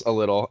play this a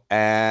little,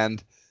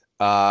 and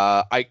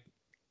I'm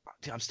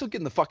still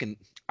getting the fucking.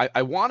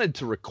 I wanted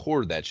to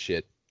record that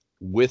shit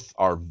with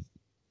our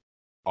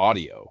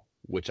audio,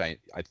 which I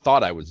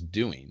thought I was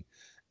doing,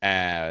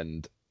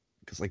 and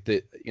because like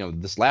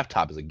this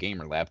laptop is a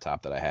gamer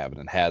laptop that I have,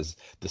 and it has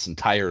this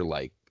entire,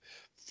 like,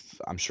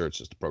 I'm sure it's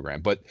just a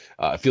program, but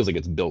it feels like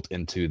it's built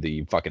into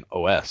the fucking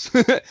OS.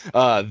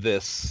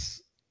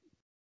 This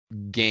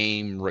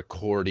game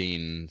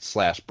recording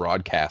 /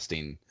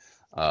 broadcasting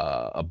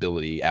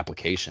ability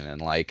application,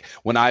 and like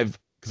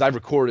because I've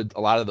recorded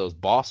a lot of those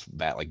boss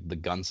like the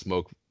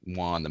Gunsmoke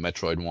one, the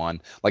Metroid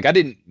one. Like, I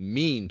didn't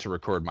mean to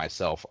record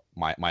myself,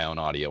 my own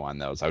audio on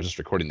those. I was just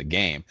recording the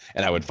game,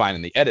 and I would find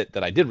in the edit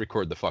that I did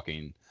record the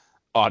fucking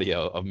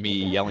audio of me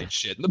yelling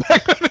shit in the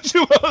background of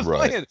I was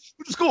playing,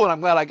 which is cool, and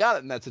I'm glad I got it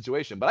in that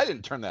situation. But I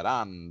didn't turn that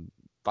on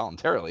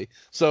voluntarily,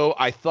 so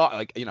I thought,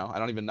 like, you know,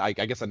 I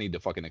guess I need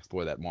to fucking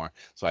explore that more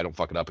so I don't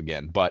fuck it up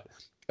again. But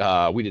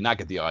we did not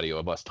get the audio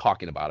of us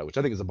talking about it, which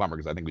I think is a bummer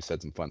because I think we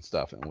said some fun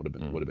stuff and would have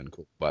been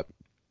cool. But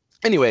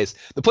anyways,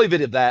 the play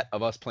video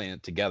of us playing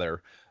it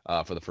together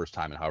for the first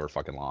time in however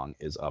fucking long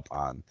is up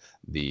on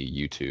the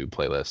YouTube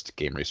playlist,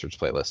 Game Research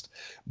playlist.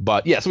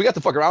 But yeah, so we got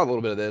to fuck around a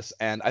little bit of this,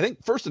 and I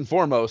think first and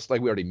foremost,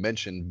 like we already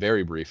mentioned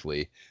very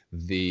briefly,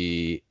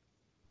 you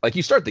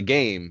start the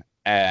game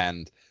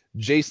and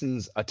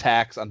Jason's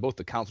attacks on both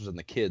the counselors and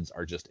the kids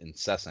are just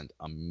incessant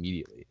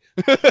immediately.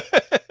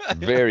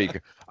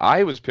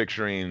 I was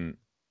picturing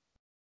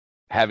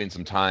having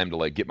some time to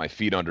like get my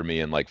feet under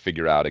me and like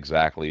figure out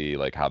exactly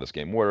like how this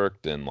game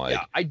worked, and like,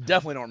 yeah, I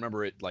definitely don't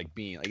remember it like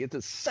being like, it's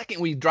the second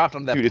we dropped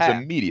on that dude path.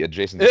 It's immediate.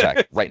 Jason's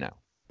attack right now.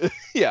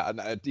 Yeah,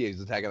 he's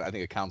attacking, I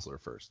think, a counselor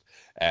first,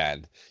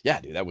 and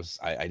yeah, dude, that was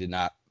I did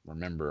not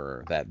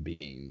remember that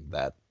being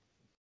that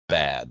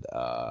bad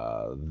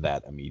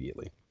that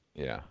immediately.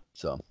 Yeah,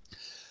 so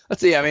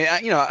let's see. I mean,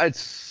 you know,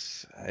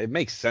 it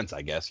makes sense,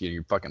 I guess.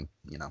 You're fucking,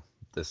 you know,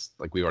 this,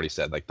 like we already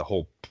said, like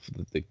the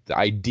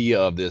idea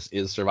of this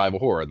is survival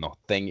horror, and the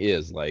thing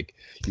is like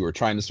you are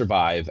trying to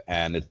survive,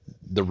 and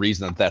the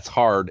reason that that's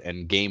hard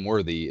and game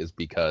worthy is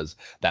because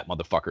that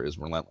motherfucker is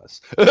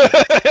relentless.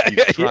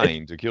 He's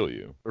trying to kill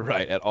you.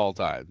 Right, at all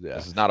times. Yeah.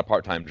 This is not a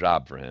part-time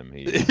job for him.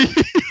 He's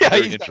Yeah,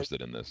 very he's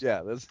interested in this.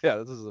 Yeah, this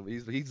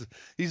is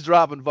he's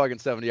dropping fucking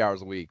 70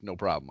 hours a week, no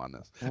problem on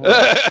this.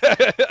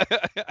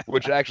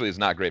 Which actually is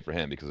not great for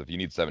him, because if you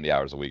need 70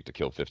 hours a week to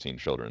kill 15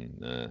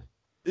 children,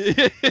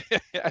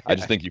 I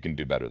just think you can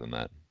do better than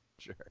that.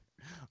 Sure,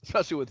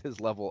 especially with his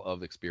level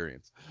of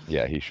experience.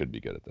 Yeah, he should be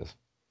good at this.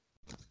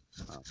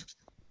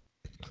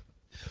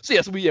 So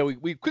yes,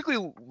 we quickly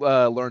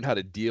learned how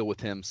to deal with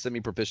him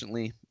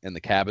semi-proficiently in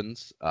the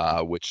cabins,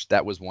 which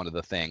that was one of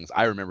the things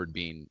I remembered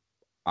being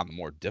on the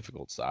more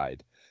difficult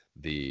side,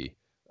 the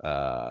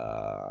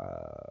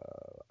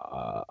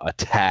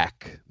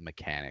attack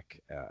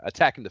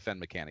and defend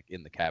mechanic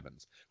in the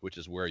cabins, which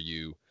is where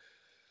you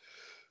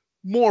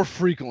more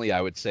frequently,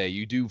 I would say,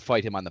 you do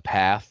fight him on the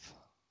path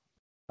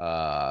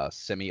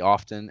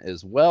semi-often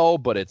as well,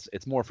 but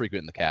it's more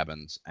frequent in the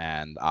cabins.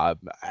 And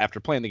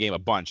after playing the game a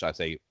bunch, I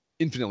say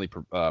infinitely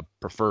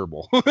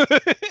preferable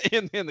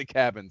in the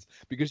cabins,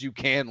 because you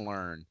can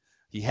learn.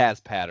 He has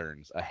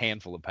patterns, a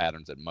handful of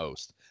patterns at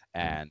most,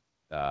 and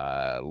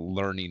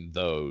learning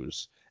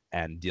those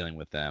and dealing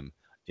with them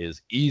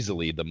is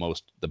easily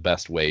the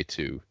best way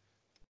to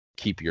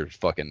keep your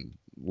fucking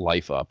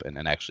life up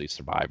and actually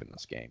survive in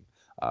this game.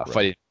 Right.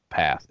 Fighting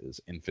path is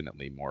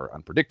infinitely more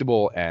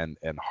unpredictable and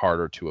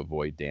harder to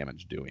avoid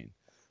damage doing.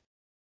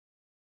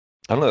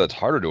 I don't know. It's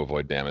harder to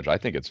avoid damage. I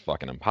think it's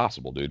fucking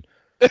impossible, dude.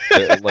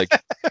 Like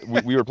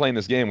we were playing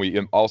this game. We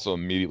also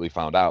immediately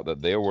found out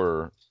that there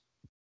were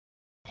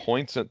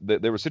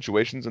there were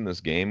situations in this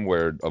game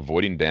where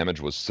avoiding damage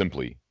was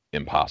simply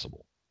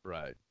impossible.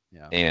 Right.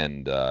 Yeah.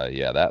 And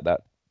that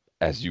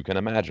as you can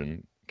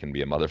imagine can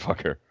be a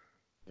motherfucker.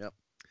 Yep.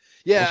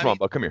 Yeah. What's wrong,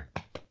 bud? Come here.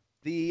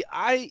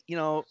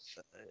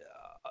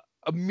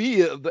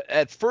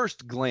 At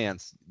first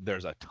glance,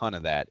 there's a ton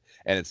of that,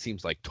 and it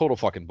seems like total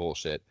fucking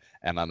bullshit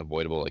and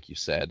unavoidable, like you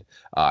said.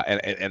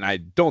 And I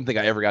don't think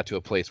I ever got to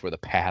a place where the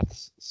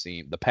path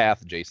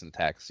Jason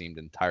attack seemed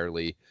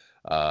entirely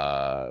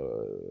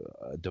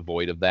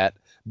devoid of that.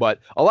 But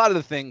a lot of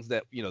the things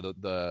that we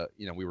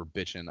were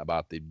bitching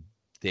about the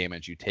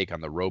damage you take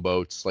on the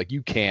rowboats, like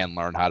you can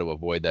learn how to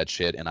avoid that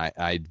shit, and I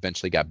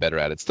eventually got better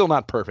at it. Still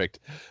not perfect,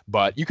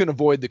 but you can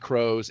avoid the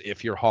crows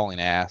if you're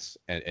hauling ass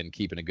and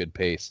keeping a good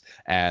pace,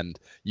 and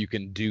you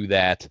can do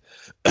that.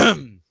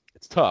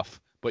 It's tough,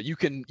 but you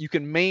can do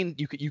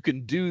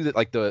that.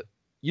 Like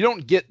you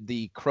don't get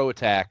the crow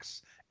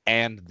attacks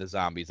and the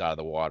zombies out of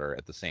the water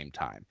at the same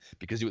time,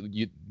 because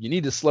you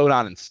need to slow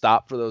down and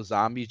stop for those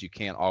zombies. You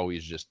can't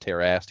always just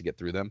tear ass to get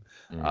through them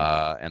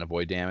and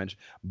avoid damage,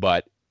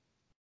 but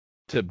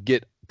to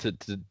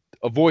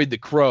avoid the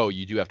crow,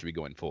 you do have to be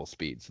going full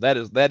speed. So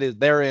that is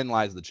therein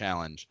lies the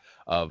challenge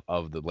of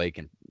the lake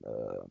and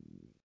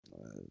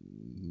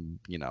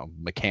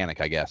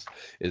mechanic, I guess,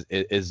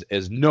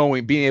 is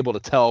knowing, being able to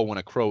tell when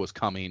a crow is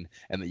coming,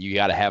 and that you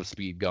got to have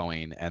speed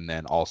going, and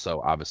then also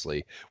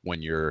obviously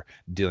when you're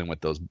dealing with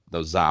those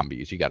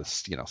zombies, you got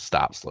to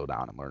stop, slow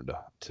down, and learn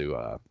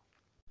to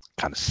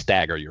kind of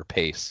stagger your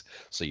pace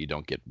so you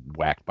don't get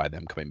whacked by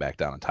them coming back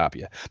down on top of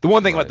you. The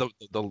one thing about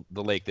the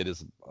lake that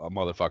is a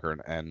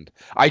motherfucker, and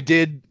I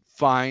did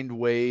find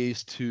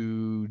ways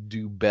to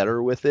do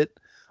better with it,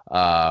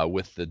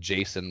 with the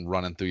Jason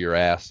running through your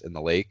ass in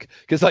the lake,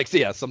 because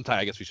sometime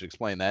I guess we should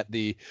explain that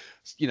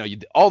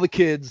all the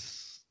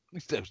kids.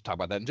 Let's talk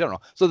about that in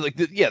general. So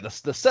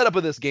the setup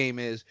of this game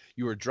is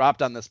you are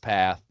dropped on this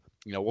path.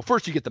 Well,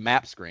 first you get the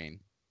map screen,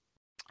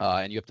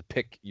 and you have to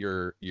pick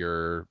your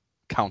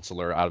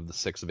counselor out of the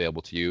 6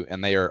 available to you,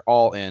 and they are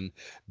all in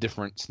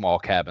different small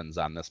cabins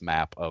on this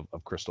map of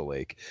Crystal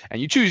Lake,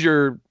 and you choose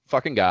your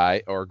fucking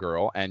guy or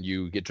girl, and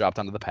you get dropped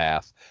onto the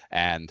path,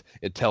 and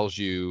it tells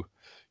you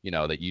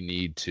that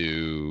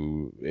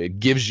it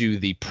gives you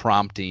the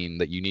prompting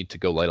that you need to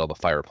go light all the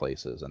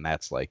fireplaces, and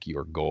that's like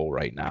your goal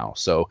right now.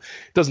 So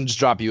it doesn't just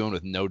drop you in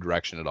with no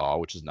direction at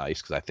all, which is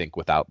nice, because I think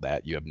without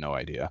that you have no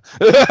idea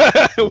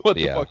what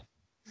the fuck.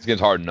 It's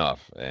getting hard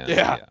enough.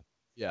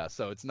 Yeah,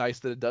 so it's nice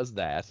that it does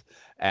that,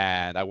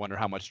 and I wonder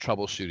how much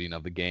troubleshooting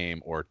of the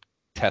game or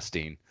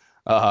testing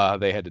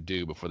they had to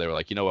do before they were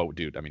like, you know what,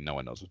 dude? I mean, no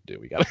one knows what to do.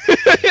 We got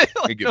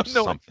to give them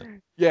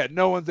something. Yeah,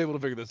 no one's able to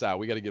figure this out.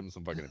 We got to give them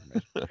some fucking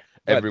information.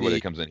 Everybody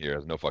that comes in here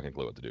has no fucking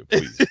clue what to do.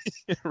 Please.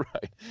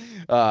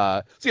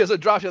 Right. So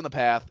it drops you on the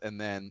path, and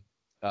then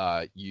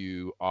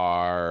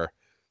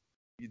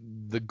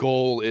the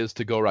goal is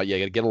to go right. Yeah,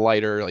 you got to get a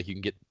lighter. Like you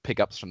can get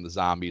pickups from the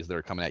zombies that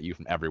are coming at you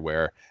from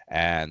everywhere,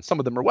 and some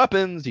of them are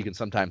weapons. You can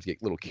sometimes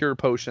get little cure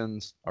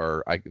potions,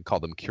 or I could call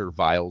them cure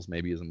vials.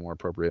 Maybe is more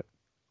appropriate.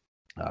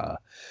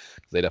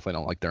 They definitely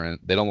don't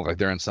look like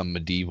they're in some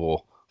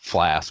medieval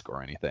flask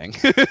or anything.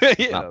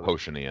 Not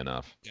potiony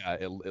enough. Yeah,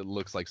 it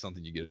looks like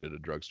something you get at a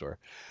drugstore.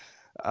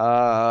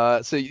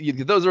 So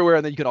those are where,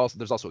 and then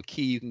there's also a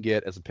key you can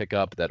get as a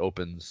pickup that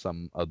opens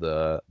some of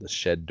the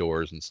shed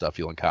doors and stuff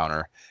you'll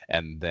encounter,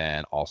 and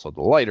then also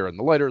the lighter, and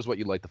the lighter is what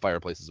you light the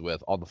fireplaces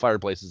with. All the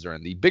fireplaces are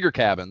in the bigger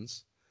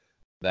cabins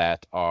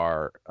that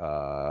are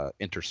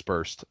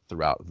interspersed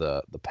throughout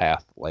the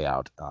path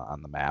layout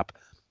on the map,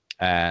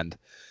 and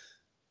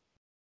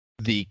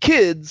the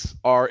kids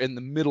are in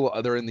the middle.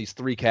 They're in these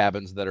three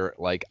cabins that are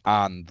like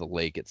on the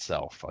lake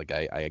itself. Like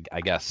I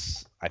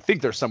guess I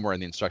think there's somewhere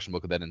in the instruction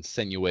book that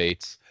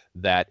insinuates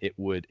that it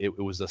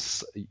was a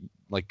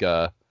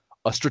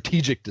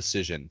strategic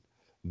decision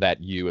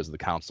that you as the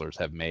counselors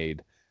have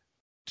made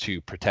to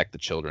protect the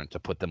children, to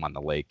put them on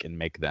the lake and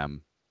make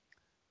them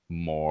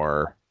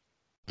more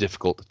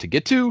difficult to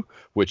get to,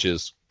 which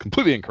is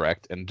completely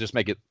incorrect, and just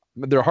make it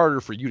they're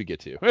harder for you to get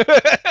to.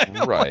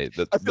 Right.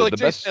 I feel like The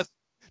best.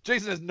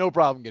 Jason has no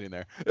problem getting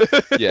there.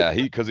 Yeah,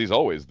 because he's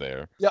always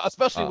there. Yeah,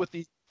 especially Uh, with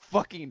the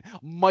fucking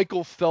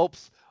Michael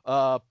Phelps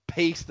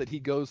pace that he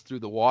goes through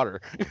the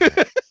water.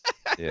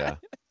 yeah.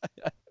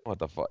 What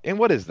the fuck? And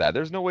what is that?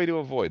 There's no way to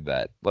avoid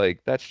that.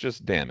 Like that's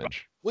just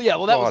damage. Well, yeah,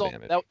 well that Raw was all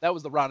damage. that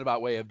was the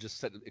roundabout way of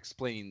just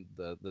explaining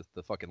the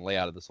fucking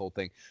layout of this whole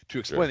thing, to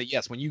explain Sure. that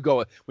yes, when you go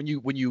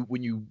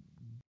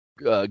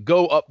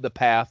up the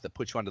path that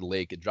puts you onto the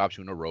lake, it drops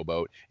you in a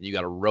rowboat, and you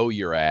got to row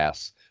your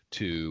ass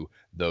to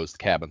those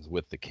cabins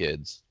with the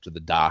kids, to the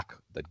dock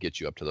that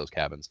gets you up to those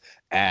cabins.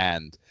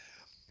 And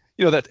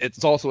that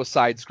it's also a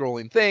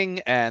side-scrolling thing,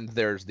 and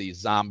there's these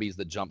zombies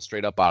that jump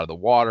straight up out of the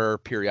water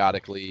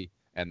periodically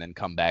and then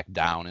come back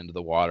down into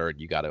the water, and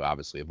you got to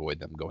obviously avoid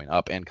them going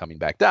up and coming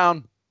back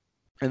down.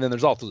 And then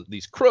there's also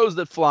these crows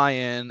that fly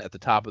in at the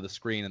top of the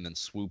screen and then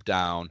swoop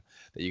down,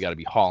 that you got to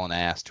be hauling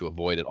ass to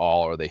avoid it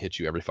all, or they hit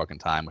you every fucking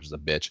time, which is a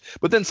bitch.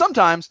 But then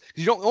sometimes,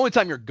 because the only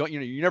time you're going,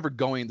 you're never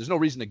going. There's no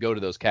reason to go to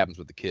those cabins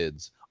with the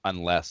kids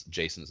unless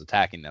Jason is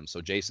attacking them.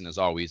 So Jason is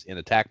always in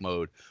attack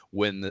mode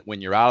when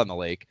you're out on the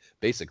lake,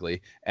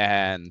 basically.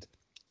 And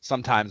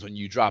sometimes when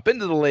you drop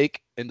into the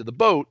lake, into the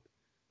boat,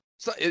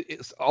 so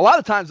it's a lot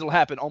of times it'll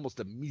happen almost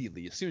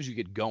immediately as soon as you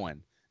get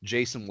going.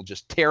 Jason will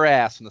just tear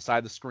ass from the side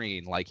of the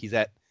screen, like he's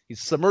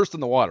submersed in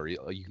the water. You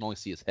can only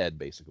see his head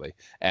basically,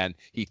 and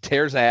he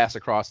tears ass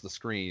across the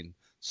screen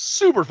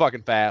super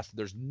fucking fast.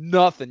 There's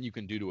nothing you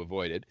can do to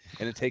avoid it,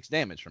 and it takes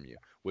damage from you,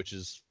 which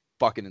is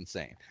fucking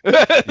insane.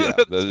 Yeah,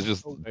 that is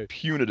just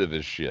punitive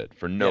as shit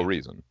for no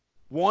reason.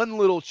 One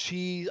little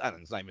cheese, I don't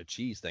know, it's not even a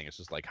cheese thing. It's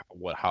just like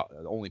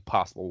the only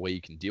possible way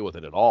you can deal with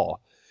it at all,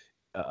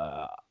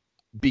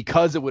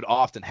 because it would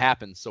often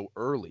happen so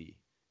early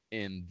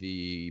in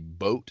the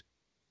boat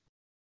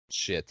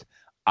shit.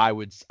 I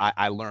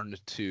learned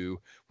to,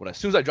 as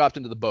soon as I dropped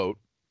into the boat,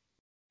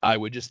 I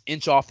would just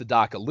inch off the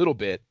dock a little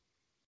bit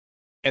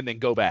and then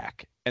go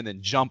back and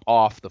then jump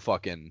off the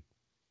fucking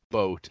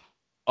boat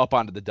up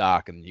onto the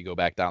dock, and you go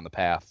back down the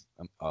path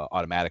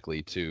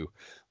automatically to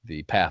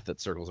the path that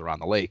circles around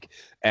the lake.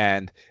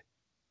 And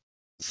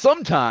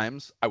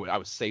sometimes I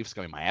was safe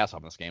scumming my ass off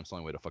in this game. It's the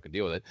only way to fucking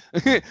deal with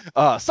it.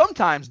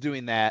 Sometimes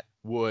doing that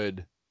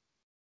would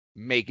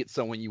make it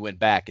so when you went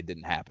back, it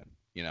didn't happen,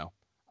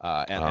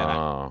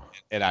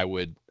 and I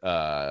would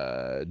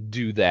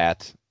do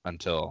that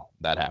until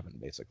that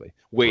happened, basically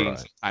waiting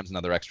sometimes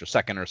another extra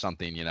second or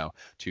something,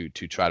 to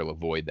try to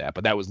avoid that.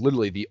 But that was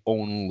literally the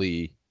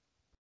only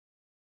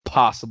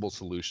possible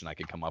solution I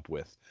could come up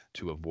with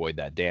to avoid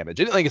that damage.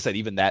 And like I said,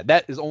 even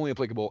that is only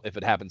applicable if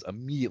it happens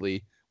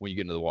immediately when you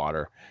get into the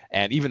water,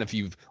 and even if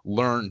you've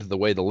learned the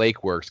way the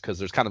lake works, because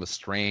there's kind of a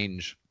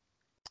strange.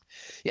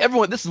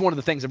 This is one of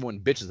the things everyone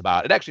bitches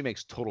about. It actually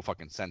makes total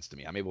fucking sense to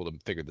me. I'm able to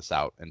figure this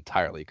out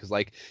entirely, because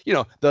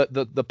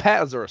the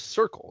paths are a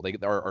circle. They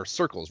are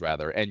circles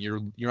rather, and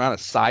you're on a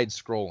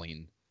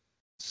side-scrolling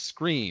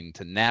screen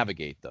to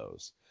navigate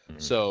those. Mm-hmm.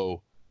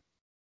 So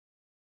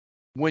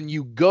when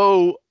you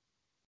go,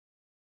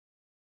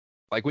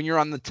 like when you're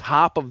on the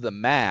top of the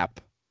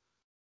map,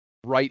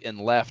 right and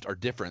left are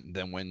different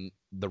than when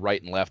the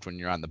right and left when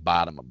you're on the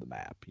bottom of the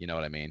map. You know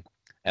what I mean?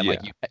 And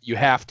like you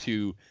have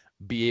to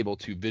be able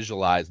to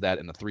visualize that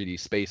in a 3D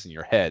space in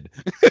your head.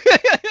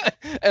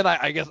 And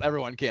I guess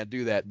everyone can't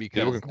do that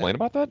because people complain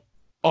about that.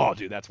 Oh,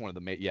 dude, that's one of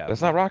the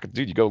That's not rocket,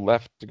 dude. You go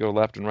left to go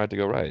left and right to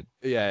go right.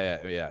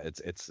 Yeah.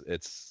 It's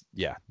that's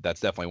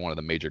definitely one of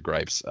the major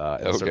gripes.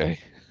 Okay.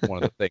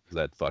 One of the things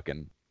that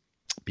fucking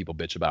people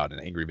bitch about, and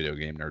angry video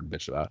game nerd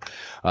bitch about.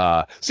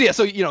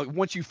 So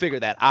once you figure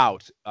that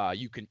out,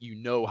 you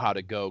know how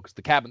to go, because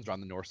the cabins are on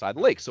the north side of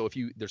the lake. So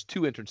there's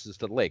two entrances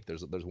to the lake.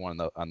 There's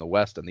one on the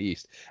west and the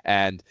east.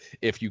 And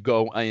if you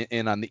go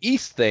in on the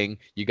east thing,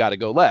 you got to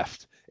go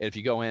left. And if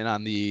you go in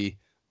on the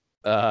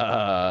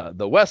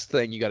west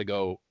thing, you got to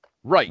go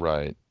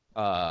right.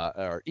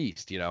 Or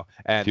east.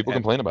 And people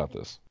complain about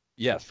this.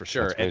 Yes, for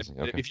sure. And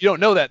okay. if you don't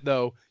know that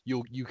though,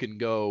 you can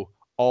go.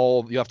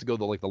 You have to go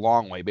the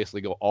long way,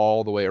 basically go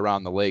all the way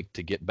around the lake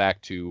to get back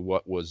to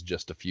what was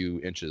just a few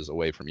inches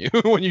away from you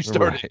when you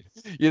started.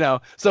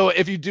 So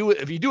if you do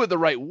it the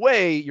right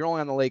way, you're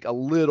only on the lake a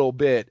little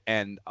bit,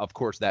 and of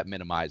course that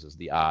minimizes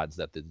the odds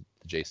that the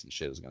Jason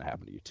shit is going to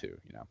happen to you too.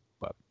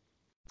 But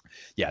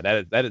yeah,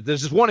 that is,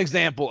 there's just one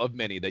example of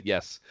many that,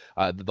 yes,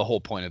 the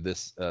whole point of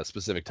this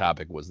specific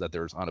topic was that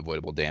there's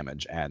unavoidable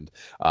damage. And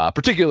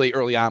particularly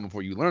early on,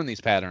 before you learn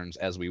these patterns,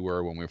 as we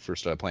were when we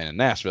first started playing in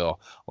Nashville,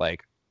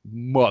 like,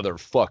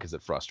 motherfuck, is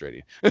it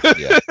frustrating.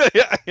 Yeah.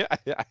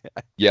 Yeah.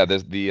 Yeah,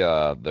 there's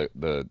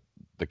the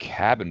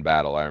cabin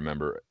battle. I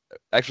remember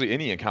actually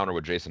any encounter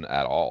with Jason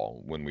at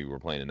all when we were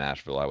playing in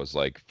Nashville. I was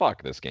like,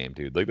 "Fuck this game,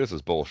 dude! Like this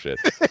is bullshit."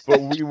 But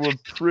we were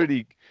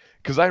pretty,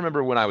 because I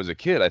remember when I was a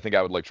kid, I think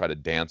I would like try to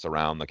dance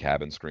around the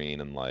cabin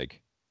screen and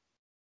like,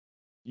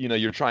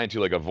 you're trying to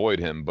like avoid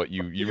him, but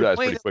you realize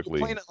pretty You're playing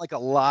quickly it like a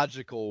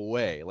logical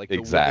way, like the way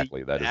you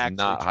exactly that is actually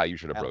not how you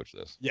should approach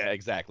this. Yeah,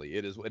 exactly.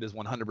 It is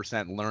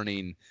 100%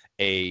 learning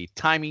a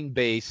timing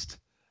based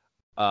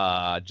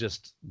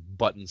just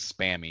button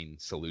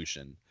spamming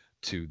solution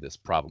to this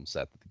problem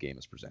set that the game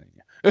is presenting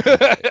you.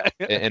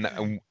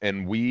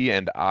 And we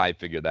and I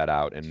figured that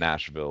out in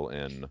Nashville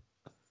in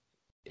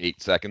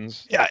 8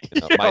 seconds. Yeah,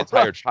 My yeah,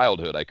 entire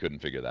childhood, I couldn't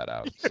figure that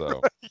out.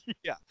 So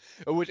yeah.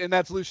 And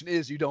that solution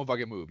is you don't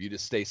fucking move. You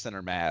just stay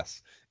center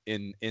mass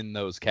in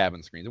those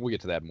cabin screens, and we'll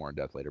get to that more in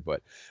depth later.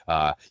 But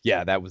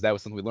yeah, that was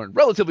something we learned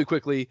relatively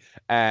quickly,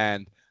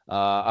 and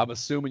I'm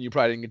assuming you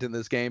probably didn't get into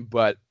this game,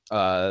 but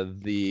that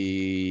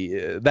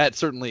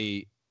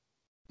certainly.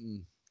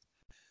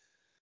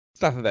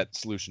 It's not that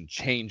solution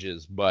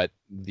changes, but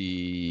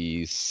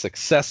the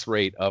success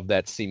rate of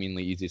that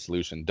seemingly easy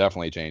solution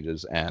definitely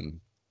changes, and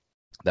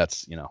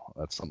that's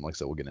something like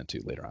that we'll get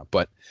into later on.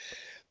 But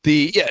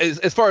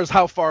as far as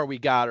how far we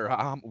got, or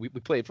how we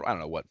played for, I don't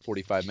know, what,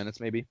 45 minutes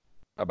maybe.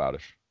 about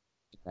it.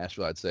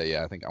 Nashville, I'd say,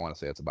 yeah, I want to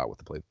say that's about what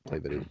the play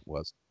video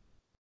was.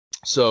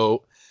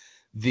 So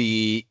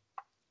we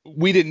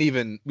weren't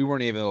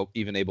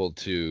even able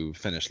to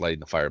finish lighting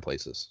the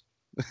fireplaces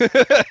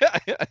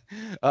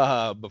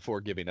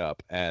before giving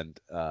up. And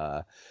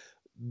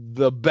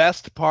the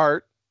best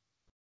part,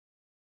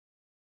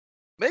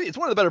 maybe it's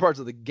one of the better parts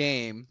of the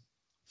game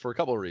for a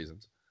couple of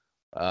reasons.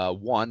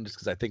 One, just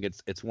because I think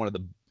it's just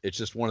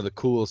one of the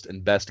coolest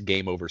and best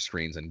game over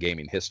screens in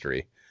gaming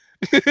history.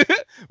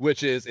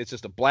 Which is, it's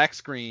just a black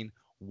screen,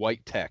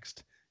 white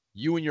text.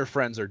 You and your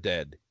friends are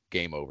dead.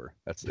 Game over.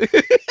 That's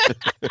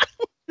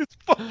it's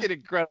fucking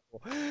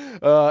incredible.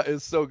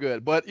 It's so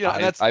good. But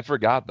I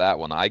forgot that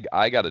one.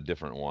 I got a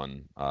different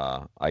one.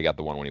 I got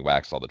the one when he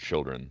whacks all the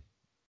children.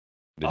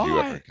 Did you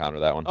ever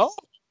encounter that one? Oh,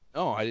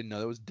 no, I didn't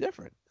know that was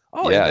different.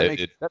 Oh, yeah,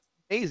 that's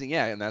amazing.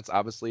 Yeah, and that's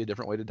obviously a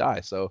different way to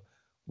die. So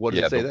what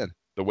does it say then?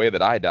 The way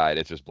that I died,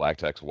 it's just black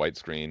text, white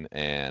screen,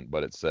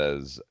 but it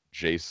says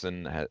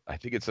Jason. I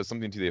think it says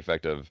something to the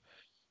effect of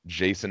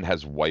Jason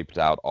has wiped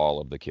out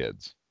all of the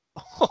kids.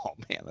 Oh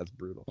man, that's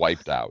brutal.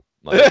 Wiped out.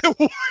 Like,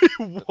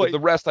 Wiped. The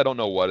rest, I don't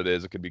know what it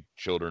is. It could be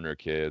children or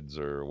kids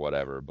or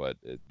whatever, but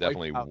it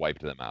definitely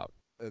wiped them out.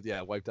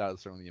 Yeah, wiped out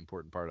is certainly the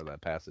important part of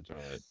that passage.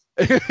 Right.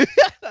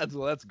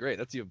 That's great.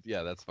 That's you.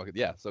 Yeah, that's fucking,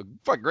 yeah. So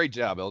fucking great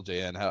job,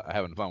 LJN,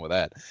 having fun with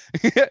that.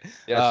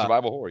 Yeah,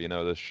 survival horror.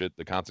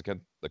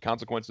 The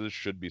consequences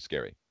should be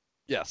scary.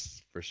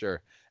 Yes, for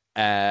sure.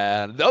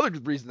 And the other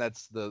reason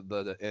that's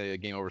the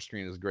game over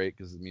screen is great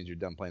because it means you're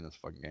done playing this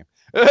fucking game.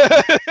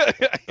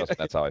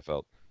 That's how I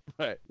felt.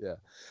 Right. Yeah.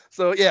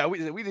 So yeah,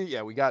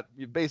 we got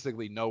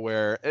basically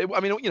nowhere. I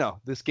mean,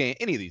 this game,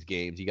 any of these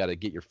games, you got to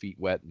get your feet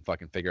wet and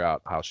fucking figure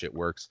out how shit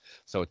works.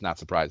 So it's not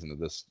surprising that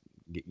this,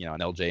 an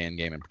LJN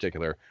game in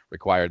particular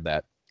required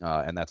that.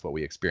 And that's what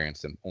we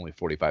experienced in only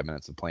 45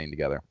 minutes of playing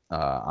together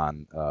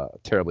on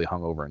terribly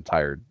hungover and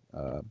tired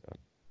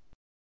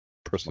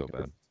personal. So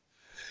bad.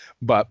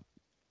 But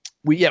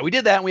we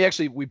did that,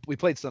 and we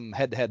played some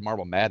head-to-head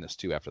Marble Madness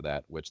too after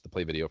that, which the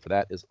play video for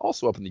that is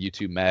also up in the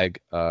YouTube mag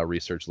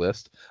research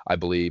list. I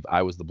believe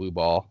I was the blue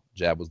ball,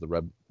 Jab was the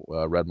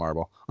red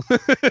marble.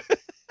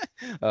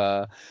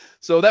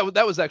 So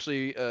that was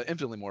actually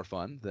infinitely more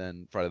fun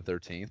than Friday the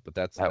 13th. But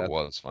that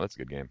was fun. That's a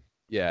good game.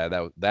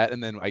 Yeah, that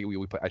and then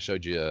I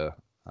showed you,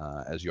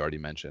 as you already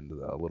mentioned,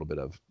 a little bit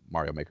of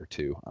Mario Maker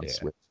 2 on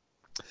Switch.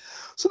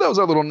 So that was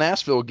our little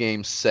Nashville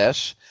game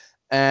sesh.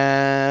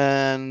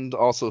 And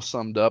also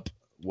summed up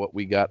what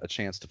we got a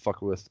chance to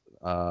fuck with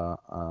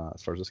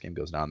as far as this game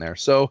goes down there.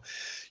 So,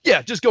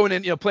 yeah, just going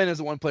in, playing as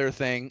a one-player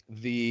thing.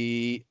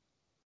 The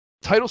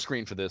title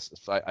screen for this,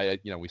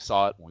 we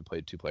saw it when we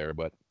played two-player,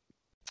 but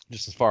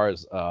just as far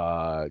as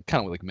kind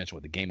of like mentioned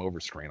with the game over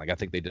screen, like I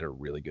think they did a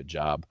really good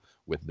job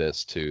with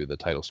this too. The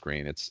title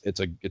screen, it's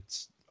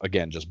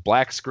again just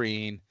black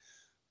screen,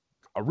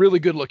 a really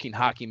good-looking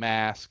hockey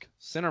mask,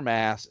 center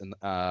mass, and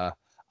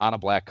on a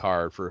black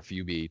card for a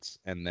few beats,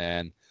 and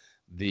then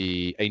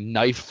a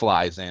knife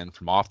flies in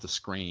from off the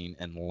screen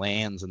and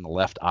lands in the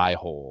left eye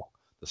hole.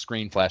 The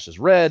screen flashes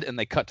red, and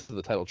they cut to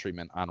the title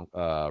treatment on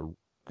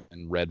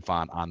in red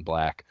font on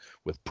black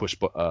with push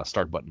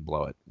start button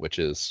below it, which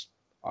is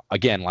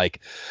again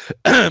like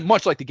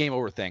much like the game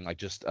over thing, like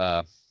just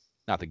not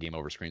the game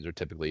over screens are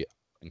typically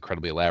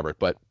incredibly elaborate,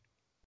 but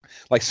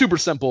like super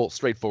simple,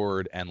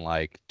 straightforward, and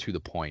like to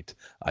the point,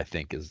 I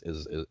think is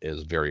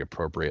very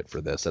appropriate for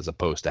this, as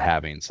opposed to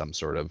having some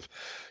sort of,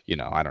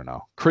 I don't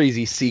know,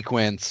 crazy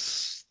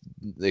sequence,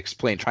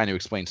 trying to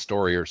explain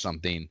story or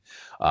something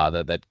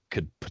that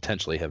could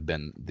potentially have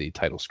been the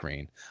title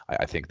screen.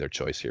 I think their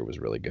choice here was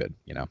really good.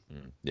 Yeah,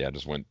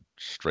 just went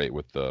straight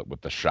with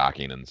the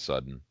shocking and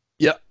sudden.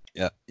 Yeah,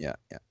 yeah,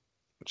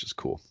 which is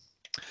cool.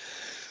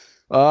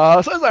 So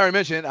as I already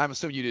mentioned, I'm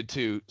assuming you did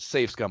too.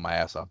 Save scum my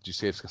ass off. Did you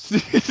save scum?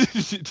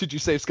 Did you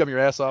save scum your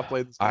ass off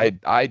playing this game?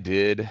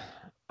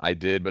 I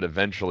did, but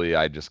eventually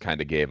I just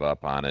kind of gave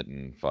up on it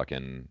and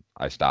fucking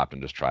I stopped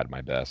and just tried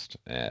my best.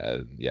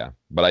 Yeah,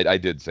 but I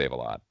did save a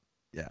lot.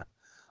 Yeah,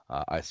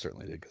 I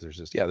certainly did because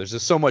there's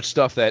just so much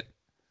stuff that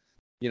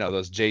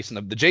those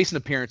the Jason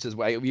appearances.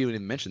 We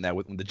even mentioned that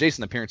with the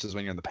Jason appearances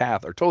when you're in the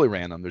path are totally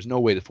random. There's no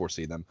way to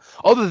foresee them,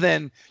 other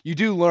than you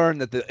do learn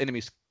that the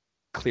enemies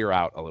clear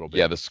out a little bit.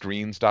 Yeah, the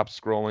screen stops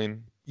scrolling.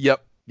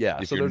 Yep. Yeah.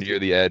 If So you're there's near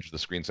the edge, the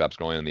screen stops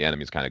scrolling and the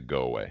enemies kind of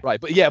go away.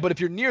 right, but if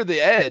you're near the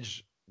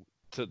edge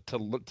to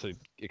look to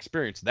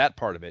experience that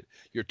part of it,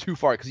 you're too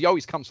far because he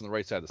always comes from the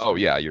right side of the screen. Oh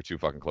yeah, you're too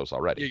fucking close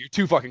already. Yeah, you're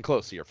too fucking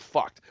close, so you're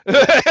fucked.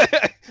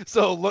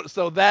 So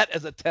that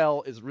as a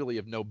tell is really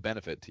of no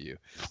benefit to you.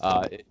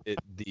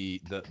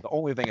 The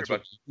only thing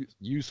that's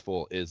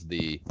useful is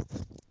the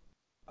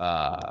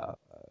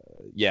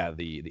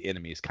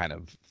enemies kind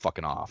of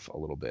fucking off a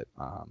little bit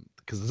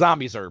because the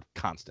zombies are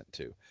constant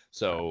too.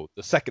 So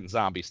the second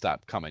zombie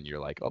stop coming, you're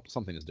like, oh,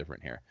 something is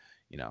different here.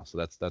 So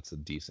that's a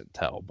decent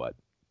tell, but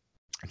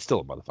it's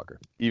still a motherfucker.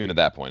 Even at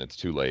that point, it's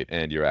too late,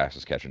 and your ass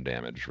is catching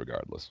damage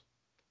regardless.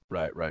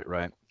 Right.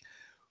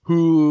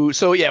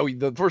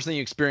 The first thing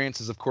you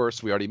experience is, of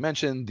course, we already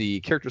mentioned the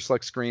character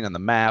select screen on the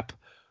map.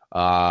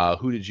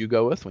 Who did you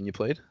go with when you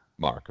played?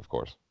 Mark, of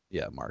course.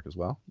 Yeah, Mark as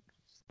well.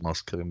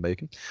 Most Kevin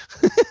Bacon.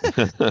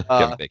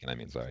 Kevin Bacon, I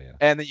mean, sorry, yeah.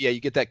 And then, you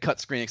get that cut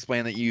screen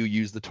explaining that you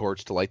use the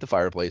torch to light the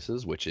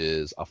fireplaces, which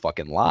is a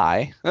fucking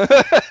lie.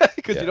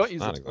 Because you don't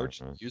use the torch,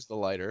 you use the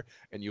lighter,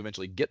 and you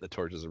eventually get the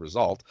torch as a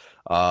result.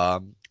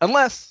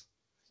 Unless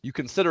you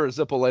consider a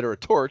Zippo lighter a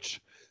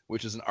torch,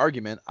 which is an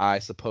argument I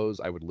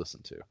suppose I would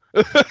listen to.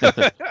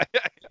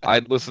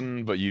 I'd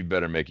listen, but you'd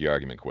better make your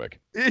argument quick.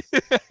 Without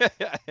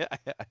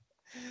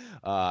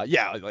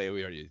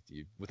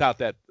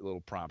that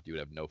little prompt, you would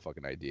have no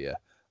fucking idea.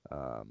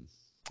 I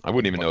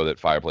wouldn't even know that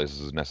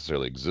fireplaces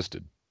necessarily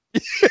existed.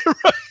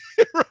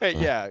 right,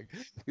 yeah.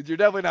 Because you're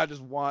definitely not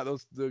just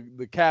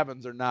the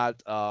cabins are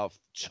not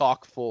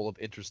chock full of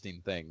interesting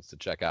things to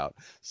check out.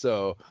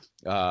 So,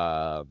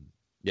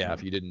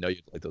 if you didn't know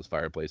you'd like those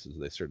fireplaces,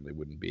 they certainly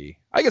wouldn't be.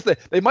 I guess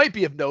they might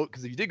be of note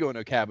because if you did go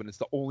into a cabin, it's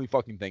the only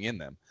fucking thing in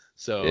them.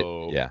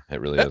 So it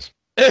really is.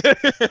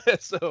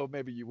 So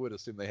maybe you would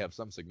assume they have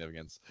some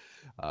significance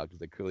because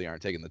they clearly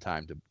aren't taking the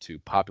time to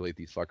populate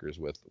these fuckers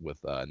with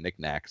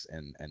knickknacks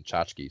and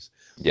tchotchkes.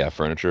 Yeah,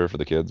 furniture for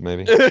the kids,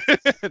 maybe.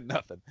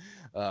 Nothing.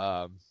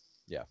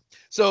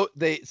 So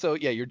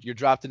you're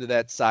dropped into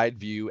that side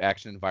view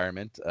action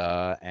environment,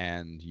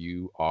 and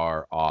you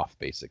are off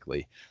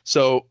basically.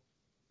 So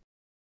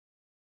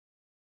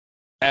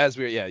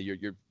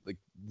you're like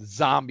the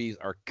zombies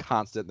are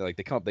constant. They're like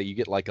they come up, you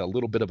get like a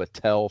little bit of a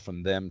tell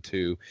from them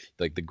too.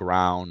 Like the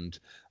ground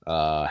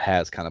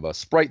has kind of a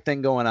sprite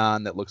thing going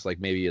on that looks like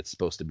maybe it's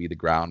supposed to be the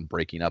ground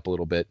breaking up a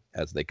little bit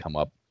as they come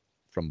up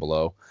from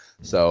below.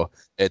 So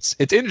it's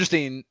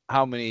interesting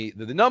how many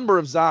the number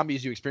of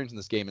zombies you experience in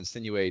this game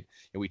insinuate,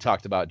 and we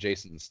talked about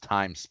Jason's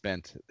time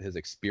spent, his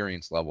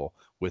experience level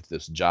with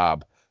this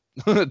job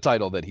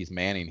title that he's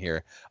manning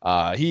here.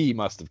 He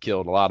must have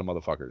killed a lot of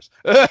motherfuckers.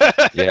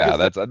 Yeah,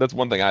 that's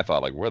one thing I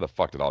thought, like, where the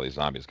fuck did all these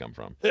zombies come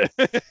from?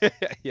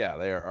 Yeah,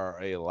 there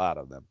are a lot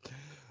of them.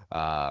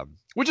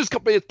 Which is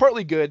it's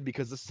partly good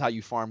because this is how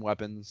you farm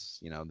weapons,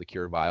 the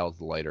cure vials,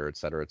 the lighter, et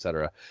cetera, et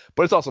cetera.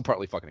 But it's also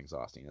partly fucking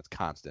exhausting. It's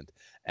constant.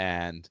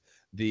 And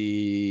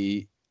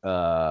the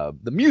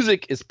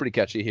music is pretty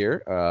catchy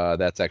here.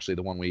 That's actually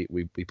the one we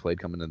played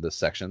coming into this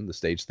section, the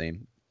stage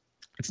theme.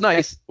 It's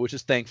nice, which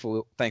is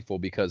thankful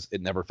because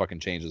it never fucking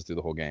changes through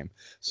the whole game.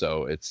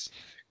 So it's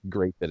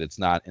great that it's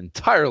not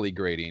entirely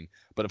grating.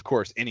 But of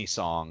course, any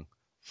song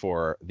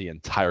for the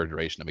entire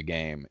duration of a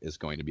game is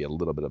going to be a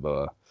little bit of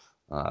a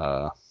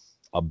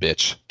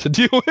bitch to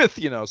deal with,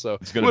 So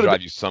it's going to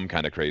drive you some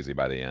kind of crazy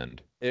by the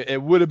end.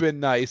 It would have been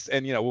nice,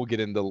 and we'll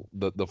get into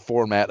the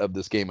format of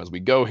this game as we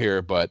go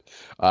here. But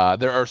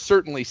there are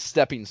certainly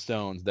stepping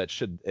stones that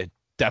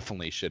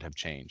definitely should have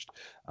changed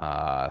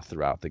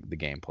throughout the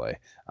gameplay,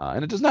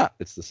 and it does not.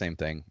 It's the same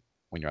thing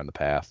when you're on the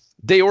path,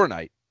 day or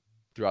night,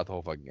 throughout the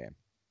whole fucking game.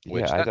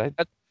 Which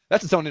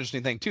that's its own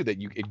interesting thing too.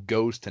 That it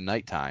goes to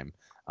nighttime,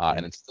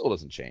 and it still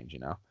doesn't change.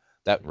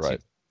 That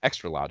seems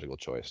extra logical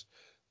choice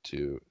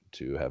to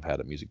have had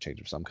a music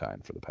change of some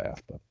kind for the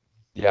path. But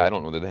yeah, I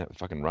don't know. Did they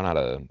fucking run out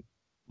of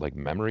like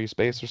memory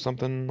space or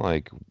something?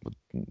 Like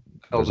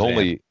there's LJN.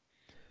 only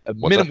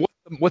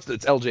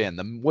It's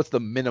LJN. What's the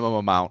minimum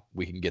amount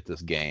we can get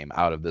this game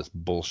out of this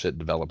bullshit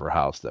developer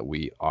house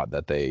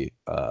that they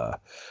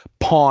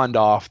pawned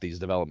off these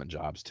development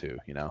jobs to?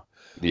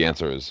 The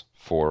answer is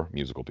 4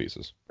 musical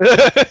pieces.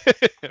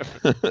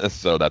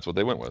 So that's what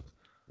they went with.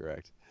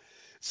 Correct.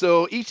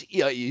 So each,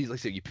 like I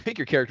said, you pick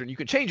your character, and you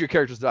can change your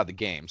characters throughout the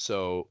game.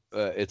 So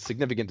it's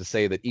significant to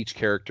say that each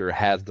character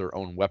has their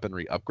own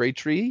weaponry upgrade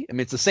tree. I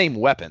mean, it's the same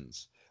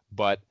weapons,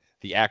 but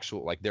the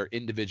actual, like their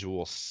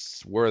individual,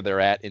 where they're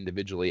at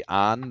individually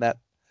on that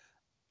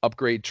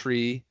upgrade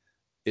tree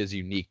is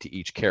unique to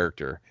each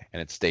character,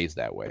 and it stays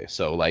that way.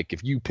 So like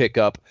if you pick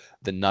up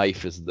the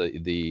knife is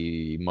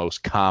the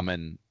most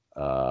common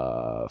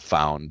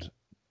found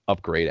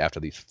upgrade after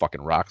these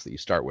fucking rocks that you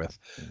start with.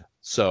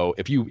 So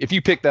if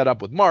you pick that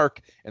up with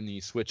Mark and then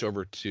you switch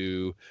over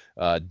to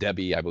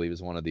Debbie, I believe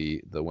is one of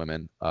the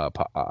women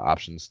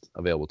options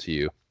available to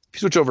you. If you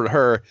switch over to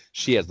her,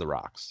 she has the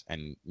rocks,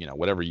 and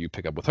whatever you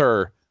pick up with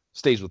her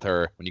stays with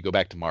her. When you go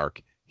back to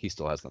Mark, he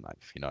still has the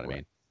knife. You know what I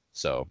mean?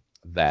 So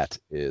that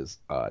is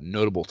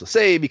notable to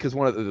say, because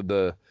one of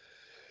the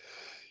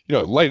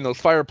lighting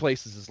those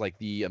fireplaces is like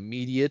the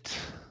immediate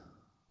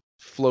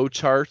flow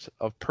chart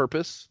of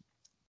purpose,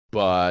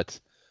 but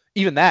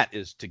even that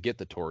is to get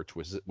the torch,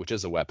 which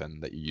is a weapon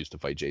that you use to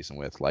fight Jason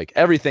with. Like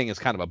everything is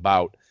kind of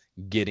about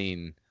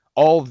getting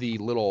all the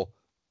little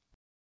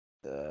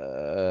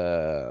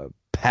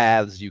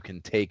paths you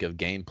can take of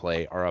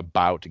gameplay are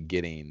about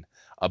getting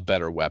a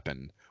better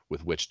weapon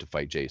with which to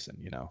fight Jason.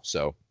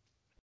 So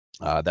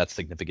that's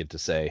significant to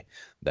say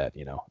that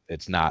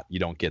it's not, you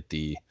don't get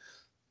the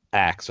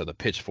axe or the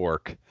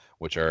pitchfork,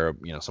 which are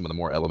some of the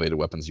more elevated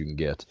weapons you can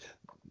get,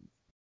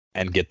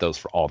 and get those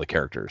for all the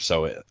characters.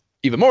 So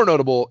even more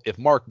notable, if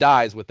Mark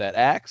dies with that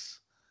axe,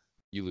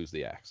 you lose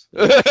the axe.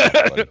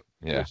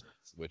 Yeah.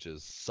 Which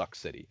is Suck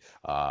City.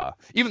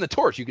 Even the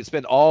torch, you can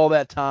spend all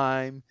that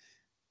time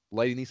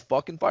lighting these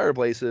fucking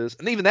fireplaces,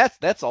 and even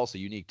that's also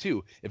unique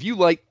too. If you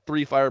light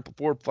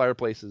 4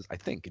 fireplaces, I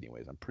think,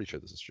 anyways, I'm pretty sure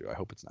this is true. I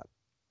hope it's not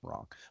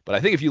wrong, but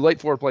I think if you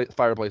light 4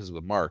 fireplaces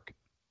with Mark,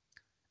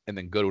 and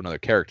then go to another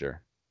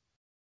character,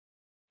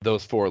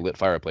 those 4 lit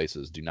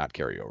fireplaces do not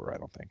carry over, I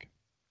don't think.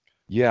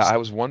 Yeah, I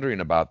was wondering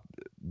about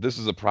this.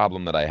 Is a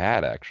problem that I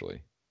had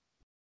actually.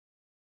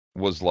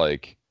 Was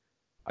like,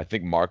 I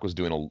think Mark was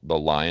doing the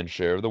lion's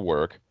share of the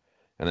work,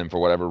 and then for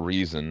whatever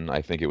reason,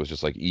 I think it was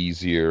just like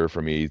easier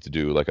for me to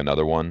do like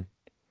another one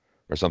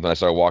or something. I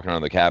started walking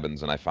around the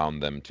cabins and I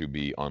found them to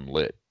be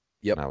unlit.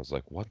 Yep. And I was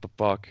like, what the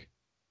fuck?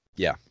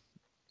 Yeah.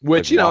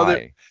 Which, Like,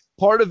 why?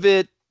 part of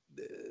it,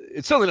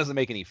 it certainly doesn't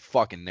make any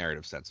fucking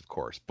narrative sense, of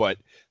course, but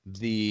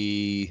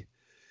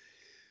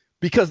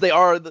because they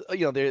are,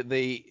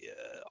 they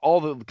all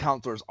the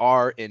counselors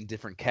are in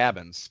different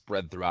cabins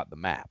spread throughout the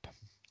map.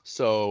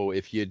 So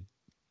if you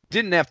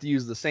didn't have to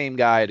use the same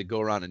guy to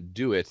go around and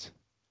do it,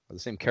 or the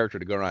same character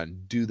to go around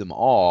and do them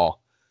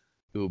all,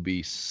 it would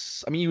be,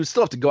 I mean, you would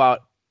still have to go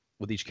out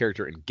with each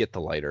character and get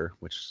the lighter,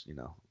 which,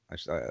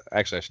 actually,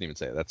 I shouldn't even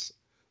say it.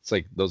 It's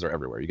like those are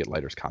everywhere. You get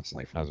lighters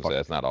constantly. I was gonna say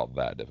it's not all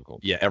that difficult.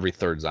 Yeah, every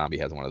third zombie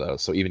has one of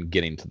those. So even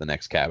getting to the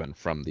next cabin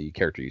from the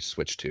character you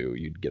switch to,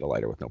 you'd get a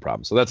lighter with no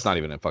problem. So that's not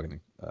even a fucking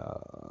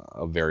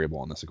a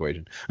variable in this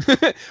equation.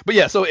 But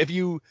yeah, so if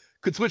you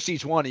could switch to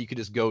each one, you could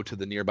just go to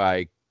the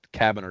nearby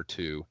cabin or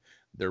two.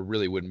 There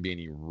really wouldn't be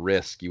any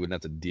risk. You wouldn't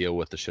have to deal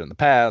with the shit on the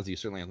paths. You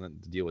certainly have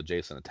to deal with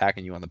Jason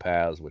attacking you on the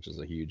paths, which is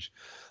a huge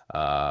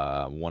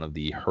one of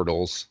the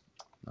hurdles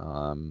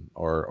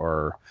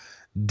or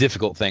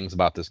difficult things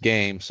about this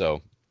game.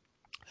 So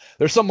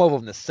there's some level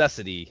of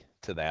necessity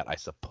to that, I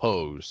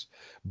suppose.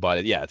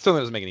 But yeah, it still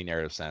doesn't make any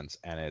narrative sense,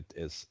 and it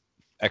is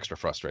extra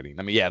frustrating.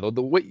 I mean, yeah,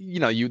 the way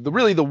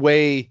the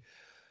way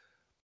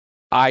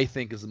I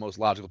think is the most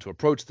logical to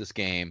approach this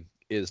game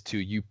is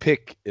you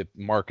pick. If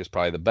Mark is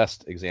probably the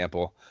best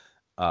example,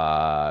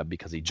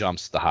 because he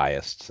jumps the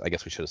highest. I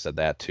guess we should have said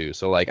that too.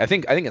 So like, I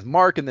think it's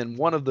Mark, and then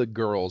one of the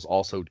girls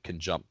also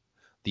can jump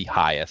the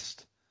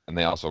highest. And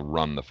they also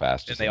run the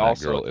fastest. And that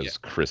girl is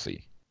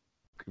Chrissy.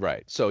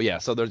 Right. So yeah.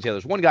 So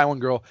there's one guy, one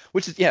girl,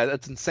 which is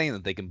that's insane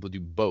that they can do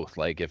both.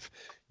 Like if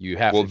you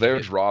have. Well, their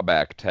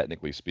drawback,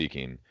 technically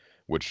speaking,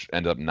 which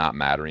ended up not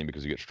mattering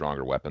because you get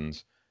stronger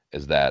weapons,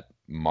 is that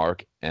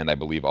Mark and I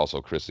believe also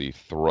Chrissy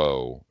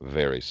throw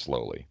very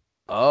slowly.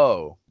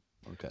 Oh.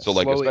 Okay. So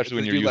like, especially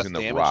when you're using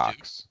the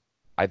rocks,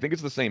 I think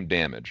it's the same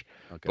damage.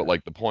 Okay. But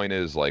like the point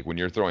is, like when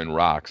you're throwing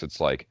rocks, it's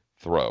like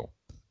throw,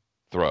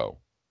 throw,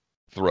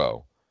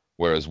 throw.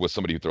 Whereas with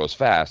somebody who throws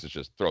fast, it's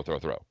just throw, throw,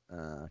 throw.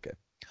 Okay.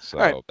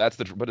 So that's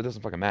but it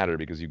doesn't fucking matter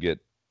because you get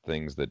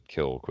things that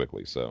kill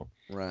quickly. So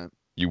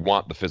you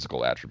want the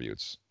physical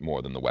attributes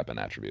more than the weapon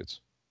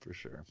attributes. For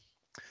sure.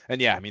 And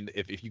yeah, I mean,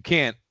 if you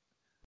can't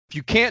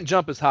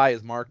jump as high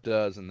as Mark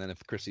does, and then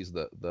if Chrissy's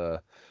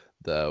the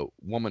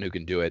woman who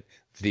can do it,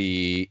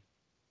 you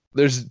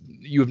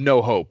have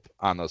no hope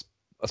on those,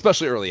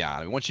 especially early on.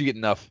 I mean, once you get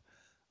enough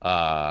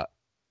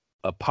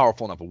a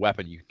powerful enough a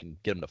weapon, you can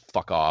get him to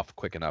fuck off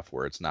quick enough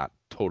where it's not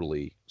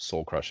totally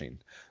soul crushing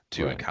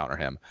to encounter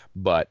him.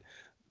 But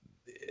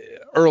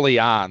early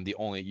on,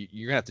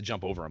 you're gonna have to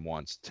jump over him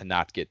once to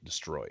not get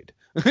destroyed,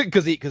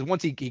 because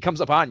once he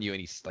comes up on you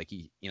and he's like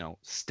he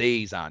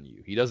stays on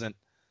you. He doesn't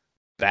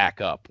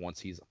back up once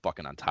he's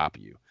fucking on top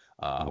of you.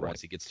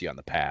 Once he gets to you on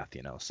the path,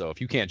 So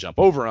if you can't jump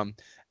over him,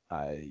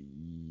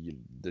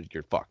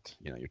 you're fucked.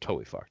 You're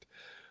totally fucked.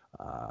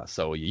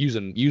 So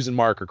using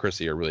Mark or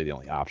Chrissy are really the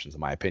only options, in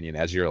my opinion,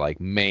 as your like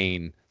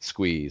main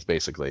squeeze,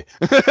 basically.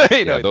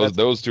 Yeah, those That's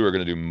those two are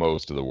going to do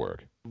most of the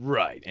work.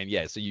 right. And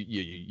yeah, so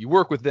you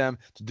work with them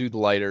to do the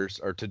lighters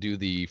or to do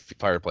the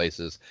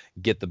fireplaces,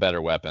 get the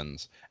better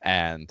weapons,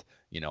 and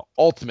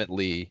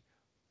ultimately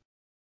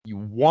you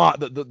want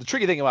the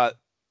tricky thing about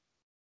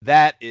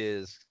that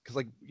is because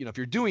like if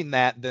you're doing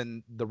that,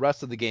 then the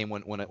rest of the game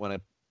when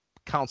a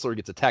counselor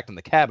gets attacked in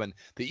the cabin,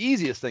 the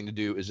easiest thing to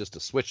do is just to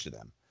switch to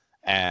them.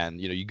 And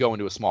you go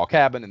into a small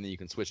cabin and then you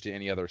can switch to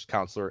any other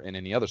counselor in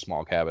any other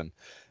small cabin.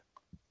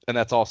 And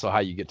that's also how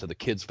you get to the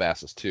kids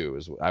fastest too.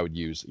 Is I would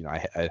use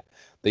I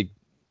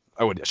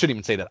shouldn't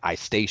even say that I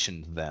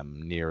stationed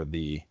them near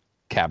the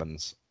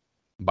cabins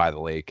by the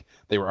lake.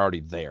 They were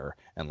already there,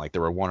 and like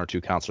there were one or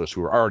two counselors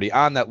who were already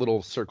on that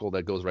little circle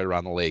that goes right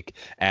around the lake.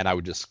 And I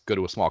would just go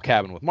to a small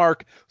cabin with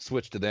Mark,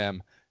 switch to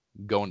them,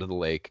 go into the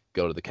lake,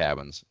 go to the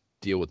cabins,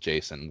 deal with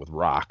Jason with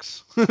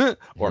rocks,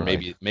 or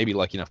Right. maybe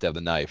lucky enough to have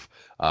the knife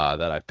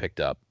that I picked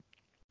up,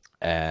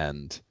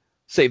 and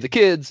save the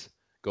kids.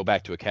 Go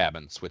back to a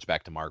cabin, switch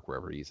back to Mark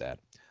wherever he's at.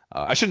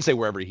 I shouldn't say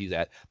wherever he's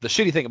at. The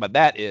shitty thing about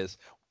that is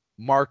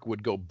Mark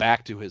would go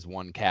back to his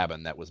one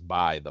cabin that was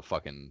by the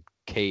fucking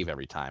cave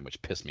every time,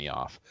 which pissed me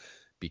off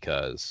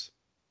because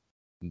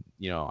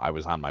I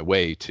was on my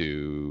way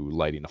to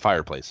lighting a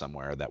fireplace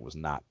somewhere that was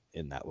not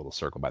in that little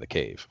circle by the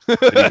cave. Did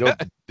he go?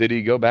 Did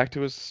he go back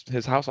to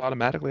his house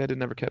automatically? I did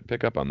never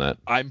pick up on that.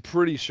 I'm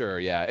pretty sure,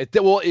 yeah.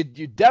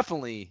 You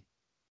definitely,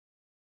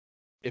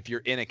 if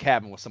you're in a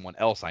cabin with someone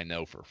else, I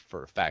know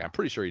for a fact. I'm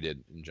pretty sure he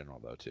did in general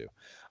though too.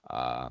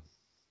 Uh,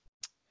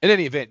 in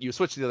any event, you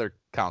switch to the other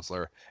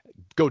counselor,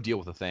 go deal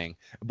with the thing.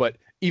 But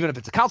even if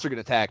it's a counselor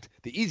getting attacked,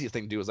 the easiest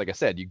thing to do is, like I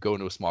said, you go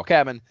into a small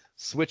cabin,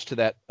 switch to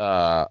that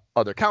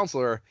other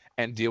counselor,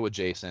 and deal with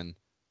Jason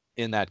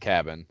in that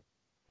cabin,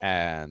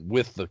 and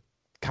with the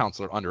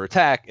counselor under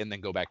attack, and then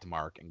go back to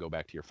Mark and go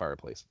back to your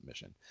fireplace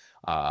mission.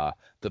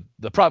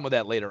 The problem with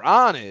that later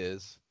on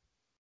is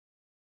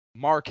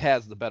Mark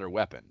has the better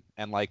weapon,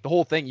 and like the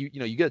whole thing, you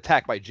get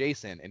attacked by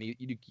Jason, and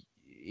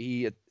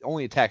he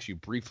only attacks you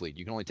briefly.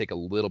 You can only take a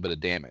little bit of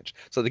damage.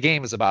 So the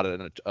game is about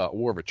a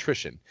war of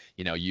attrition.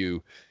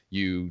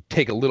 You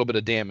take a little bit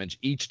of damage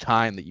each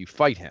time that you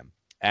fight him.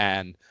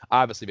 And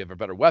obviously, if you have a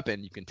better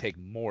weapon, you can take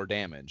more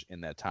damage in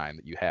that time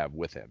that you have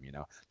with him.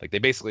 Like they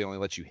basically only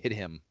let you hit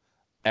him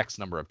X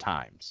number of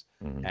times.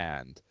 Mhm.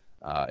 And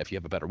if you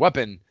have a better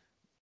weapon,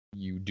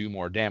 you do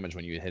more damage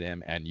when you hit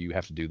him, and you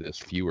have to do this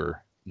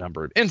fewer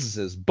number of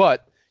instances.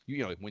 But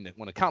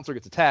when a counselor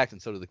gets attacked,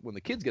 and so when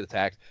the kids get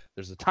attacked,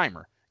 there's a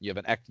timer. You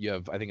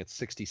have I think it's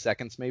 60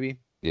 seconds maybe.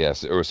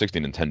 Yes, or 60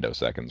 Nintendo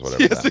seconds,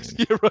 whatever Yeah, that 60,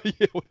 means. yeah, right,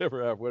 yeah,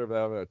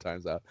 whatever that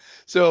times out.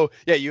 So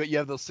yeah, you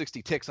have those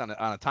 60 ticks on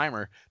a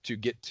timer to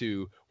get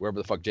to wherever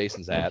the fuck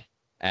Jason's at,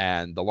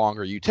 and the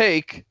longer you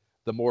take,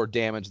 the more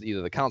damage that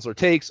either the counselor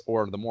takes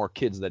or the more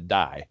kids that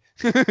die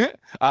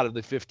out of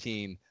the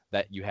 15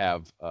 that you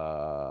have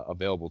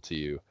available to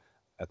you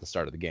at the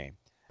start of the game.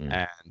 Mm.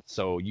 And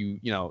so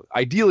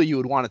ideally you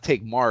would want to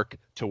take Mark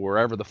to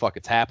wherever the fuck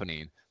it's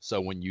happening.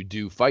 So when you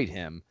do fight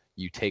him,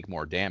 you take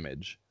more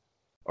damage,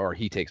 or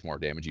he takes more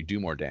damage, you do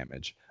more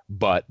damage.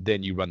 But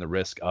then you run the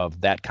risk of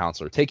that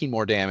counselor taking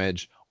more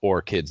damage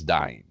or kids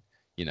dying.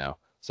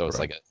 So it's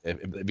Right. like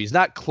if he's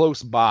not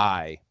close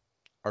by,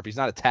 or if he's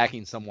not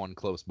attacking someone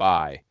close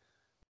by,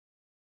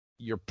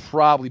 you're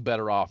probably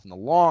better off in the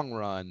long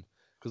run,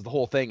 because the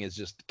whole thing is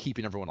just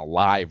keeping everyone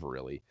alive,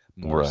 really,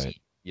 more so,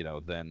 Right.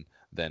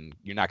 than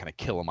you're not going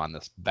to kill them on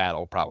this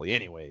battle probably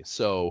anyway.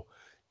 So,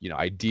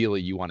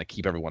 ideally you want to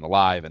keep everyone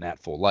alive and at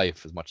full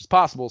life as much as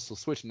possible. So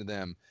switching to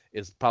them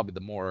is probably the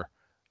more,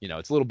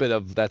 it's a little bit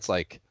of that's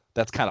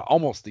kind of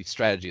almost the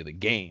strategy of the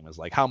game, is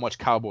like, how much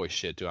cowboy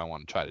shit do I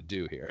want to try to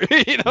do here?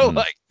 Mhm.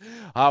 Like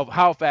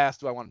how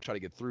fast do I want to try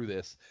to get through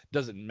this?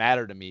 Doesn't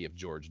matter to me if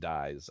George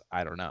dies.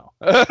 I don't know.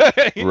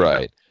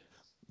 Right.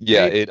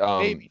 Yeah, Maybe, it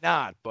maybe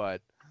not,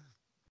 but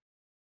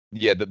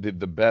yeah, the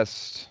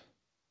best.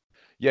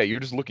 Yeah,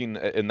 you're just looking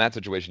in that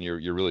situation,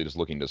 you're really just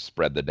looking to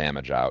spread the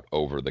damage out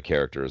over the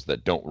characters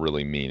that don't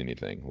really mean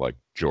anything, like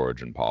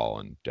George and Paul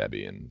and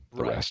Debbie and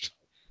the right. rest.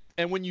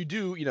 And when you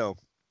do,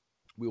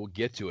 we will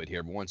get to it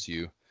here. But once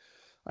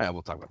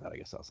we'll talk about that. I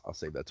guess I'll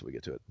save that till we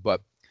get to it. But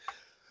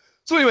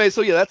so anyway,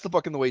 so yeah, that's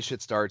the way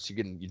shit starts.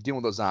 You're dealing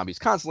with those zombies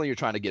constantly. You're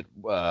trying to get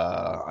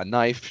a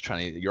knife.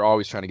 You're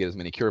always trying to get as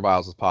many cure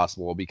vials as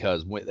possible,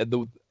 because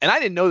and I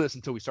didn't know this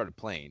until we started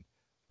playing,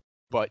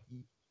 but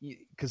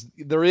because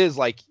there is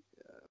like,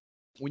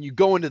 when you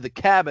go into the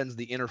cabins,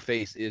 the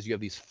interface is you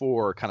have these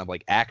 4 kind of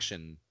like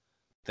action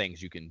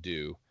things you can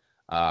do,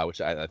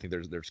 which I think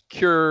there's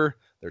cure,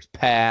 there's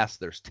pass,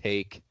 there's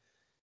take,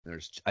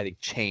 there's, I think,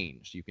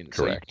 change. You can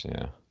Correct.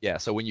 Yeah. yeah.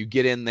 So when you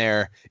get in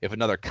there, if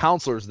another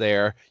counselor's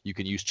there, you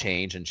can use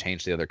change and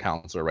change the other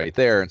counselor right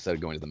there instead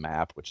of going to the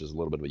map, which is a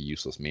little bit of a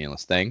useless,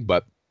 meaningless thing.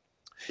 But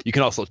you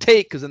can also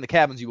take, because in the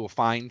cabins you will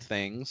find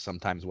things,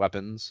 sometimes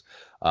weapons,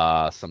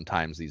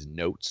 sometimes these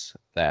notes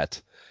that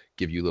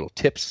give you little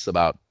tips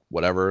about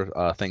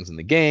whatever things in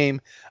the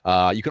game.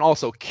 You can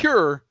also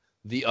cure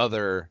the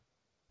other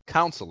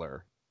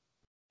counselor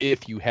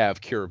if you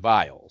have cure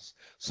vials.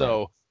 Right.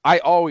 So I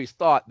always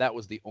thought that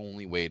was the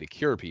only way to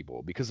cure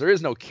people, because there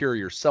is no cure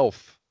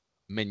yourself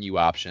menu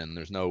option.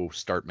 There's no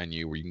start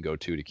menu where you can go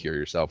to cure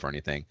yourself or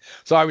anything.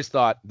 So I always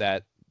thought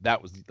that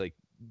that was like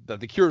that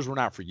the cures were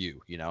not for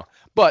you, you know.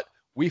 But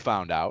we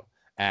found out,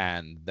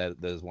 and that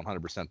is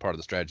 100% part of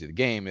the strategy of the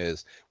game,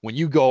 is when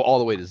you go all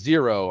the way to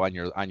 0 on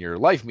your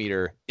life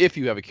meter, if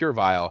you have a cure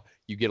vial,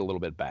 you get a little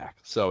bit back.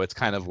 So it's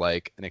kind of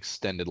like an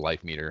extended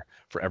life meter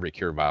for every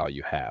cure vial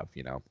you have,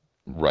 you know.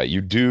 Right. You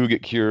do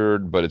get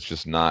cured, but it's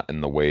just not in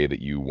the way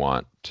that you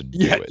want to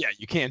Yeah, do it. yeah,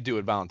 you can't do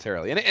it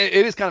voluntarily, and it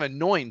is kind of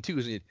annoying too,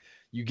 because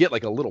you get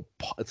like a little,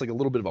 it's like a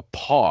little bit of a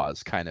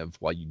pause kind of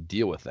while you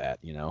deal with that,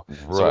 you know.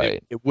 So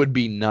Right. it would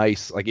be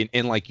nice, like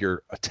in like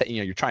your,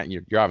 you know,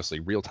 you're obviously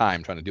real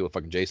time trying to deal with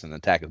fucking Jason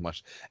and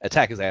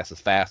attack his ass as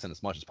fast and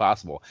as much as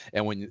possible,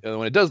 and when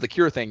it does the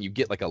cure thing, you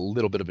get like a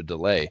little bit of a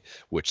delay,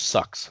 which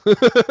sucks. Yeah,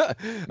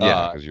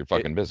 uh, because you're it,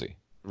 fucking busy.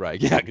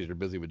 Right, yeah, because you're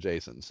busy with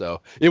Jason. So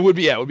it would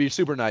be, yeah, it would be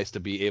super nice to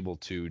be able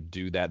to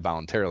do that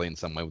voluntarily in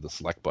some way with a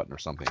select button or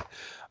something.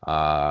 But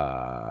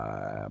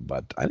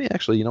I think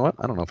actually, you know what?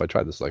 I don't know if I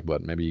tried the select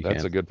button. Maybe you That's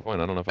can. a good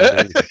point. I don't know if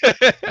I did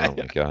either. Oh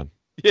my God.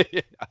 Yeah,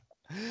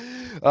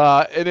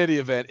 yeah. In any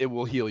event, it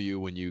will heal you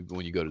when you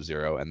go to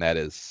 0, and that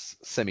is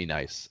semi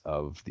nice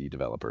of the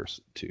developers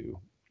to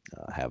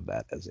have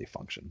that as a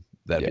function.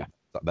 Yeah.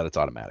 That it's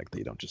automatic, that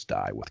you don't just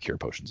die with cure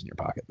potions in your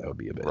pocket. That would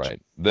be a bitch. Right.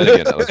 Then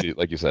again,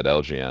 like you said,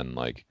 LGN,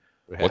 like,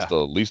 what's Yeah.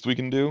 the least we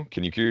can do?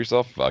 Can you cure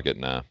yourself? Fuck it,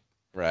 nah. It's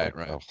Right. like,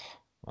 Right. oh,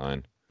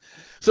 fine.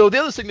 So the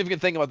other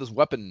significant thing about this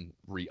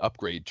weaponry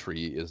upgrade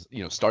tree is,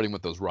 you know, starting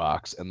with those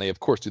rocks, and they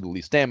of course do the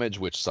least damage,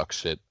 which sucks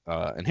shit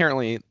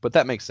inherently, but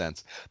that makes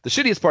sense. The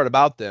shittiest part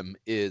about them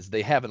is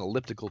they have an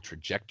elliptical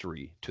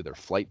trajectory to their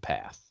flight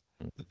path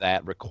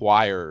that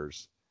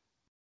requires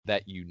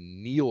that you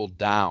kneel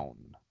down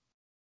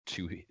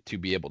to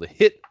be able to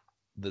hit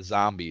the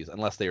zombies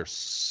unless they are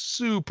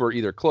super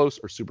either close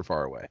or super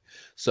far away.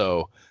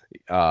 So,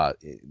 you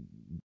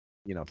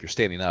know, if you're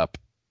standing up,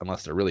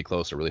 unless they're really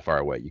close or really far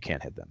away, you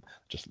can't hit them.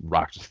 Just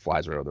rock just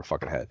flies right over their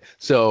fucking head.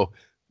 So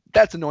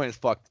that's annoying as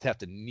fuck to have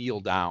to kneel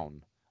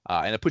down,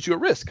 and it puts you at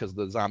risk because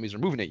the zombies are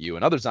moving at you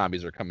and other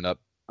zombies are coming up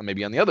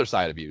maybe on the other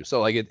side of you.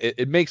 So like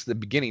it makes the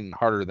beginning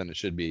harder than it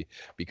should be,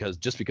 because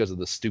of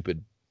the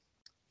stupid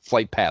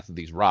flight path of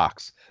these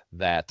rocks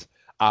that.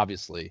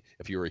 Obviously,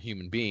 if you were a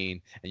human being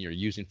and you're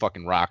using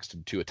fucking rocks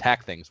to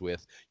attack things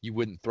with, you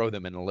wouldn't throw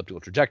them in an elliptical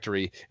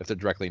trajectory if they're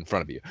directly in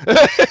front of you.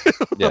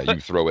 Yeah,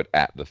 you throw it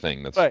at the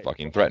thing that's Right.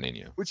 fucking threatening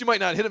you. Which you might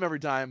not hit them every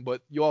time,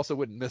 but you also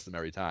wouldn't miss them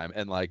every time.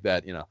 And like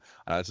that, you know,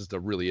 it's just a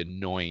really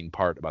annoying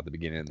part about the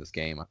beginning of this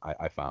game,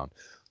 I found.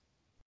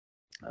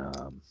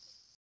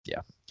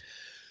 Yeah.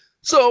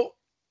 So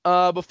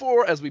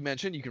before, as we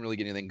mentioned, you can really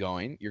get anything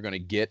going. You're going to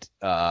get,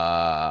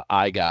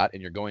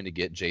 and you're going to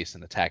get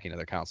Jason attacking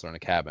another counselor in a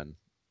cabin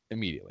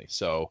immediately.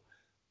 So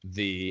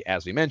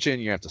as we mentioned,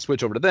 you have to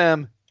switch over to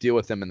them, deal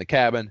with them in the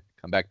cabin,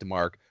 come back to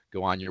Mark,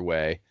 go on your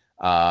way.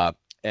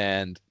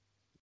 And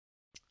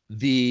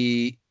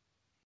we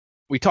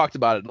talked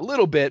about it a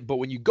little bit, but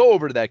when you go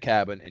over to that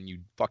cabin and you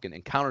fucking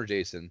encounter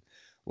Jason,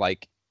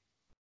 like,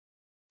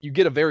 you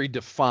get a very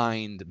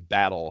defined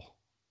battle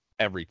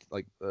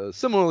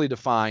similarly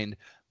defined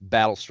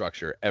battle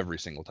structure every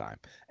single time.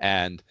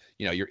 And,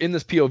 you know, you're in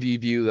this POV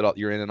view that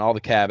you're in all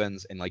the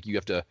cabins, and like you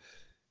have to,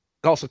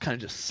 it also kind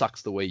of just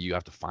sucks the way you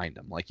have to find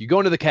them. Like, you go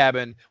into the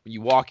cabin, when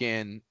you walk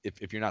in,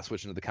 if you're not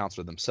switching to the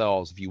counselor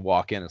themselves, if you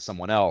walk in as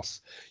someone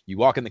else, you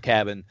walk in the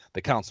cabin,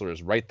 the counselor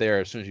is right there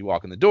as soon as you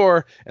walk in the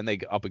door, and they're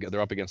up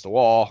against a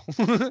wall,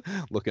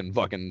 looking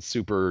fucking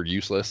super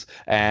useless,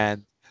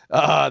 and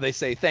they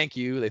say thank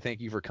you. They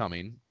thank you for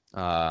coming,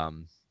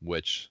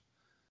 which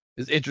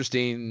is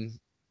interesting.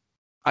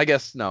 I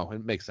guess no,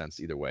 it makes sense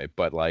either way.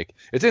 But like,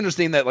 it's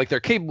interesting that like they're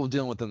capable of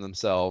dealing with them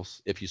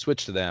themselves if you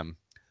switch to them,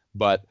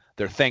 but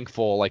they're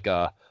thankful like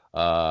a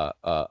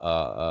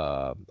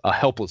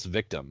helpless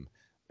victim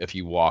if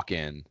you walk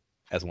in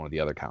as one of the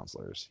other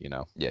counselors. You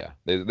know. Yeah,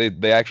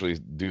 they actually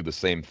do the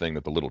same thing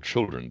that the little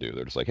children do.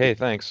 They're just like, hey,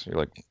 thanks. You're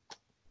like,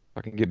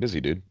 fucking get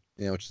busy, dude.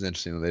 Yeah, which is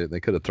interesting. They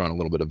could have thrown a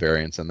little bit of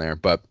variance in there,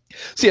 but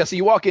so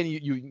you walk in,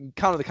 you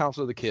encounter the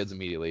counselor of the kids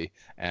immediately,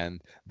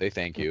 and they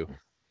thank you.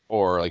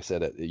 Or like I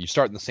said, you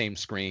start in the same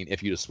screen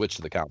if you just switch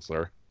to the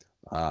counselor,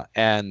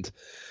 and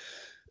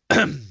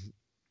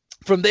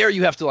from there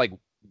you have to like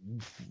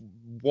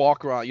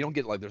walk around. You don't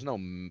get like, there's no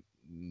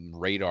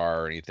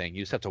radar or anything.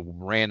 You just have to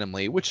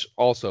randomly, which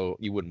also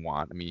you wouldn't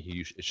want. I mean,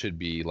 it should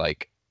be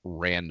like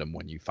random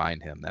when you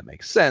find him. That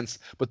makes sense.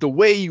 But the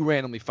way you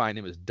randomly find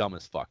him is dumb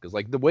as fuck. Because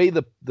like the way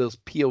those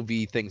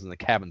POV things in the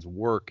cabins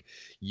work,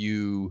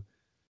 you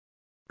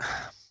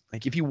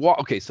like if you walk.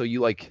 Okay, so you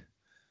like,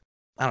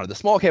 I don't know, the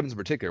small cabins in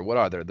particular. What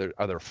are there?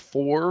 Are there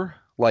 4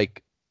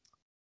 like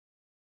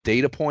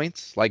data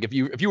points? Like if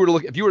you were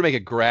to make a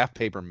graph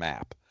paper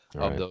map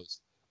of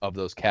Right.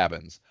 those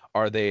cabins,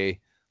 are they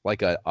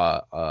like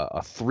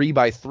a 3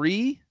 by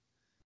 3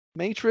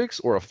 matrix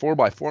or a 4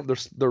 by 4?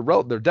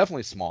 They're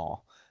definitely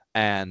small.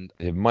 And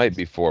It might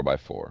be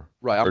 4x4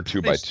 right, or I'm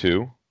two pretty by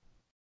two,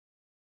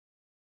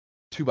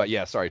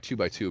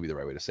 2x2 would be the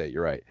right way to say it.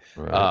 You're right.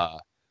 right? Uh,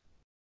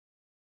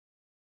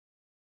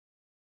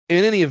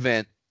 in any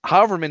event,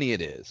 however many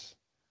it is,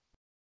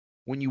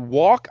 when you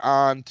walk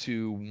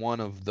onto one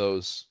of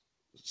those,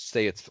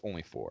 say it's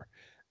only 4,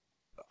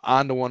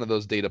 onto one of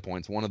those data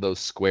points, one of those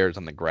squares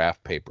on the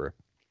graph paper,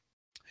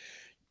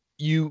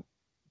 you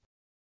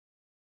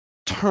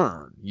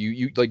turn.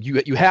 You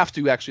have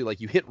to actually, like,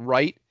 you hit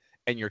right,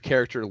 and your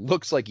character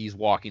looks like he's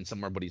walking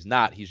somewhere, but he's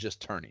not. He's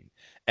just turning,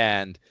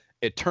 and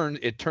it turns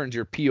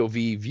your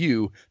POV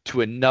view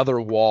to another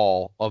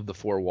wall of the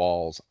 4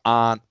 walls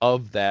on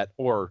of that,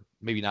 or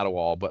maybe not a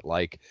wall, but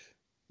like,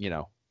 you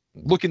know,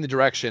 look in the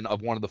direction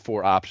of one of the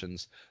 4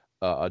 options,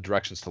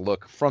 directions to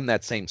look from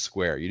that same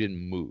square. You didn't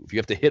move. You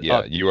have to hit Yeah,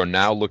 up. you are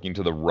now looking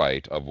to the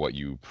right of what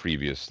you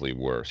previously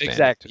were standing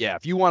to. Exactly. Yeah.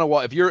 If you want to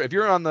walk, if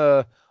you're on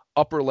the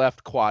upper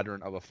left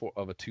quadrant of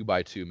a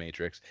 2x2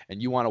 matrix,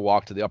 and you want to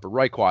walk to the upper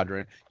right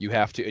quadrant, you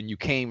have to, and you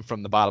came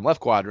from the bottom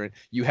left quadrant,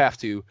 you have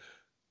to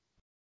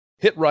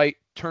hit right,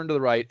 turn to the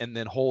right, and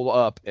then hold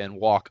up and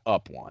walk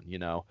up one.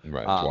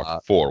 Right, to walk Uh,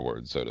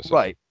 forward, so to say.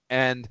 right.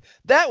 And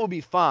that would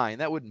be fine.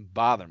 That wouldn't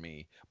bother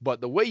me.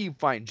 But the way you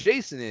find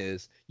Jason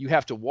is you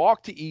have to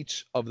walk to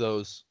each of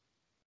those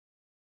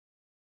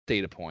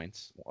data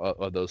points,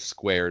 of those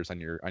squares on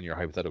your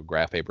hypothetical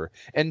graph paper,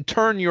 and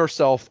turn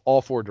yourself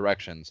all 4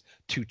 directions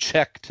to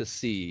check to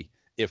see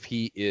if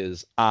he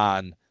is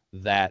on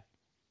that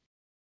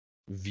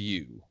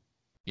view,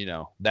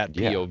 that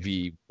Yeah.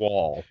 POV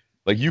wall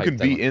Like you can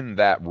hypothetical. be in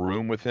that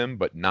room with him,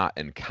 but not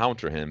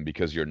encounter him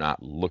because you're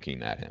not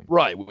looking at him.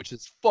 Right, which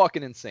is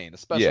fucking insane,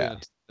 especially in Yeah.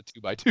 a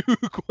 2x2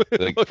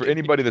 Like for looking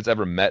anybody that's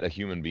ever met a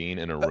human being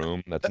in a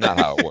room, that's not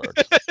how it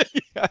works.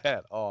 yeah,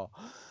 at all.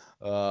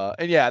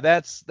 And yeah,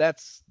 that's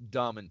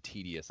dumb and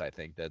tedious. I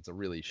think that's a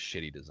really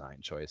shitty design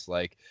choice.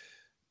 Like,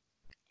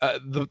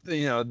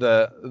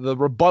 the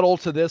rebuttal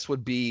to this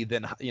would be,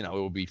 then it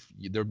would be,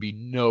 there'd be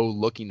no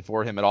looking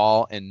for him at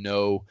all, and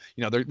no,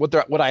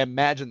 what I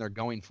imagine they're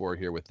going for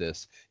here with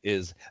this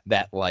is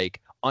that,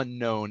 like,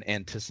 unknown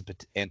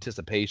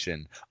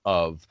anticipation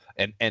of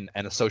and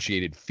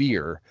associated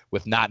fear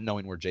with not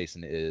knowing where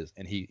Jason is,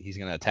 and he's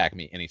going to attack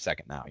me any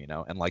second now,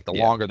 and like the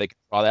Yeah. longer they can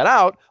draw that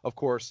out, of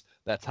course,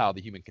 that's how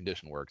the human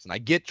condition works. And I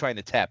get trying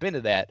to tap into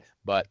that,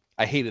 but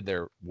I hated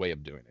their way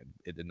of doing it.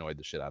 It annoyed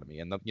the shit out of me.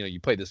 And you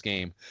play this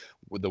game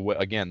with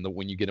when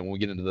we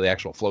get into the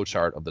actual flow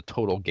chart of the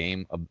total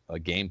game of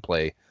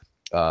gameplay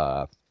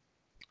uh,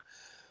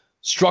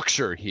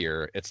 structure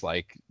here, it's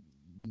like,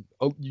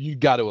 oh, you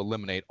got to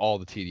eliminate all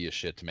the tedious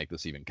shit to make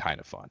this even kind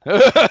of fun.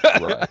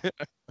 Right.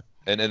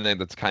 And then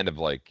that's kind of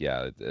like,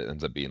 yeah, it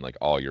ends up being like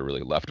all you're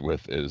really left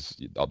with is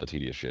all the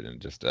tedious shit and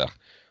just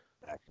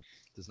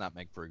Does not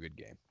make for a good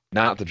game.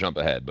 not to jump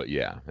ahead, but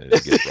yeah,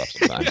 it gets rough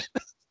sometimes.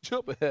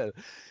 Jump ahead.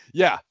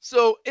 Yeah.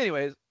 So,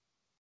 anyways,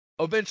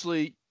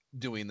 eventually,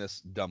 doing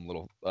this dumb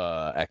little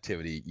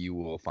activity, you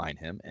will find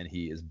him, and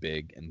he is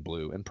big and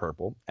blue and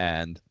purple.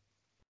 And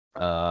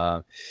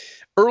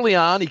early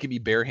on, he can be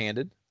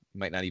barehanded. He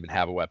might not even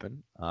have a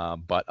weapon,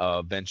 but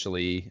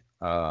eventually,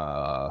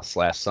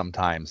 slash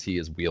sometimes, he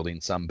is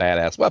wielding some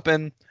badass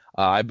weapon.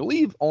 I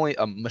believe only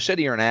a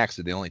machete or an axe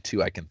are the only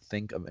 2 I can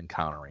think of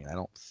encountering. I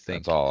don't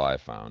think That's all I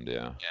found,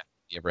 yeah.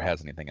 he ever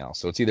has anything else.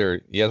 So it's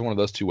either he has one of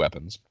those 2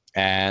 weapons,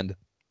 and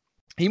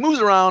he moves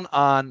around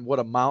on what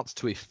amounts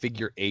to a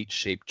figure 8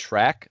 shaped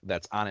track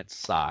that's on its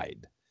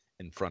side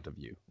in front of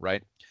you,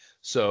 right?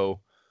 So,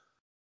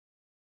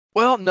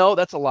 well, no,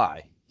 that's a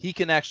lie. He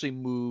can actually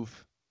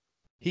move.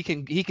 He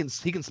can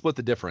split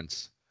the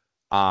difference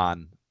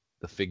on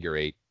the figure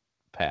 8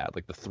 pad,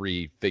 like the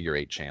 3 figure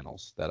 8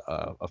 channels that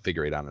a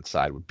figure 8 on its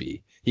side would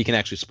be. He can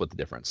actually split the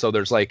difference. So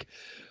there's like,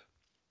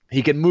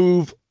 he can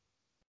move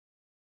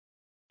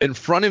in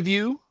front of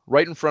you,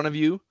 right in front of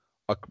you,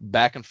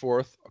 back and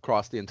forth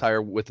across the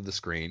entire width of the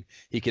screen.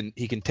 He can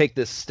take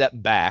this step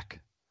back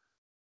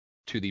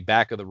to the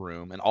back of the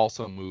room and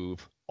also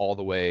move all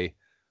the way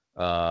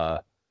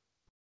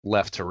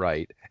left to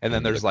right. And then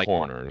Into the there's like,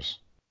 corners.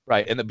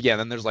 right, and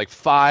then there's like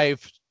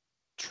 5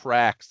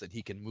 tracks that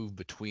he can move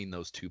between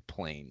those 2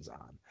 planes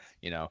on.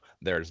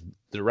 There's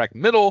the direct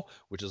middle,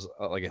 which is,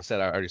 like I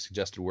said, I already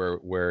suggested,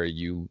 where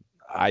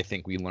I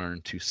think we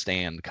learn to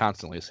stand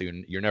constantly, so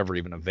you're never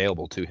even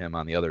available to him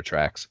on the other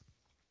tracks,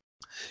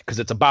 because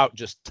it's about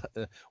just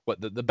what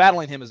the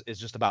battling him is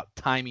just about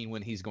timing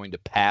when he's going to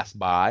pass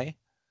by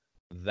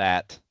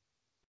that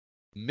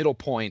middle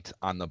point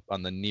on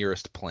the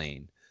nearest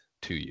plane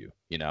to you,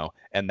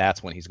 and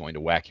that's when he's going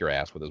to whack your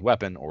ass with his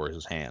weapon or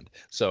his hand.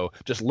 So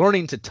just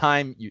learning to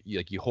time,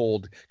 you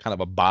hold kind of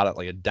a bottom,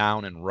 like a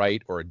down and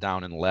right or a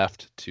down and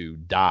left to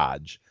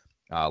dodge.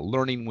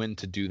 Learning when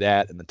to do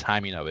that and the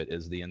timing of it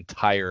is the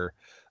entire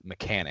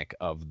mechanic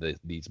of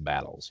these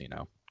battles.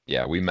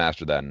 Yeah, we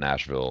mastered that in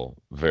Nashville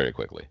very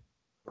quickly.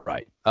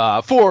 Right.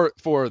 For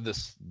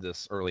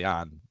this early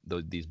on,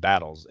 these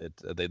battles,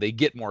 they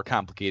get more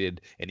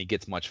complicated, and he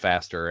gets much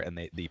faster, and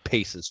the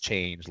paces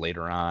change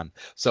later on.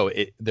 So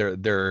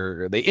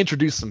they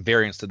introduce some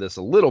variance to this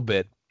a little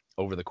bit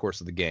over the course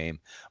of the game,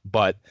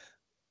 but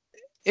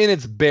in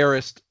its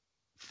barest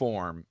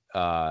form,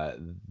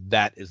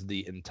 that is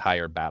the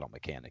entire battle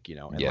mechanic, you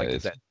know. And Yeah, like I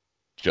it's said,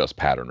 just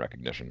pattern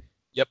recognition.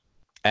 yep.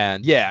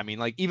 And yeah, I mean,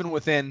 like even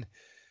within,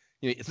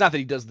 you know, it's not that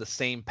he does the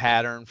same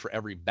pattern for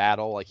every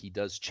battle. Like he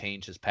does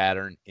change his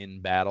pattern in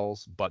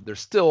battles, but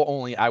there's still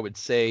only, I would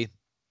say,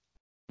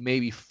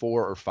 maybe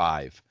 4 or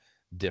 5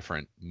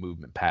 different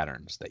movement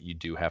patterns that you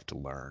do have to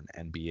learn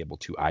and be able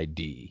to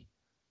ID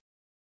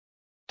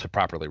to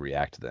properly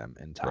react to them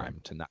in time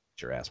Right. to not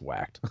get your ass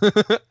whacked.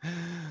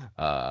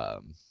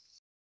 um,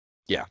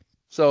 yeah.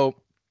 So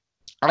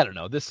I don't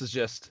know. This is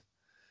just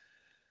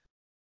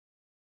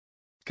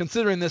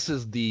considering this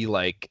is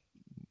like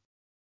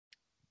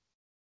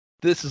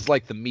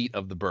the meat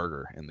of the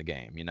burger in the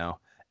game, you know,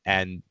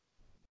 and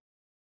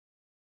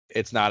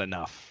it's not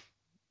enough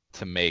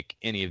to make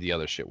any of the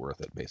other shit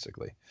worth it.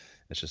 Basically,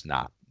 it's just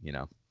not, you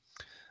know,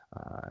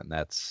 and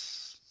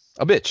that's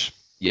a bitch.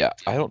 Yeah,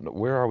 I don't know.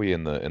 Where are we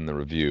in the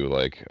review?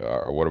 Like,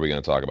 what are we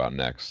going to talk about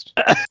next?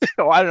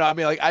 So I don't know. I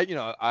mean,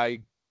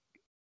 like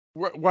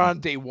we're on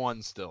day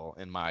one still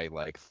in my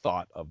like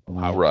thought of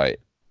how we're. Right.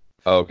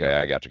 Okay,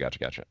 I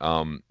gotcha.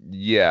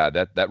 Yeah,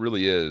 that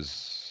really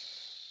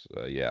is.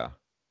 Yeah.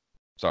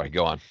 Sorry,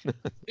 go on.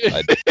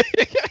 I,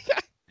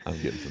 I'm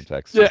getting some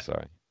text too. Yeah,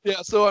 Sorry.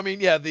 yeah. So I mean,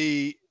 yeah,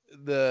 the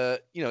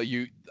you know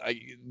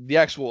the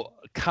actual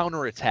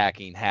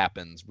counterattacking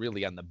happens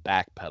really on the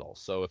back pedal.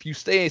 So if you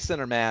stay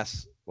center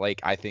mass, like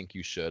I think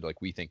you should,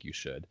 like we think you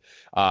should,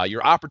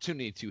 your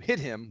opportunity to hit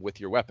him with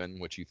your weapon,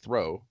 which you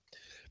throw,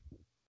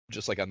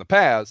 just like on the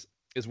paths,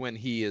 is when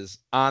he is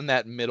on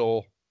that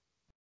middle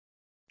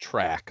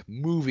track,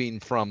 moving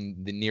from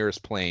the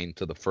nearest plane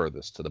to the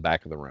furthest, to the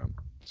back of the room.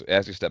 So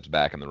as he steps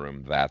back in the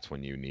room, that's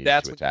when you need to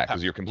That's when you attack have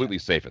because you're yeah, completely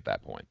safe at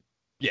that point,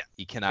 yeah.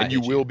 He cannot and you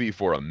hit you. will be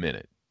for a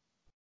minute.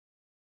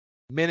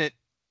 Minute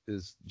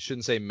is you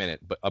shouldn't say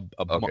minute, but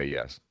Okay,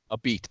 yes. a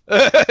beat.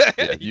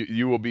 Yeah,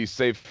 you will be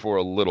safe for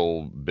a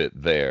little bit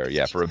there.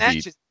 Yeah, for a Even that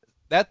beat just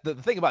that the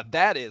thing about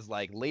that is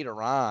like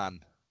later on,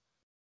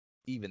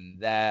 even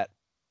that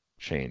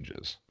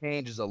changes.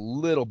 changes a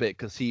little bit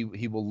because he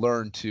will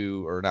learn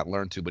to, or not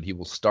learn to, but he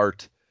will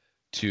start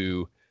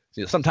to,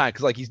 you know, sometimes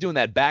because like he's doing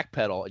that back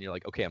pedal and you're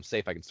like, okay, I'm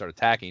safe, I can start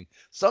attacking.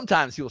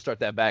 Sometimes he will start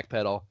that back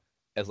pedal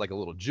as like a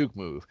little juke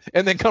move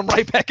and then come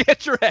right back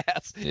at your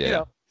ass. You Yeah.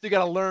 know, so you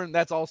got to learn.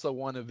 That's also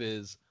one of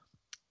his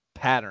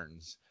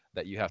patterns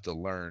that you have to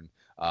learn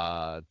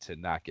to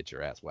not get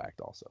your ass whacked.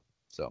 Also,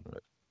 so.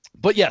 Right.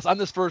 But yes, on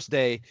this first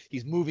day,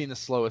 he's moving the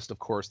slowest, of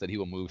course, that he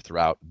will move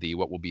throughout the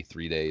what will be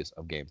 3 days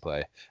of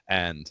gameplay,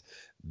 and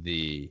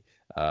the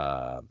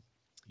uh,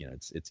 you know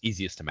it's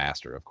easiest to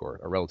master, of course,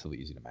 or relatively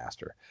easy to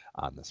master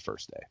on this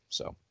first day.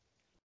 So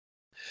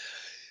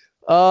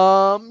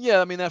yeah,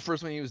 I mean that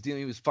first one he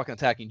was fucking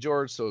attacking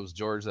George, so it was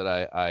George that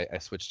I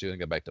switched to and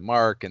got back to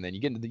Mark, and then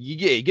you get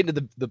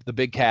into the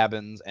big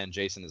cabins, and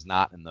Jason is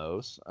not in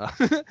those,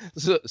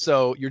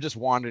 so you're just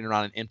wandering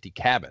around an empty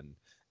cabin,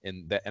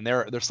 and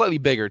they're slightly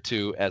bigger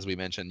too, as we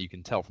mentioned. You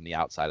can tell from the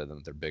outside of them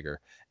that they're bigger,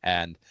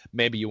 and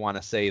maybe you want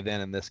to say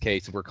then in this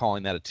case, if we're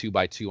calling that a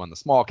 2x2 on the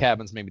small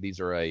cabins, maybe these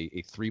are a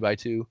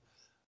 3x2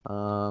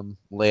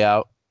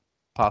 layout,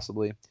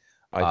 possibly.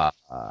 I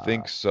Uh,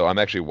 think so. I'm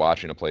actually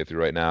watching a playthrough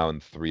right now,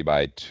 and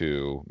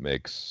 3x2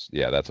 makes,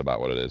 yeah, that's about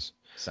what it is.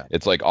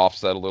 It's like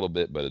offset a little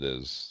bit, but it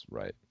is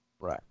right.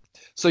 Right.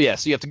 So yeah,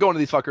 so you have to go into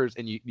these fuckers,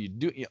 and you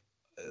do. You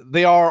know,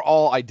 they are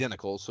all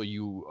identical, so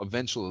you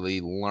eventually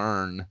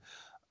learn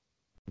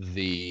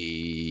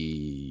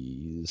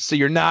the. So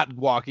you're not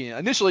walking.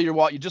 Initially,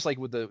 you're just like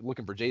with the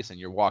looking for Jason.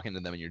 You're walking to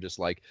them, and you're just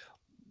like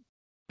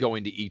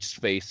going to each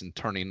space and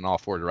turning in all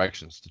 4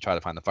 directions to try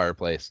to find the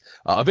fireplace.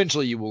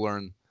 Eventually, you will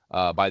learn.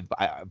 By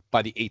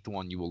the 8th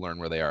one, you will learn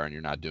where they are, and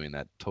you're not doing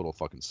that total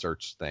fucking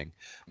search thing.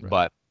 Right.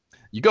 But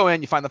you go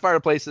in, you find the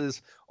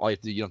fireplaces. All you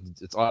have to do, you know,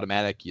 it's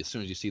automatic. As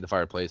soon as you see the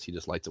fireplace, he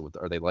just lights it with,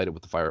 or they light it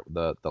with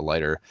the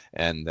lighter,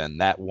 and then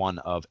that one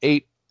of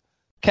 8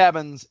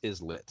 cabins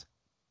is lit.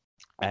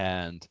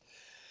 And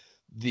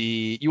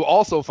you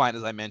also find,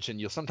 as I mentioned,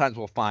 you'll sometimes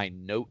will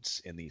find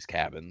notes in these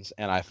cabins.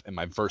 And in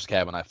my first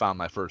cabin, I found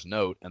my first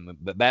note, and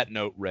that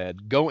note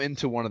read, "Go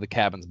into one of the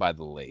cabins by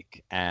the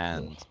lake."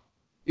 And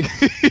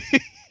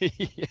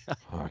yeah,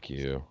 Fuck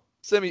you.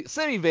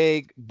 semi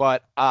vague,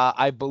 but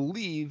I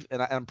believe,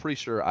 and I'm pretty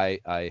sure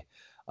I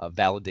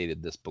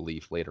validated this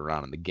belief later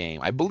on in the game.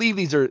 I believe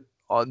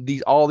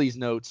all these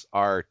notes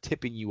are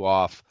tipping you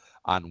off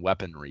on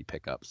weaponry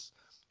pickups.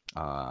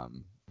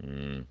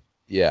 Mm.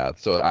 Yeah,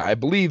 so I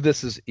believe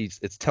this is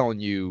it's telling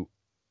you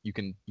you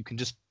can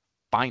just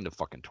find a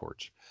fucking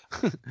torch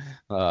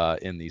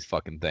in these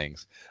fucking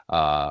things.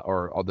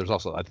 Or there's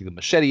also, I think the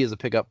machete is a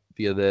pickup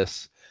via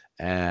this,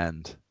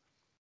 and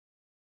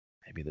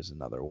maybe there's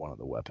another one of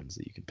the weapons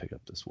that you can pick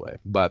up this way.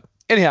 But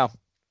anyhow,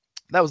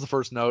 that was the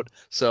first note.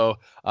 So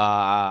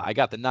I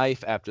got the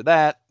knife after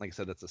that. Like I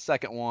said, that's the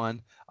second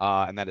one,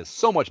 and that is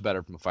so much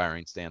better from a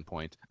firing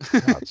standpoint.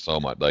 God, so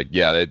much. Like,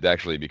 yeah, it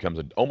actually becomes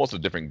almost a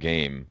different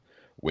game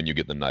when you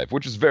get the knife,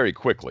 which is very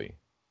quickly.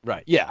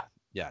 Right. Yeah.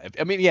 Yeah.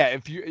 I mean, yeah.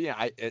 If you,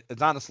 yeah,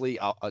 it's honestly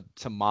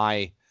to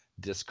my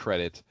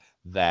discredit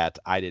that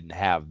I didn't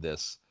have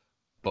this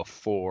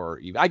before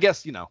even. I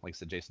guess like I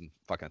said, Jason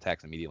fucking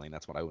attacks immediately, and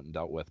that's what I wouldn't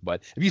dealt with.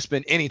 But if you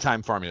spend any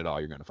time farming at all,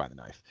 you're going to find the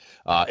knife.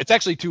 It's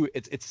actually too.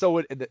 It's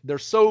so they're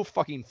so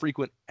fucking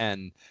frequent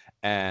and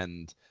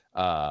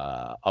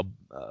uh, uh,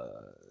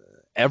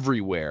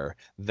 everywhere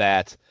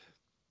that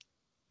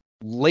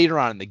later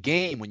on in the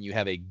game, when you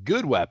have a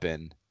good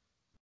weapon,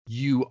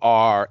 you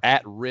are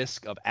at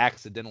risk of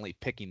accidentally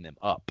picking them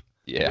up.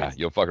 Yeah,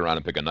 you'll fuck around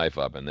and pick a knife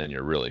up, and then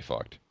you're really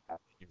fucked.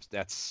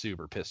 That's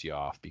super piss you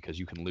off because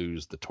you can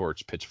lose the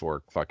torch,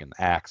 pitchfork, fucking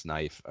axe,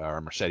 knife,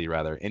 or machete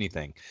rather,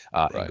 anything,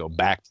 and Right. go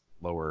back to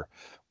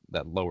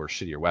that lower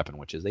shittier weapon,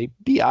 which is a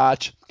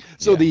biatch.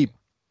 So Yeah.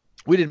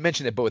 we didn't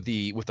mention it, but with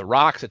the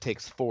rocks, it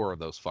takes 4 of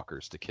those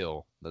fuckers to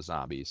kill the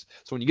zombies.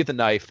 So when you get the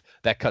knife,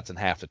 that cuts in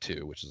half to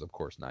 2, which is of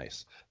course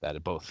nice. That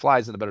it both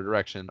flies in a better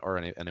direction or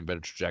in a better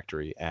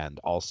trajectory, and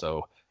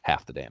also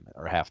half the damage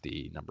or half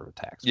the number of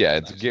attacks. Yeah,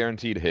 it's a nice.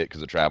 guaranteed hit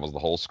because it travels the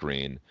whole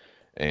screen,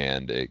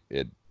 and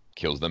it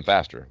kills them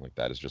faster. Like,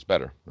 that is just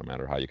better, no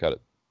matter how you cut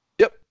it.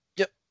 Yep.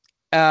 Yep.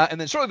 And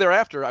then shortly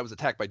thereafter, I was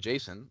attacked by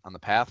Jason on the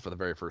path for the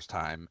very first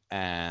time.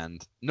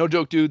 And no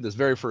joke, dude, this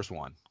very first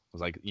one was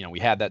like, we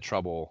had that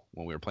trouble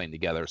when we were playing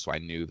together. So I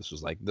knew this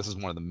is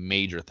one of the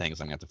major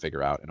things I'm going to have to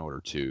figure out in order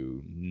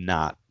to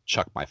not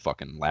chuck my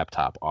fucking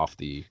laptop off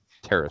the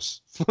terrace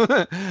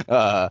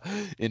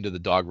into the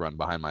dog run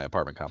behind my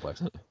apartment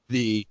complex.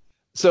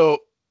 So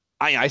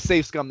I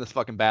save scum this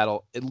fucking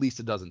battle at least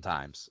a dozen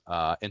times,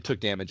 and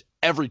took damage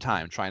every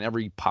time, trying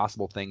every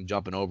possible thing,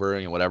 jumping over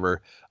and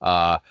whatever.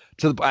 And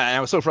I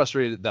was so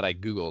frustrated that I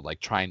Googled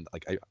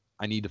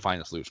I need to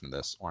find a solution to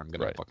this, or I'm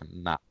gonna Right. fucking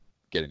not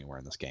get anywhere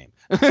in this game.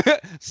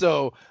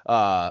 So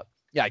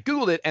yeah, I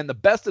Googled it, and the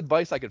best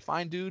advice I could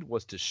find, dude,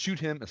 was to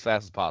shoot him as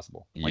fast as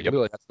possible. Like, Yep.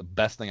 literally, that's the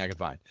best thing I could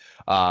find,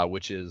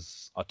 which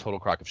is a total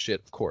crock of shit,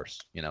 of course.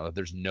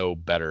 There's no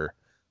better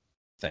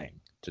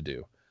thing to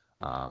do.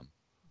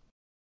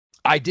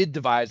 I did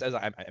devise, as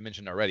I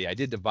mentioned already, I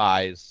did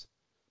devise,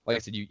 like I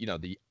said,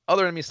 the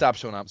other enemies stop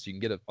showing up, so you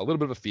can get a little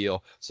bit of a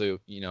feel. So,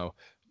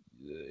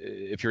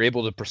 if you're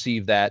able to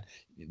perceive that,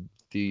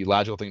 the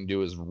logical thing to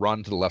do is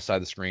run to the left side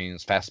of the screen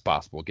as fast as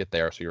possible, get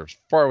there, so you're as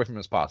far away from him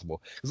as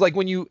possible. It's like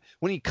when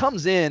he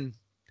comes in,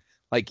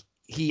 like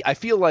I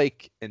feel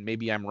like, and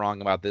maybe I'm wrong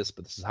about this,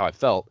 but this is how I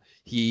felt.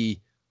 He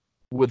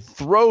would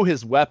throw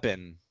his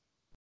weapon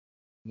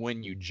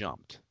when you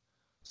jumped.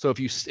 So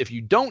if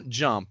you don't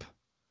jump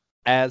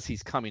as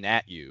he's coming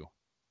at you,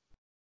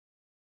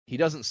 he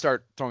doesn't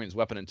start throwing his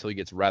weapon until he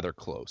gets rather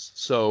close.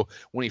 So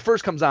when he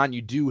first comes on,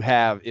 you do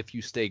have, if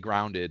you stay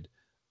grounded,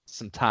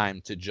 some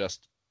time to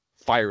just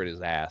fire at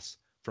his ass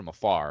from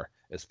afar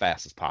as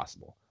fast as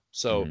possible.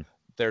 So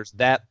there's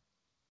that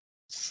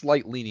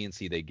slight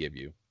leniency they give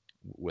you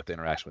with the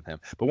interaction with him.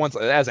 But once,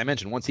 as I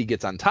mentioned, once he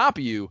gets on top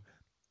of you,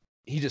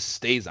 he just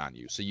stays on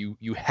you. So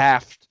you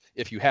have,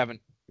 if you have a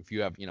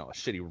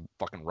shitty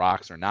fucking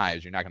rocks or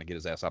knives, you're not going to get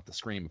his ass off the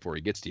screen before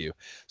he gets to you.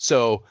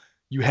 So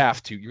you're going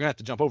to have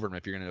to jump over him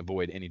if you're going to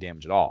avoid any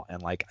damage at all.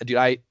 And like, dude,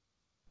 I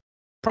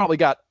probably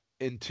got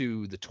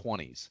into the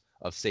 20s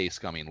of save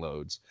scumming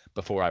loads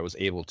before I was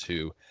able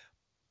to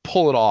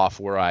pull it off,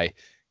 where I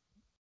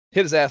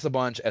hit his ass a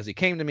bunch as he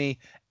came to me,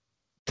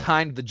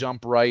 timed the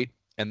jump right,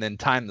 and then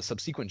time the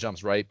subsequent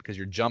jumps right, because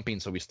you're jumping,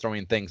 so he's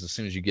throwing things as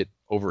soon as you get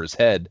over his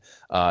head,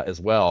 as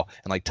well,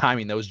 and like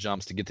timing those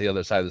jumps to get to the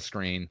other side of the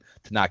screen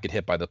to not get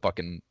hit by the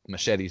fucking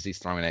machetes he's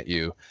throwing at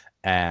you,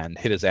 and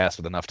hit his ass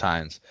with enough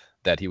times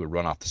that he would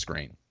run off the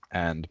screen.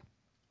 And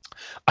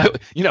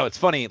it's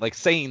funny, like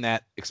saying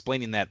that,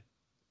 explaining that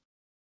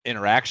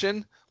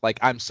interaction, like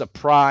I'm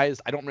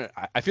surprised.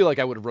 I feel like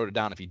I would have wrote it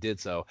down if he did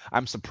so.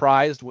 I'm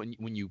surprised when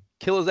you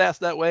kill his ass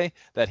that way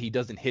that he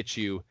doesn't hit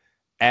you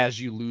as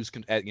you lose,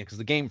 because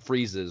the game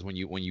freezes when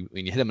you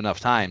hit him enough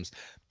times.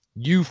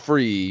 You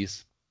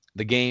freeze,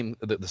 the game,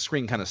 the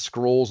screen kind of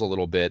scrolls a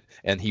little bit,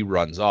 and he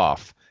runs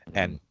off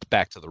and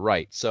back to the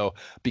right. So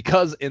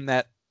because in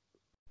that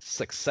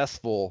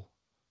successful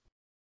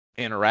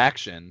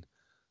interaction,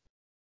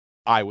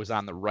 I was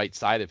on the right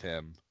side of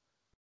him,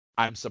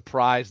 I'm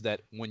surprised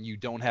that when you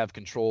don't have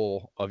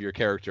control of your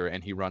character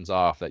and he runs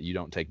off, that you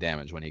don't take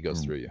damage when he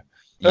goes through you.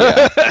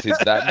 Yeah, see,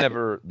 that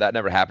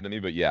never happened to me.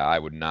 But yeah, I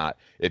would not.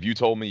 If you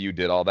told me you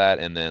did all that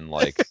and then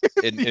like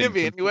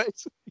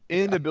Anyways.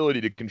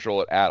 inability to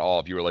control it at all,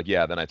 if you were like,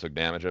 yeah, then I took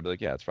damage, I'd be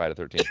like, yeah, it's Friday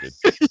the 13th,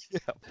 dude. Yeah,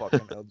 fucking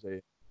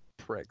LJ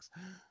pricks.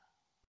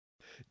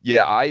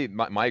 Yeah,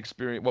 my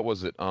experience. What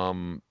was it?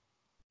 I'm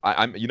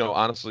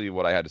honestly,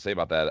 what I had to say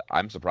about that,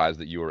 I'm surprised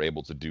that you were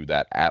able to do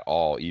that at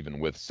all, even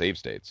with save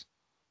states.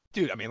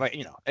 Dude, I mean, like,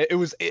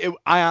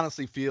 I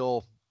honestly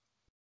feel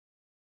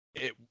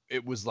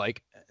it was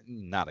like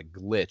not a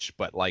glitch,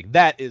 but like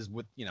that is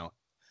what,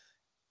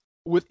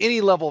 with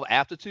any level of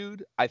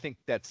aptitude, I think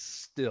that's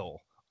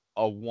still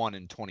a 1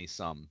 in 20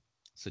 some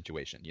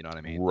situation. You know what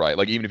I mean? Right.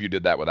 Like even if you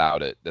did that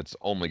without it, that's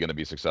only going to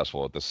be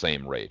successful at the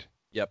same rate.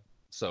 Yep.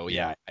 So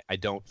yeah, I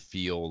don't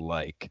feel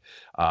like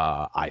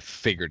I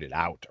figured it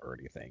out or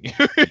anything.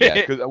 Yeah,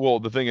 because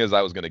well, the thing is,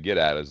 I was going to get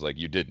at is like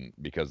you didn't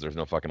because there's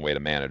no fucking way to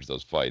manage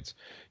those fights.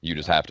 You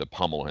just Yeah. have to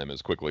pummel him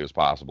as quickly as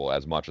possible,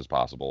 as much as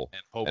possible,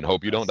 And hope and for the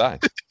hope you don't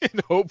best. die.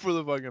 And hope for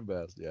the fucking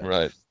best. Yeah.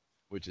 Right.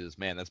 Which is,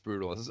 man, that's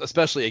brutal.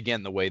 Especially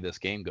again the way this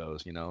game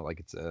goes. You know, like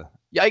it's a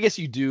yeah. I guess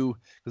you do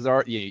because there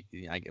are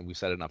we've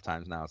said it enough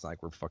times now. It's not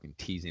like we're fucking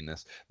teasing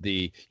this.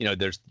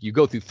 There's you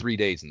go through 3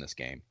 days in this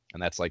game,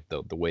 and that's like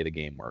the way the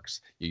game works.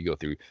 You go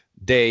through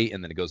day,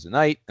 and then it goes to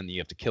night, and then you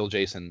have to kill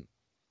Jason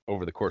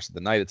over the course of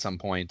the night at some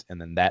point,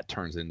 and then that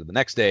turns into the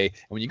next day.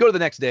 And when you go to the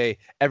next day,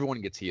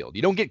 everyone gets healed.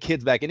 You don't get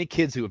kids back. Any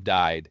kids who have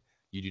died,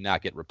 you do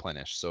not get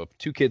replenished. So if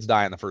 2 kids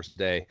die on the first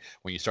day,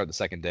 when you start the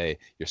second day,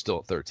 you're still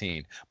at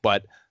 13.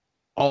 But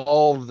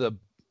all the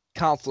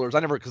counselors,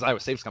 because I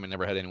was safe scumming,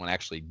 never had anyone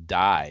actually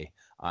die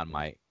on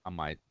my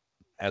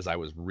as I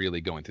was really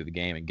going through the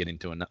game and getting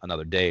to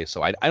another day.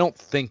 So I don't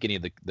think any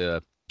of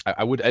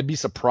I'd be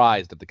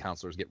surprised if the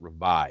counselors get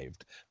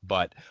revived,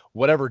 but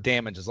whatever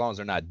damage, as long as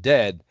they're not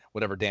dead,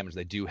 whatever damage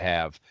they do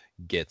have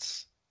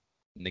gets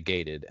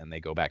negated and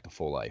they go back to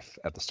full life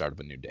at the start of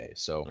a new day.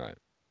 So Right.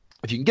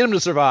 if you can get them to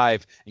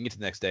survive and get to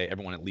the next day,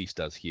 everyone at least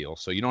does heal.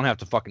 So you don't have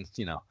to fucking,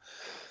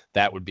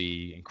 that would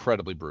be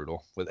incredibly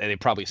brutal. And they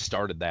probably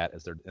started that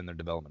as in their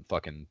development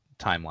fucking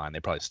timeline.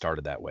 They probably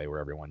started that way where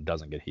everyone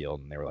doesn't get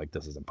healed, and they were like,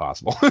 "This is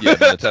impossible." Yeah.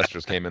 Then the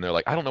testers came in. They're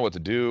like, I don't know what to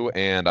do,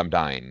 and I'm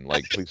dying.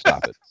 Like, please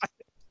stop it.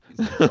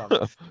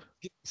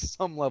 Get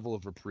some level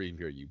of reprieve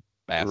here, you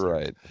bastards.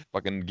 Right.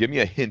 Fucking give me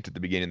a hint at the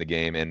beginning of the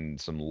game and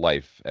some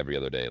life every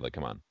other day. Like,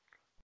 come on.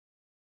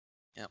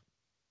 Yeah.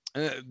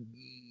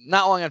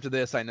 Not long after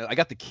this, I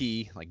got the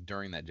key like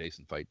during that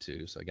Jason fight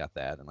too, so I got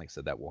that, and like I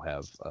said, that will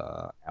have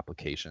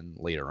application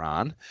later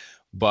on.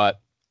 But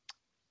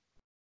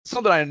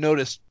something I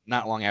noticed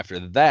not long after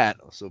that,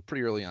 so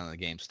pretty early on in the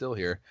game, still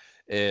here,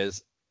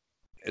 is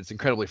it's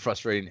incredibly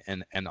frustrating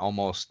and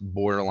almost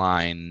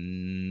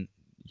borderline.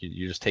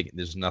 You just take it.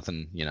 There's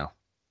nothing,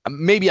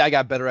 Maybe I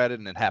got better at it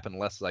and it happened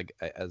less like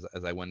as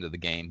I went into the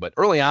game. But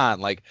early on,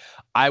 like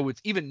I would,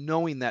 even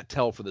knowing that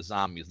tell for the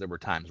zombies, there were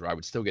times where I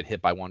would still get hit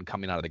by one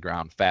coming out of the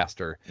ground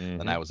faster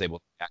than I was able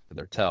to react to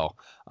their tell.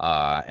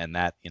 And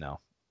that,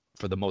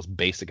 for the most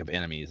basic of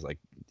enemies, like,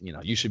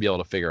 you should be able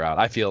to figure out.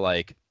 I feel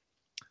like,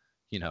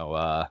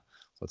 what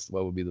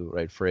would be the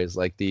right phrase?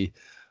 Like the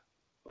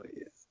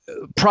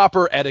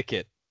proper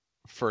etiquette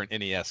for an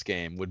NES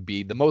game would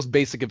be the most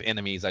basic of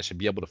enemies I should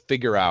be able to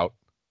figure out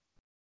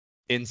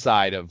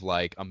inside of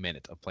like a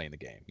minute of playing the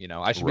game.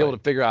 I should be able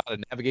to figure out how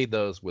to navigate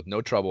those with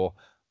no trouble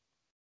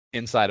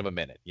inside of a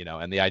minute,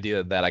 and the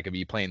idea that I could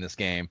be playing this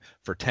game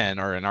for 10,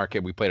 or in our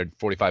case, we played it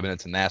 45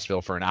 minutes in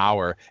Nashville for an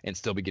hour and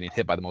still be getting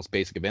hit by the most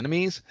basic of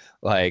enemies,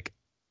 like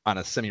on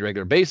a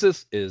semi-regular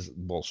basis, is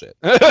bullshit.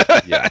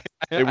 Yeah.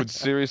 It would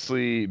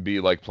seriously be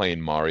like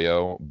playing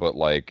Mario, but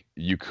like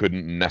you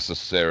couldn't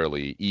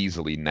necessarily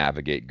easily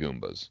navigate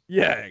Goombas.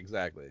 Yeah,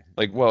 exactly.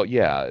 Like, well,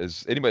 yeah,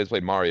 anybody that's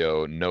played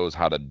Mario knows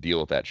how to deal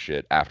with that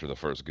shit after the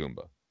first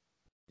Goomba.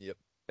 Yep.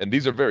 And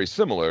these are very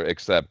similar,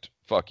 except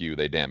fuck you,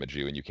 they damage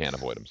you and you can't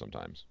avoid them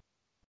sometimes.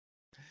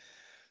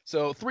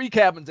 So 3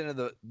 cabins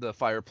into the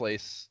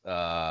fireplace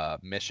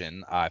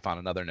mission, I found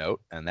another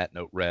note, and that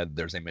note read,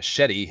 "There's a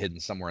machete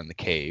hidden somewhere in the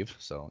cave."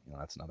 So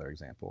that's another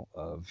example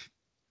of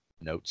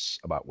notes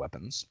about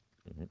weapons.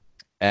 Mm-hmm.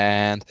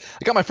 And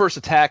I got my first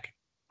attack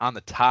on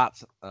the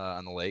tots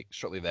on the lake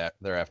shortly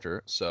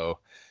thereafter. So,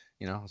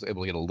 I was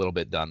able to get a little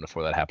bit done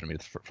before that happened to me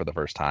for the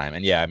first time.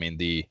 And yeah, I mean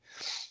we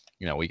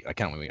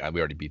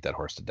already beat that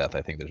horse to death.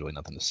 I think there's really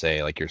nothing to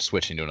say. Like, you're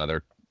switching to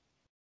another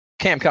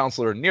camp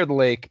counselor near the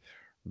lake,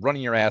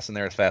 running your ass in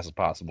there as fast as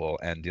possible,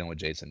 and dealing with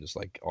Jason just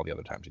like all the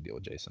other times you deal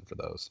with Jason for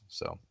those.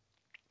 So.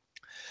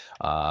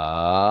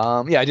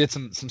 I did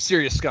some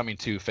serious scumming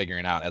too,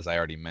 figuring out, as I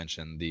already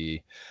mentioned,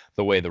 the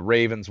way the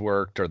ravens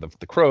worked, or the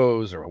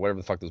crows, or whatever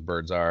the fuck those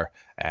birds are,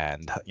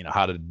 and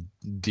how to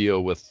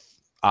deal with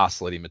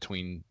oscillating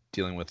between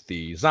dealing with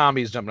the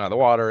zombies jumping out of the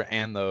water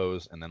and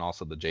those, and then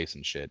also the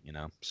Jason shit,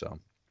 so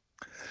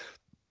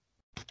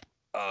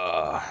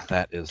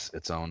that is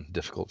its own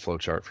difficult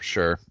flowchart for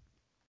sure.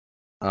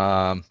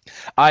 I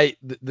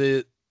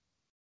can't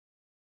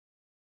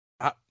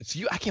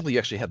believe you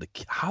actually had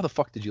how the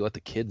fuck did you let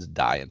the kids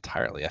die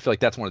entirely? I feel like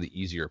that's one of the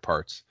easier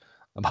parts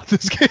about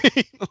this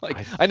game.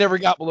 Like, I never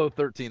got below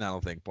 13, I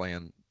don't think,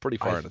 playing pretty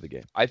far into the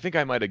game. I think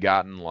I might have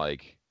gotten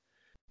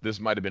this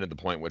might have been at the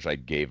point which I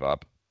gave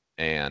up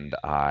and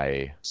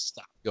I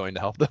stopped going to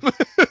help them.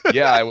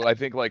 Yeah, I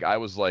think I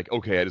was like,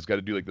 okay, I just got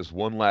to do like this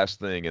one last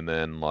thing, and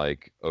then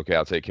like, okay,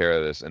 I'll take care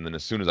of this. And then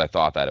as soon as I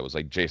thought that, it was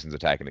like Jason's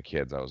attacking the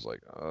kids. I was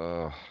like,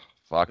 oh,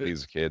 fuck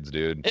these kids,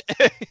 dude.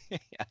 Yeah.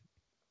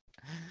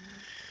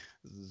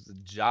 This is a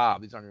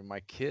job. These aren't even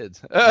my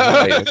kids.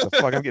 Right,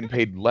 fuck, I'm getting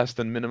paid less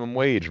than minimum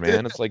wage,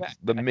 man. It's like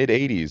the mid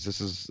 80s. This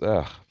is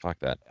fuck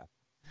that.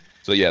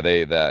 So yeah,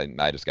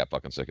 I just got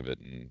fucking sick of it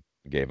and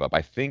gave up.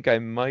 I think I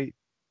might.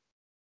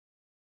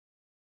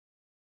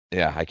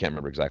 Yeah, I can't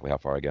remember exactly how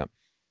far I got.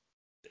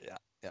 Yeah,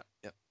 yeah,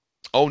 yeah.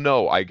 Oh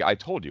no, I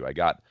told you I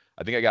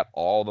think I got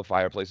all the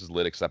fireplaces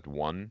lit except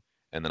one,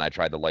 and then I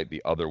tried to light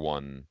the other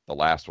one, the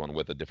last one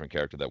with a different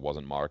character that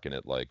wasn't Mark, and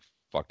it like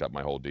fucked up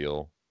my whole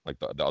deal. Like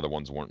the other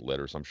ones weren't lit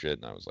or some shit,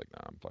 and I was like,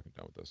 nah, I'm fucking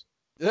done with this.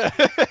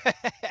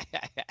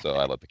 So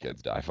I let the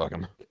kids die. Fuck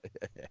them.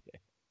 That's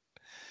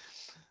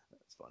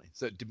funny.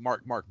 So did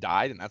Mark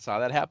died, and that's how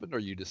that happened, or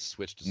you just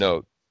switched to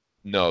No,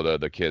 single? no,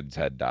 the kids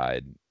had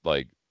died.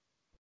 Like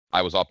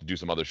I was off to do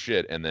some other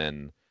shit, and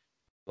then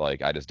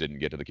like I just didn't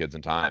get to the kids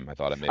in time. I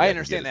thought maybe I I could get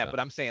understand it that, done. but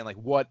I'm saying like,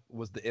 what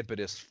was the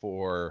impetus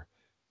for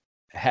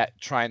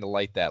trying to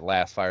light that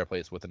last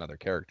fireplace with another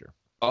character?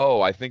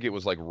 Oh, I think it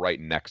was like right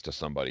next to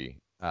somebody.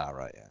 Ah,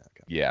 right, yeah,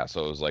 okay, Yeah,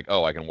 so it was like,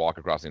 oh, I can walk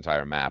across the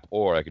entire map,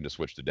 or I can just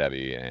switch to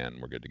Debbie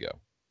and we're good to go.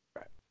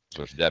 right,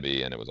 Switch to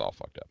Debbie and it was all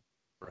fucked up.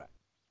 right.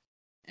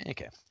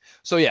 Okay.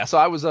 So yeah, so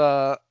I was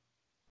up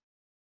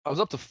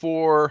to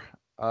 4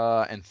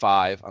 and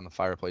 5 on the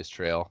fireplace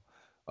trail,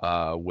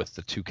 with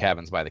the 2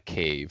 cabins by the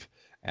cave,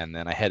 and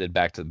then I headed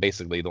back to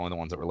basically the only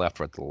ones that were left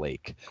were at the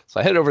lake. So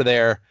I headed over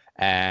there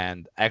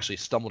and actually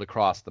stumbled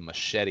across the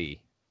machete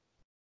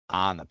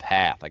on the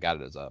path. I got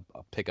it as a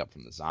pickup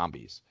from the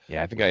zombies,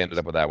 Yeah, I think I which ended is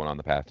up with that one on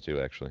the path too,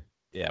 actually.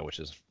 yeah, which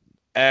is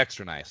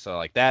extra nice. So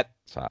like that,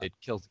 It's hot. it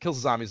kills the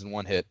zombies in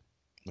one hit,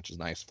 which is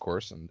nice, of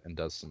course, and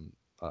does some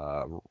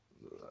uh,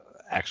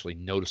 actually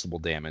noticeable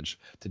damage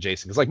to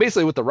Jason. Because like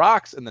basically with the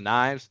rocks and the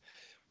knives,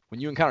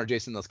 when you encounter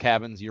Jason in those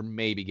cabins, you're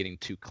maybe getting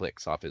 2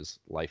 clicks off his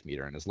life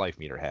meter, and his life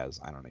meter has,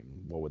 I don't even,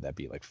 what would that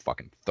be, like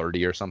fucking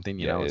 30 or something,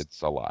 you Yeah, know?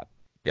 it's a lot.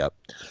 Yep.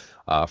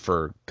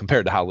 For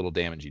compared to how little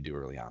damage you do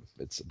early on,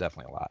 it's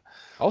definitely a lot.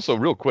 Also,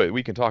 real quick,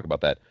 we can talk about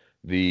that.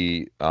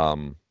 The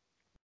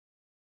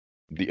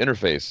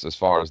interface as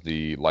far as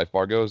the life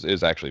bar goes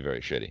is actually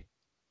very shitty.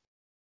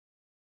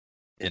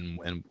 And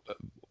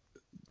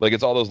Like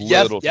it's all those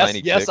yes, little yes, tiny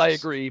yes, I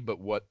ticks. agree, but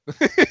what?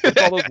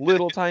 It's all those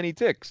little tiny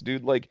ticks,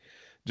 dude. Like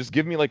just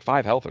give me like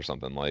 5 health or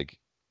something. Like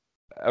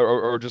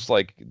or just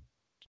like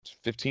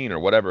 15 or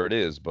whatever it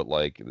is, but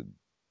like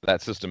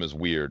that system is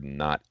weird and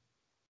not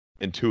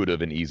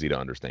intuitive and easy to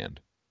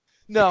understand.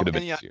 It could No, have been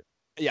and yeah, easier.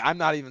 yeah, I'm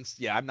not even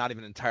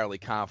entirely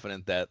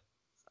confident that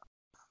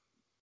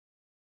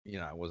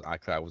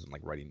I wasn't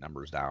like writing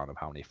numbers down of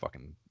how many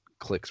fucking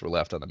clicks were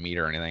left on the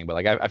meter or anything, but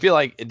like I feel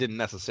like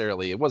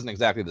it wasn't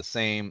exactly the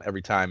same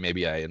every time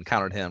maybe I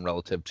encountered him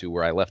relative to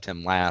where I left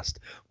him last.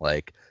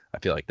 Like I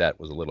feel like that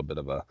was a little bit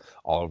of a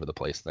all over the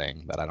place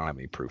thing that I don't have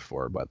any proof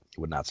for, but it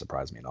would not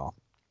surprise me at all.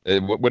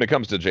 When it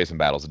comes to Jason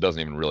battles, it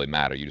doesn't even really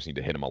matter. You just need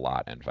to hit him a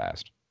lot and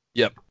fast.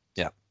 Yep.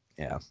 Yep.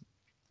 Yeah.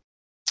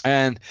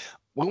 And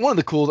one of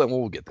the cool, and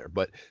we'll get there,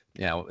 but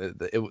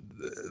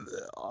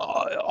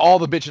all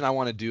the bitching I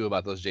want to do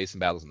about those Jason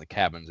battles in the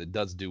cabins, it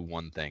does do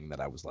one thing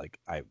that I was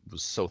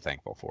so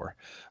thankful for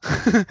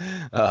at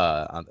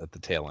the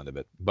tail end of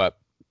it. But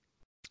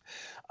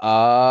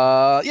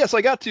yeah, so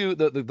I got to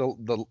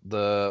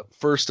the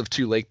first of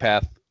 2 lake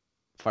path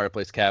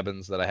fireplace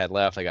cabins that I had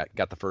left. I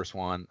got the first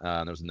one.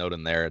 There was a note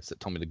in there. It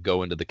told me to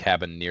go into the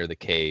cabin near the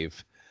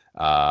cave.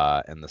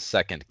 And the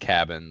second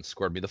cabin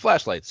scored me the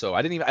flashlight. So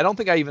I don't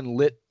think I even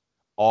lit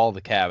all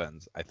the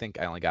cabins. I think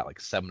I only got like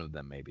 7 of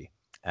them maybe.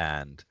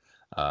 And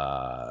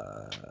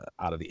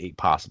out of the 8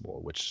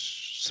 possible,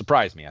 which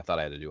surprised me. I thought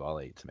I had to do all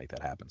 8 to make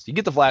that happen. So you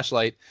get the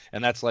flashlight,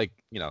 and that's like,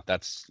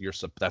 that's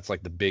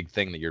like the big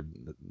thing that you're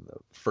the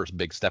first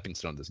big stepping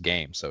stone of this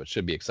game. So it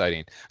should be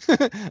exciting.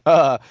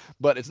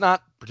 But it's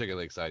not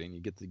particularly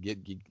exciting.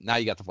 Now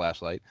you got the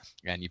flashlight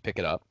and you pick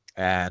it up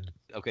and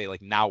okay,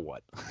 like now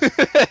what?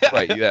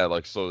 Right, yeah,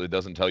 like so it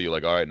doesn't tell you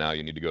like, all right, now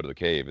you need to go to the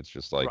cave. It's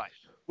just like Right.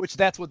 Which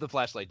that's what the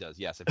flashlight does.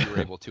 Yes, if you were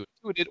able to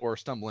intuit it or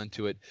stumble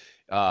into it.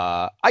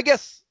 I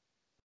guess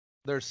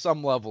there's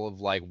some level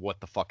of like, what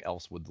the fuck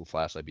else would the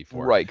flashlight be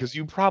for? right, because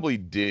you probably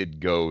did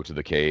go to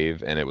the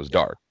cave and it was Yeah,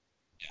 dark.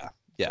 yeah,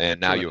 yeah.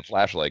 And now True you have a enough.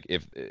 flashlight.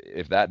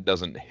 If that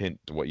doesn't hint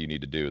to what you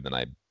need to do, then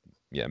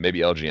yeah, maybe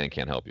LGN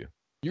can't help you.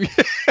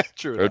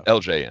 True Or enough.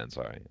 LJN,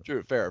 sorry.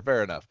 True,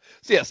 fair enough.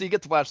 So yeah, so you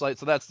get the flashlight.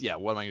 So that's yeah.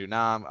 What am I gonna do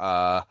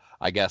now?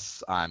 I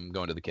guess I'm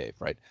going to the cave,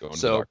 right? Go into the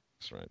So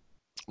darkness, right?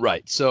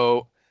 right.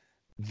 So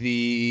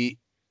the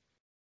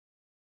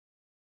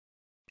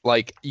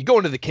like you go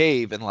into the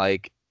cave and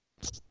like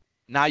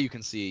now you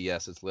can see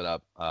yes it's lit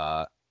up.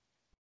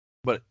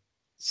 But it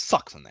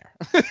sucks in there.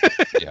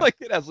 Yeah. Like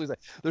it absolutely.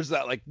 There's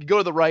that like you go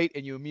to the right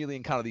and you immediately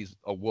encounter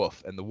a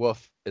wolf, and the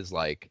wolf is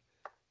like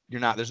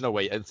you're not. There's no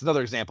way. It's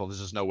another example.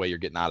 There's just no way you're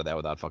getting out of that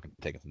without fucking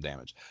taking some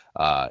damage.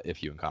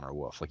 If you encounter a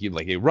wolf, like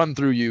he run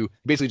through you,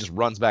 basically just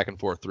runs back and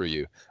forth through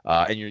you,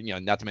 and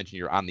you're not to mention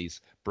you're on these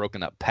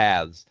broken up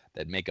paths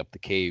that make up the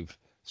cave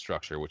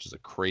structure, which is a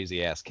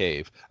crazy ass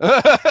cave.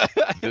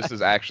 This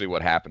is actually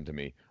what happened to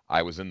me.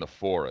 I was in the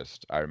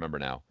forest, I remember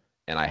now,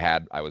 and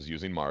I was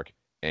using Mark,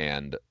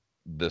 and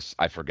this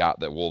I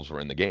forgot that wolves were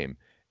in the game,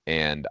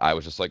 and I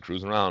was just like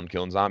cruising around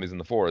killing zombies in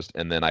the forest,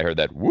 and then I heard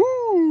that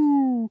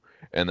woo,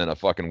 and then a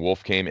fucking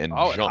wolf came and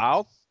Oh, it jumped.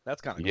 howled?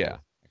 That's kind of Yeah, cool,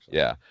 actually.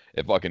 yeah.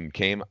 It fucking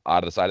came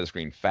out of the side of the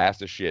screen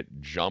fast as shit,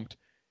 jumped,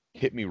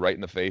 hit me right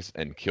in the face,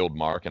 and killed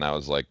Mark. And I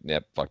was like,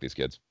 "Yep, fuck these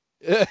kids.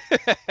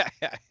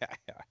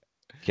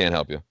 Can't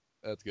help you."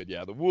 That's good.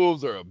 Yeah, the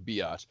wolves are a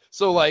biatch.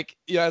 So, Yeah. like,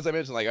 yeah, as I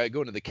mentioned, like I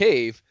go into the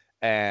cave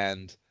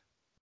and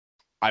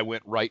I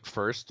went right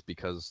first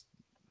because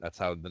that's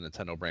how the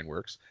Nintendo brain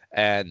works.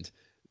 And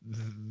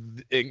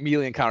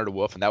immediately encountered a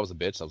wolf, and that was a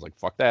bitch. I was like,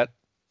 fuck that.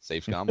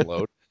 Save scum,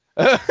 load.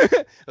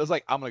 I was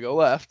like, I'm gonna go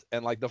left.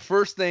 And like the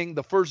first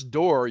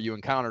door you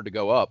encounter to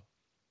go up,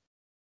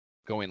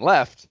 going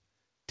left,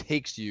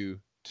 takes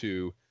you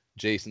to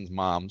Jason's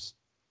mom's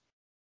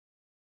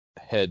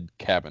head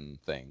cabin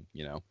thing,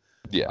 you know.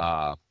 Yeah,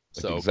 Uh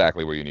like so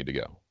exactly where you need to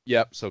go.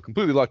 yep, so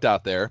completely lucked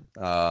out there.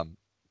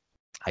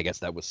 I guess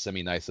that was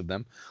semi nice of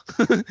them.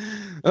 So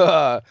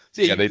Yeah,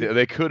 yeah,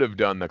 they could have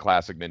done the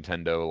classic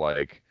Nintendo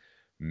like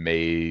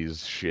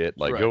maze shit,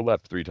 like right. go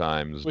left 3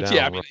 times, Which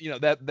yeah, I down mean,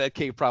 right. that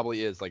cave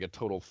probably is like a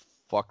total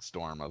fuck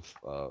storm of.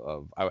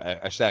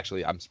 I should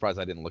actually. I'm surprised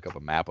I didn't look up a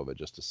map of it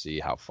just to see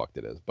how fucked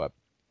it is. But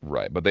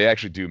Right, but they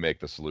actually do make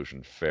the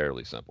solution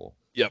fairly simple.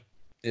 yep,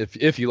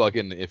 if you look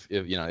in, if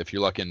you know if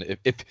you're looking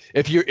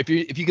if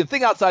you can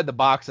think outside the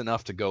box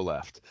enough to go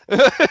left.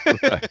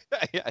 Right.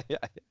 Yeah, yeah.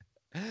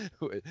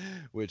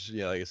 Which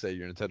yeah, like I said,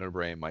 your Nintendo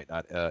brain might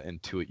not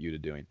intuit you to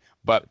doing.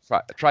 But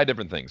Try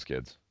different things,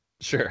 kids.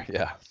 sure,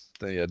 yeah,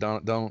 yeah.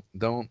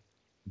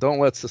 Don't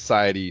let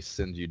society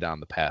send you down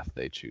the path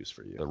they choose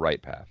for you. The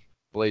right path.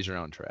 Blaze your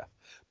own trath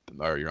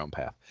or your own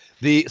path.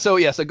 So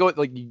go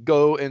like you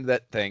go into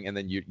that thing and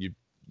then you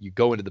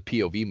go into the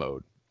POV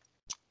mode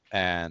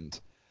and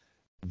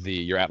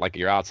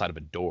you're outside of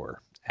a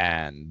door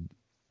and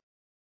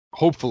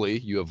hopefully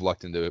you have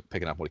lucked into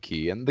picking up a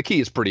key, and the key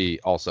is pretty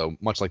also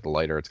much like the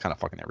lighter, it's kind of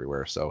fucking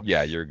everywhere. So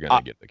Yeah, you're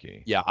gonna get the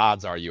key. yeah,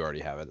 odds are you already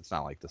have it. It's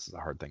not like this is a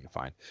hard thing to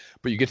find.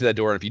 But you get to that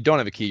door, and if you don't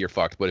have a key, you're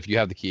fucked. But if you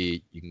have the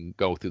key, you can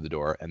go through the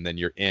door, and then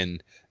you're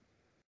in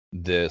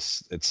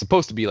this. It's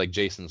supposed to be like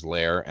Jason's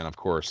lair, and of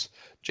course,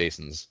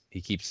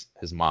 he keeps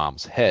his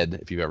mom's head,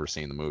 if you've ever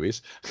seen the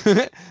movies,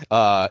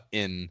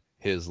 in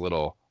his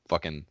little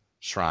fucking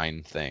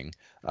shrine thing,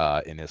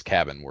 in his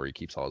cabin where he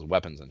keeps all his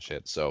weapons and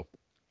shit. So,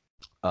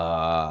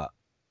 uh,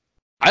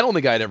 I don't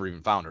think I'd ever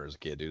even found her as a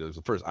kid, dude. It was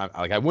the first.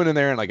 I went in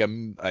there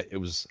and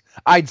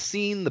I'd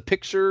seen the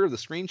picture, the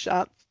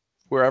screenshot,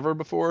 wherever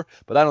before,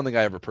 but I don't think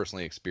I ever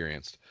personally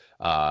experienced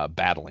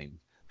battling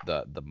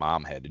the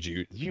mom head. Did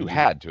you? You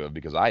had to have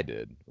because I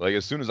did. Like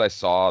as soon as I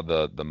saw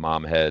the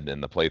mom head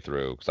in the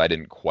playthrough, because I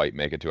didn't quite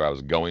make it to her. I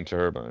was going to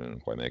her, but I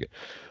didn't quite make it.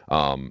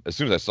 As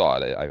soon as I saw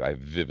it, I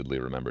vividly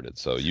remembered it.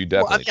 So you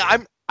Well, I definitely mean,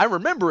 did. I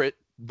remember it,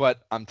 but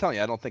I'm telling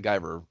you, I don't think I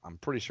ever. I'm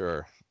pretty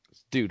sure,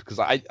 dude, because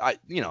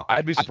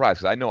I'd be surprised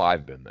because I know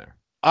I've been there.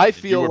 I And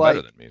you feel were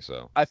better like than me,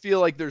 so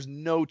there's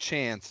no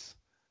chance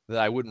that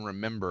I wouldn't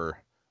remember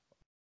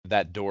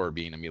that door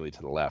being immediately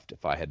to the left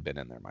if I had been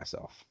in there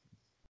myself.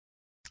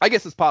 I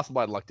guess it's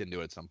possible I'd lucked into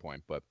it at some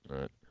point, but all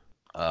right.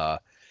 uh,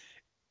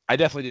 I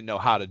definitely didn't know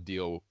how to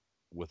deal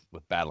with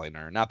battling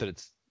her. Not that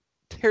it's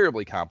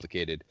terribly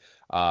complicated,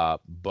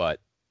 but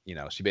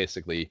she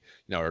basically,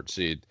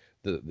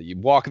 you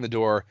walk in the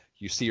door,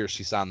 you see her,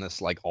 she's on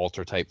this like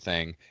altar type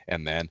thing,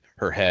 and then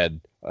her head,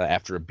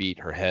 after a beat,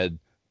 her head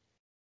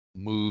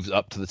moves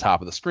up to the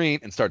top of the screen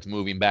and starts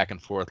moving back and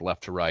forth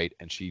left to right,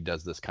 and she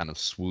does this kind of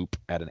swoop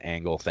at an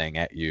angle thing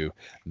at you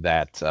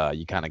that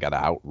you kind of got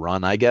to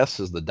outrun, I guess,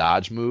 is the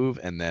dodge move.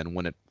 And then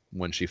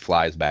when she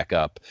flies back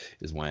up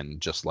is when,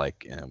 just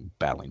like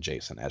battling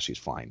Jason, as she's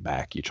flying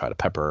back, you try to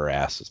pepper her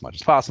ass as much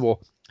as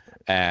possible.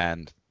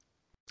 And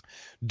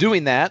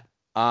doing that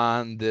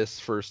on this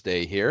first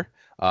day here,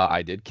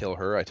 I did kill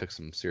her. I took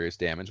some serious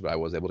damage, but I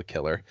was able to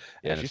kill her.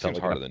 Yeah, And she it felt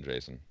seems like harder than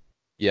Jason.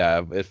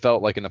 yeah, it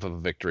felt like enough of a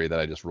victory that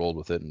I just rolled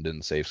with it and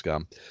didn't save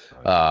scum,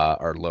 Right.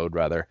 or load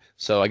rather.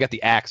 So I got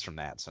the axe from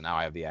that. So now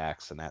I have the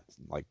axe, and that's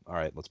like, all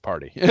right, let's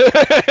party.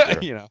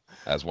 Sure. you know,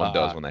 As one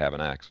does uh, when they have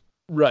an axe.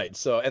 right.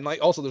 So and like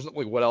also, there's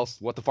like, what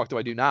else? What the fuck do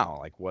I do now?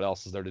 Like, what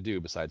else is there to do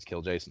besides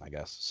kill Jason? I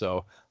guess.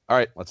 So all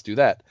right, let's do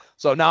that.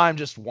 So now I'm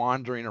just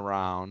wandering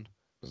around.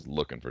 Just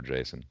looking for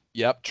Jason.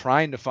 Yep,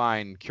 trying to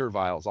find cure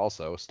vials.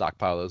 Also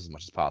stockpile those as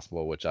much as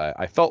possible, which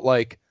I felt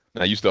like.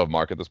 Now you still have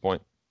Mark at this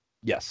point?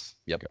 Yes.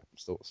 Yep. Okay.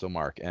 Still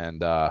Mark.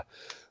 And yeah,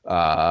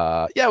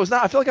 it was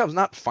not. I feel like I was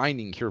not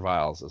finding cure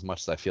vials as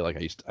much as I feel like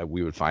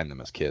we would find them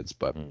as kids,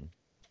 but Mm.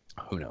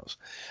 who knows?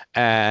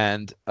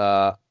 And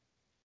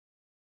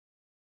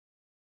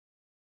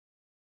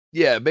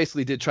yeah,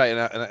 basically did try. And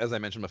as I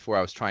mentioned before,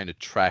 I was trying to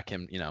track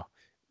him.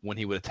 When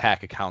he would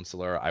attack a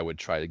counselor, I would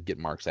try to get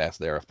Mark's ass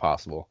there if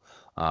possible,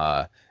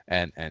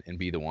 and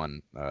be the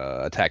one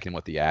attacking him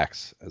with the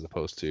axe as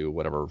opposed to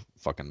whatever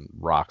fucking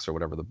rocks or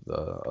whatever the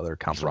other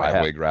counselor might have.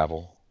 Driveway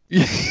gravel.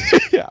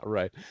 Yeah,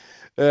 right.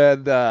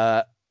 And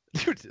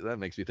dude, that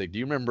makes me think. Do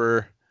you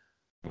remember?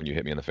 When you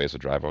hit me in the face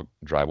with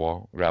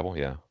drywall gravel,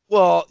 yeah.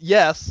 Well,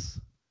 yes,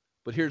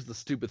 but here's the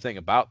stupid thing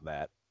about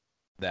that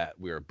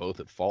we are both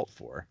at fault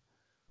for.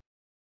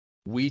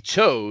 We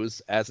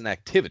chose as an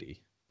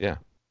activity Yeah.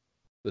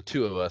 the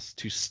two of us,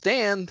 to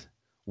stand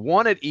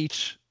one at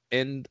each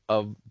end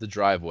of the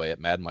driveway at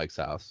Mad Mike's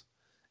house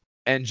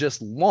and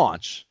just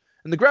launch.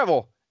 And the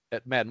gravel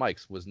at Mad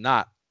Mike's was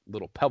not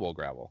little pebble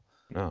gravel.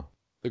 No.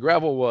 The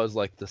gravel was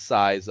like the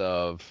size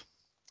of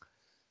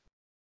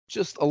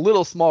just a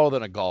little smaller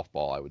than a golf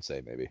ball, I would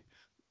say, maybe.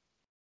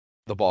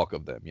 The bulk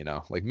of them,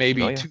 like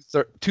maybe Oh,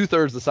 yeah.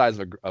 two-thirds the size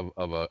of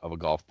a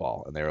golf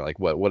ball. And they were like,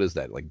 what is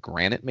that? Like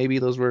granite, maybe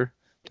those were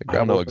the I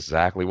don't know gravel.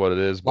 exactly what it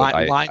is, but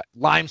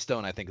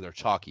Limestone, I think they're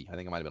chalky. I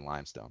think it might have been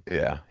limestone.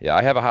 yeah.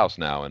 I have a house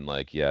now, and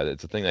like, yeah,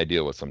 it's a thing I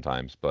deal with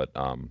sometimes. But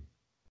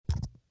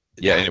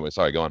yeah. Anyway,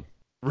 sorry, go on.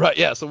 Right,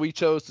 yeah. So we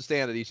chose to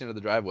stand at each end of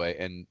the driveway,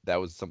 and that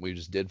was something we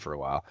just did for a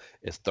while.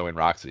 Is throwing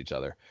rocks at each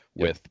other.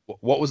 Yep. With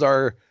what was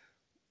our?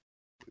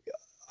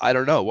 I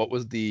don't know. What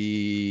was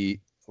the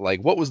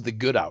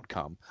good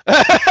outcome?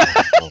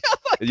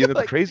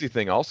 The crazy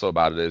thing also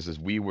about it is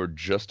we were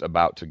just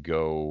about to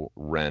go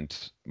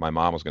rent. My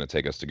mom was going to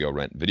take us to go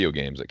rent video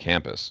games at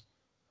campus.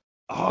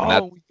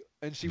 Oh,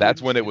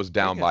 that's when it was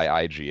down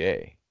by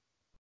IGA.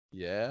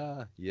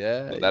 Yeah.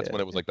 So that's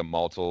when it was like the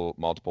multiple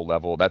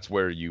level. That's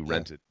where you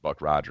rented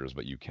Buck Rogers,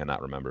 but you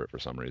cannot remember it for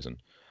some reason.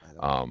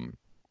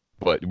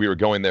 But we were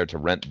going there to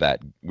rent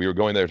that. We were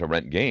going there to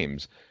rent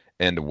games,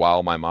 and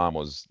while my mom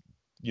was,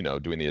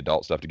 doing the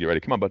adult stuff to get ready,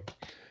 come on, bud.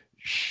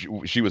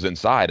 She was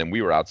inside, and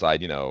we were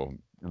outside,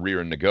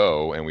 rearing to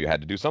go, and we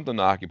had to do something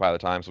to occupy the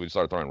time, so we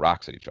started throwing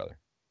rocks at each other.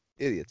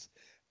 Idiots.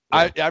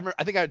 Yeah.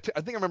 I think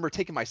I remember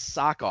taking my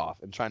sock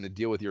off and trying to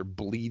deal with your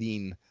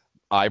bleeding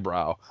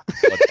eyebrow.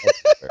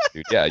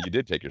 Dude, yeah, you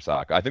did take your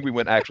sock. I think we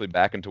went actually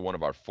back into one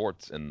of our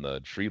forts in the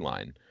tree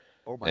line.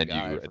 Oh my God!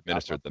 And you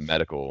administered the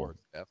medical.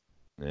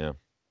 Yeah.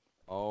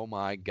 Oh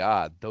my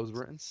God, those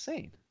were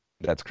insane.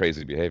 That's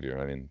crazy behavior.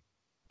 I mean,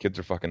 kids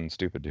are fucking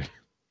stupid, dude.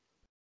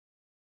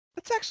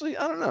 It's actually,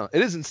 I don't know.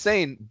 It is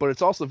insane, but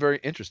it's also very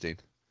interesting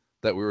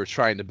that we were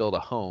trying to build a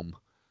home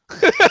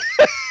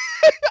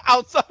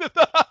outside of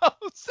the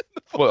house.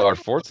 What, our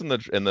forts in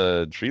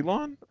the tree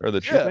lawn or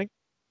the tree thing?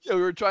 Yeah,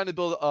 we were trying to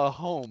build a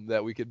home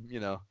that we could,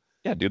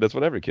 Yeah, dude, that's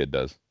what every kid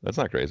does. That's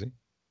not crazy.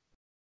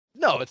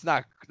 No, it's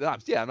not.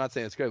 Yeah, I'm not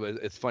saying it's great,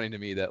 but it's funny to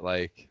me that,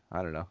 like,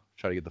 I don't know,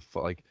 try to get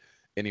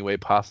any way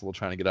possible,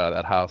 trying to get out of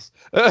that house.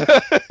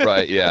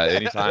 Right. Yeah.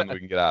 Anytime we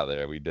can get out of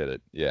there, we did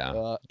it.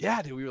 Yeah.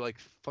 Yeah, dude, we were like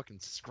fucking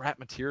scrap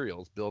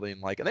materials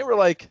building, and they were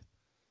like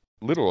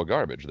literal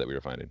garbage that we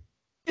were finding.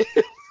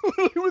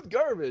 With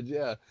garbage.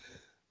 Yeah.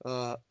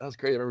 That was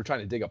great. I remember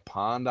trying to dig a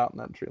pond out in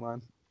that tree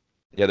line.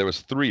 Yeah, there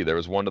was 3. There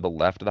was one to the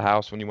left of the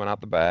house when you went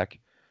out the back.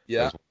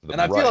 Yeah. And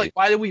I feel like,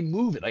 why did we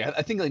move it? Like,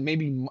 I think like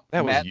maybe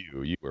that was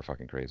you. You were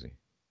fucking crazy.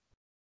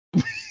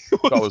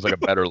 Thought it was like a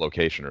better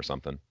location or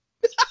something.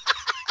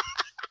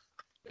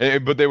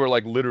 But they were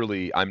like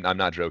literally, I'm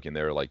not joking,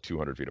 they were like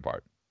 200 feet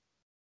apart.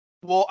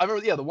 Well, I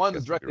remember, the one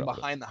was directly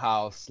behind the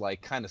house,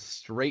 like kind of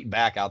straight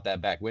back out that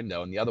back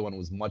window, and the other one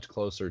was much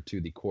closer to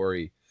the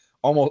quarry,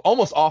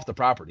 almost off the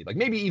property, like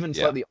maybe even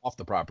slightly off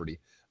the property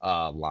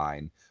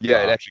line.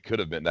 Yeah, it actually could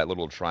have been that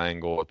little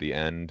triangle at the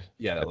end.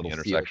 Yeah, that little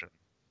intersection,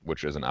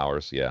 which isn't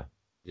ours. Yeah.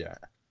 Yeah.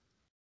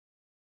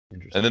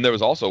 Interesting. And then there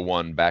was also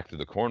one back to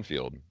the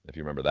cornfield, if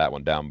you remember that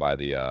one, down by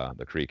the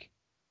creek.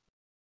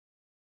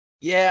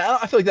 Yeah,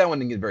 I feel like that one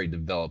didn't get very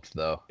developed,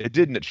 though. It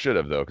didn't. It should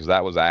have, though, because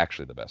that was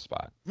actually the best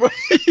spot.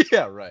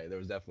 Yeah, right. There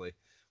was definitely.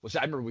 Which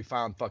I remember we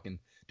found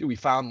we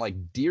found like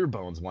deer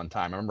bones one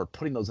time. I remember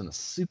putting those in a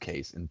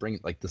suitcase and bringing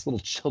like this little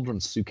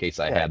children's suitcase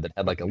I had that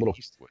had like a little,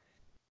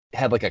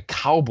 had like a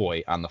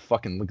cowboy on the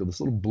fucking, look at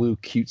this little blue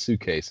cute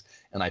suitcase,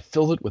 and I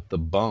filled it with the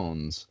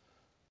bones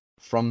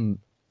from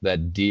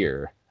that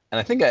deer. And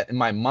I think in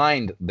my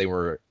mind they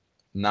were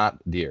not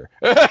deer.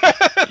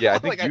 Yeah, I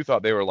think you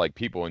thought they were like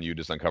people, and you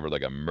just uncovered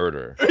like a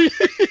murder.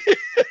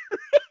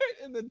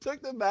 And then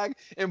took them back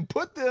and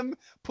put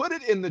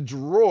it in the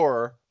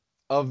drawer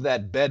of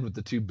that bed with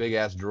the 2 big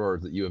ass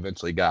drawers that you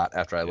eventually got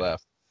after I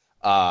left.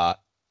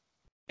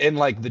 In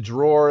like the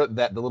drawer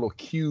that the little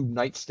cube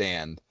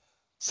nightstand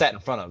sat in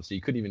front of, so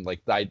you couldn't even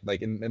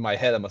in my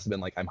head I must have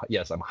been like, I'm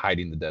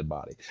hiding the dead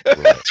body.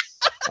 Right.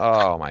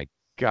 Oh my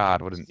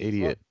God, what an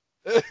idiot.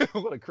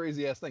 What a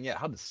crazy ass thing. Yeah,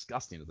 how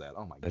disgusting is that?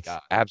 Oh my God.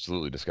 That's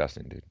absolutely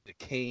disgusting, dude.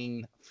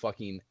 Decaying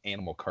fucking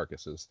animal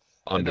carcasses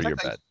under your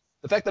bed.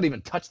 The fact that I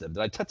even touched them.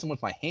 Did I touch them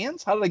with my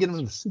hands? How did I get them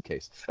in the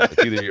suitcase?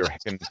 It's either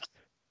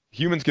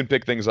humans can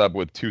pick things up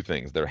with 2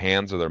 things, their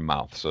hands or their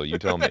mouth. So you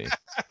tell me.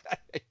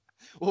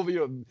 Well, we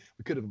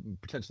could have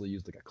potentially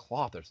used like a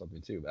cloth or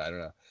something too, but I don't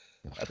know.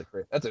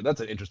 That's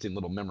an interesting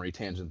little memory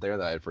tangent there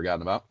that I had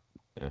forgotten about.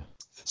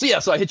 Yeah.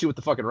 So I hit you with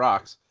the fucking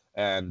rocks.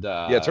 And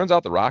yeah, it turns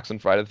out the rocks in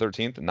Friday the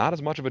 13th, not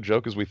as much of a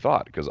joke as we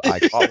thought, because I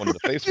caught one in the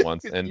face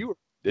once, and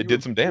it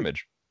did some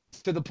damage.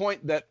 To the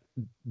point that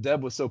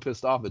Deb was so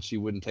pissed off that she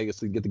wouldn't take us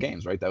to get the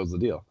games, right? That was the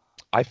deal.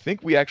 I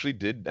think we actually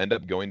did end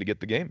up going to get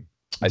the game.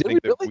 I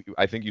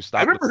think you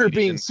stopped. I remember her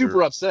being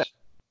super upset.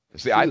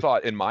 See, I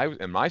thought in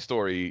my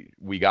story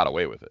we got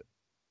away with it.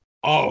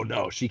 Oh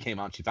no, she came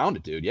out and she found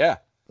it, dude. Yeah.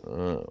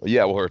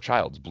 Yeah, well, her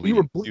child's You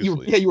were bleeding yeah,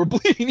 profusely. you were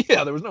bleeding.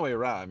 Yeah, there was no way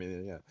around. I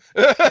mean, yeah.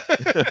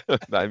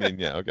 I mean,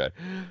 yeah, okay.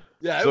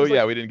 Yeah, So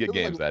yeah, we didn't get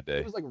games that it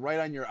day. was like right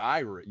on your eye,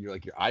 your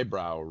like your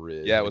eyebrow Yeah,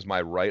 ridge. it Like was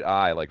my right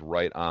eye, like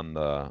right on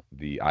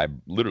the eye,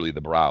 literally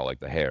the brow, like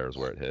the hair is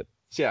where it hit.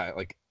 yeah,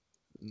 like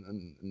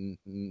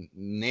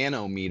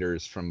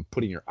nanometers from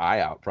putting your eye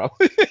out,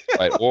 probably.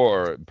 Right,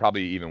 or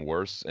probably even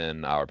worse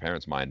in our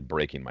parents' mind,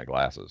 breaking my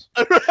glasses.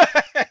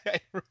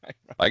 right, right.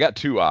 I got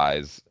two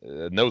eyes,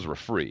 and those were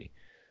free,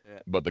 Yeah,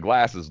 but the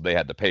glasses they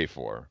had to pay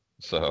for.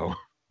 So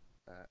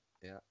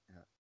yeah, yeah.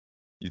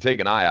 you take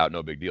an eye out,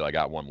 no big deal. I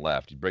got one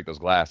left. You break those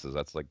glasses,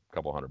 that's like a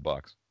couple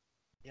 $100.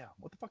 Yeah,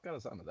 what the fuck got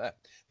us onto that?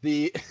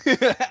 The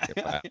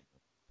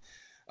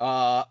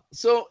Yeah,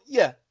 so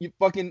yeah, you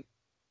fucking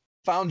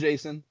found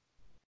Jason,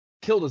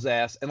 killed his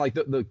ass, and like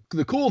the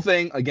cool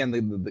thing again,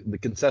 the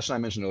concession I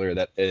mentioned earlier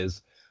that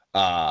is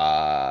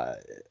I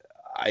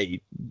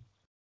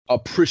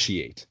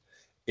appreciate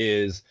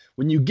is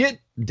when you get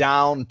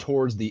down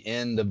towards the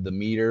end of the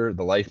meter,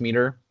 the life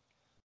meter,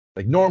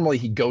 like normally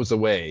he goes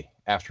away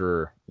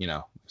after,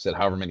 said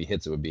however many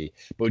hits it would be.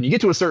 But when you get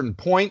to a certain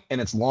point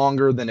and it's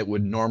longer than it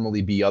would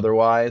normally be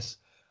otherwise,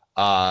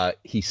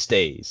 he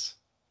stays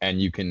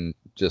and you can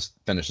just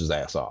finish his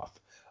ass off.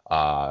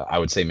 I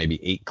would say maybe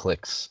 8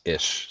 clicks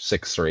ish,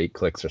 6 or 8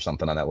 clicks or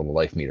something on that little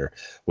life meter,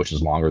 which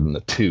is longer than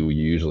the 2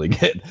 you usually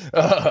get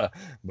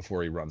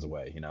before he runs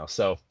away,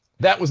 So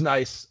that was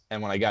nice.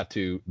 And when I got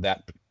to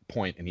that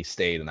point and he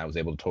stayed and I was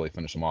able to totally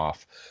finish him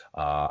off,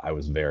 I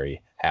was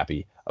very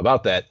happy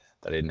about that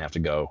I didn't have to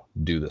go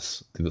do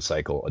this through the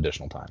cycle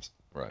additional times.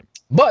 right.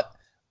 But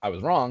I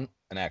was wrong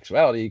in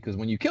actuality because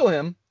when you kill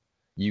him,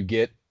 you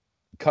get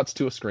cuts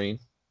to a screen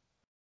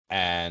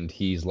and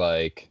he's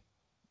like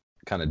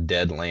kind of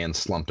dead, land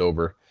slumped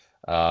over.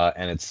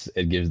 And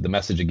it gives the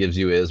message it gives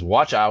you is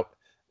watch out,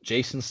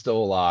 Jason's still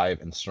alive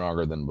and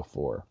stronger than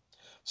before.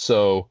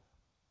 So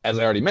as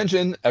I already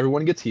mentioned,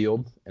 everyone gets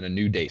healed and a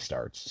new day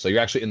starts. So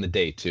you're actually in the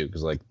day too,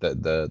 because like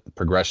the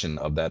progression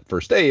of that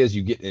first day is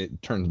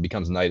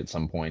becomes night at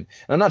some point.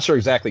 And I'm not sure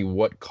exactly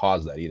what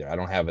caused that either. I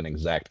don't have an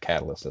exact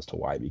catalyst as to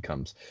why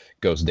it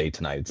goes day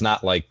to night. It's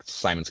not like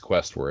Simon's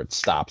Quest where it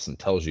stops and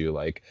tells you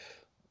like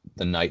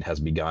the night has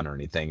begun or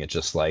anything. It's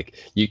just like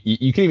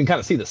you can even kind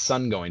of see the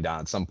sun going down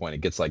at some point.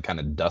 It gets like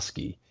kind of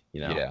dusky.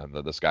 Yeah,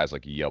 the sky's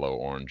like yellow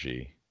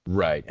orangey.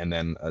 Right. And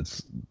then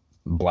it's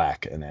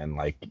black and then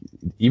like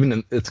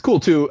it's cool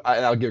too.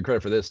 I'll give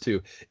credit for this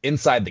too.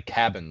 Inside the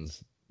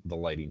cabins the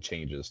lighting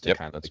changes to Yep,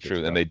 kind of that's like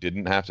true. And they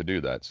didn't have to do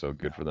that, so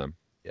good for them.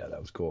 yeah, that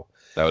was cool.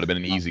 That would have been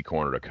an easy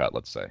corner to cut,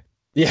 let's say.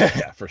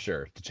 Yeah, for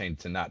sure,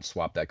 to not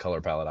swap that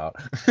color palette out.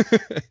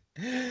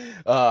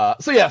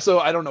 So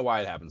I don't know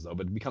why it happens though,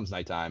 but it becomes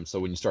nighttime. So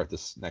when you start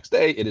this next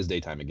day, it is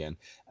daytime again,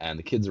 and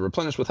the kids are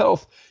replenished with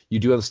health.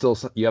 You have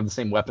the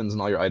same weapons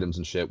and all your items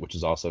and shit, which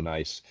is also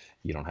nice.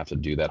 You don't have to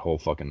do that whole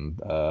fucking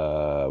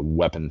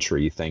weapon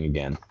tree thing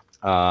again.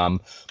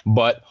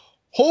 But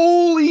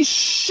holy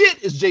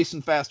shit, is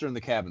Jason faster in the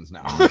cabins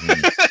now?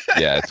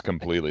 Yeah, it's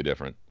completely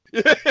different.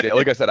 Yeah,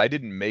 like I said, I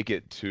didn't make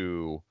it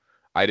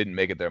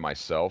there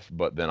myself,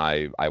 but then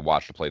I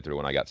watched a playthrough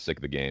when I got sick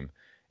of the game,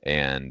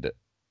 and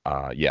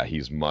yeah,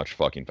 he's much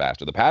fucking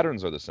faster. The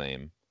patterns are the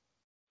same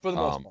For the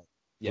most part. for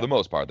Yeah. the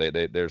most part.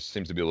 They there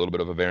seems to be a little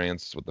bit of a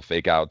variance with the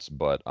fake outs,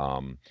 but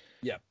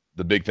Yeah.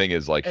 the big thing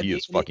is like And he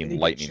is fucking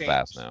lightning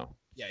fast now.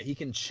 Yeah, he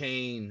can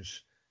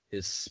change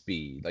his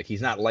speed. Like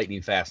he's not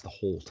lightning fast the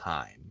whole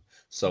time.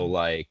 So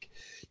like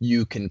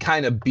you can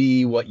kind of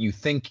be what you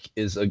think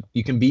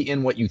you can be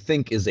in what you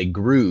think is a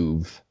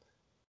groove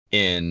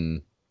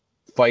in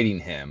fighting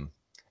him,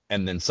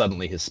 and then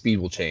suddenly his speed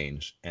will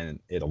change and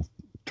it'll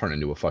turn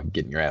into a fucking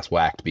getting your ass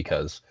whacked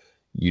because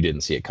you didn't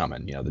see it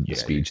coming, the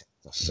speed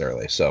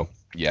necessarily. So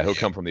Yeah, he'll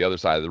come from the other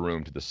side of the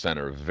room to the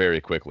center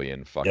very quickly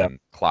and fucking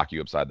clock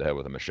you upside the head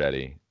with a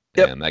machete,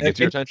 and that gets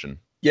your attention.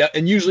 Yeah,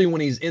 and usually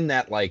when he's in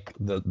that like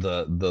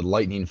the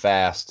lightning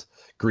fast,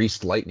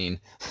 greased lightning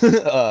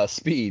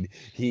speed,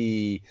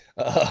 he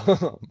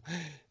does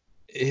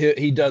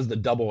the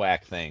double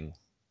whack thing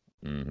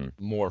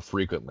more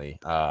frequently,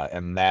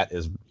 and that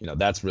is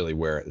that's really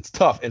where it's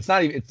tough. It's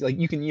not even it's like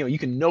you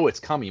can know it's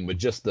coming, but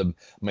just the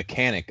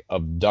mechanic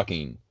of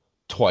ducking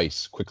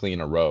twice quickly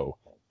in a row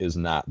is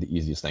not the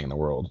easiest thing in the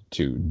world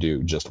to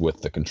do just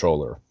with the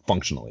controller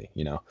functionally.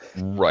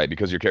 Right,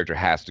 because your character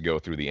has to go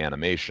through the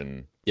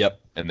animation.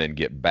 Yep. And then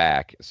get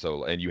back.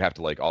 So, and you have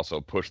to like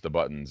also push the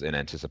buttons in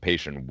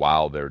anticipation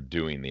while they're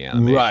doing the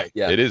animation. Right.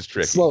 Yeah. It is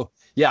tricky. It's slow.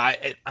 Yeah.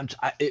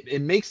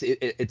 It makes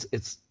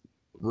it's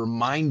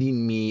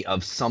reminding me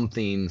of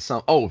something.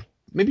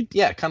 Maybe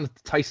kind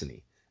of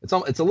Tyson-y. It's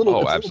a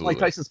little like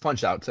Tyson's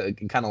Punch Out. To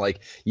kind of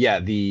like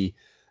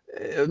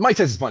Mike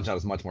Tyson's Punch Out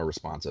is much more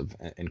responsive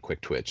and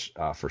quick twitch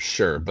for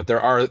sure. But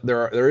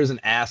there is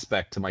an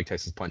aspect to Mike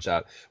Tyson's Punch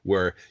Out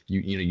where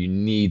you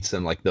need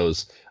some like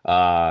those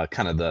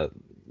kind of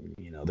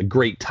the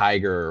Great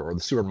Tiger or the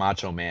Super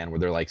Macho Man, where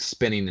they're like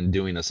spinning and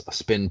doing a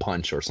spin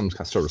punch or some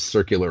sort of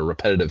circular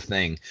repetitive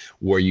thing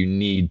where you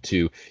need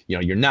to,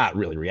 you're not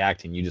really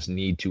reacting. You just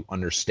need to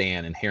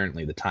understand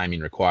inherently the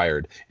timing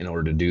required in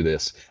order to do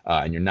this.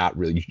 And you're not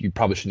really, you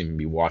probably shouldn't even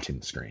be watching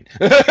the screen.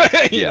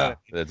 Yeah,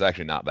 it's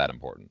actually not that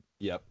important.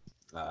 Yep.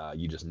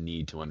 You just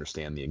need to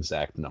understand the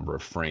exact number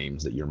of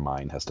frames that your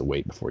mind has to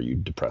wait before you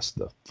depress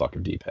the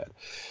fucking D-pad.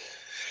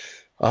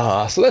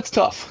 So that's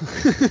tough.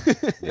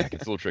 Yeah, it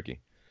gets a little tricky.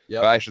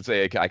 Yep. I should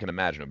say I can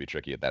imagine it'll be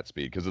tricky at that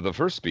speed because the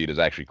first speed is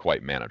actually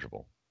quite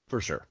manageable. For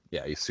sure.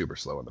 Yeah, he's super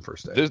slow on the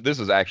first day. This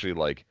is actually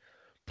like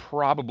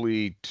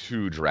probably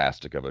too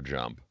drastic of a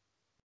jump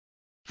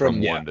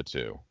from 1 to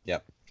 2.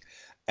 Yep.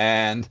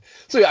 And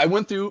so yeah, I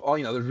went through all,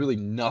 there's really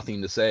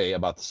nothing to say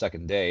about the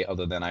second day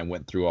other than I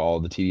went through all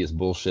the tedious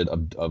bullshit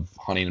of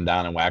hunting him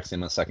down and waxing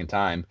him a second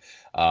time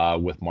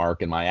with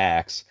Mark and my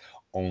axe,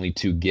 only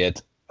to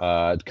get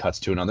cuts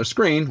to another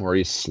screen where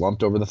he's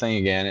slumped over the thing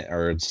again,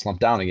 or slumped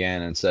down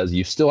again, and says,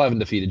 "You still haven't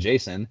defeated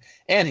Jason,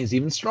 and he's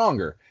even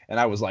stronger." And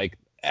I was like,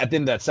 at the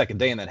end of that second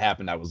day and that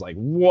happened, I was like,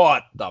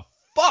 what the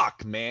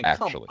fuck, man?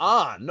 Come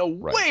on. No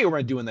way am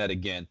I doing that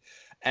again.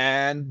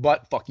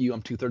 But fuck you,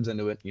 I'm 2/3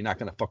 into it. You're not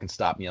gonna fucking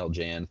stop me,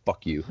 LJN.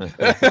 Fuck you.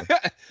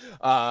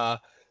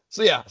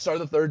 So yeah,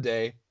 started the third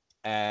day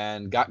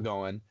and got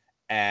going.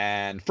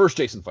 And first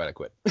Jason fight, I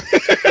quit.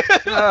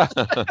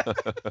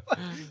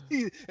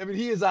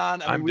 He is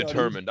on. I'm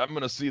determined. I'm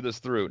gonna see this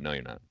through. No,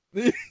 you're not.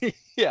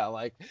 Yeah,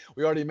 like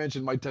we already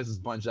mentioned Mike Tyson's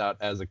Punch Out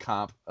as a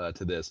comp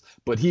to this,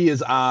 but he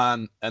is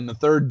on, and the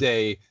third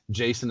day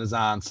Jason is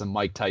on some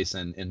Mike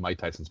Tyson in Mike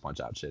Tyson's Punch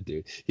Out shit,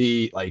 dude.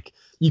 He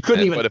you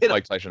couldn't even. But if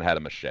Mike Tyson had a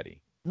machete,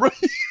 right?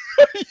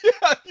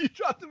 Yeah, you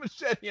dropped the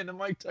machete into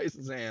Mike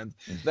Tyson's hands.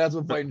 That's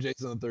what fighting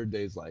Jason on the third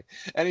day is like,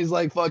 and he's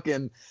like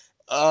fucking,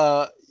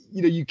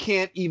 you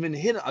can't even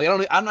hit him.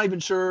 I'm not even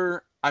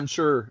sure. I'm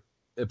sure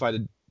if I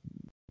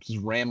just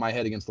ran my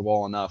head against the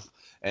wall enough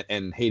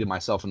and hated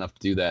myself enough to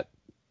do that,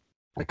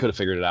 I could have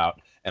figured it out.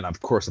 And of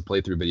course, a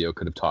playthrough video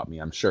could have taught me,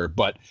 I'm sure.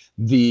 But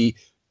you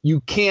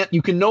can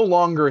no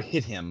longer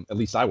hit him, at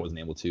least I wasn't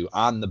able to,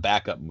 on the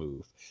backup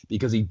move,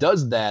 because he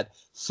does that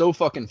so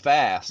fucking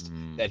fast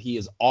that he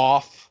is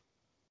off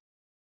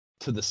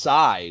to the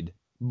side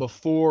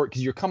before,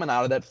 because you're coming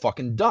out of that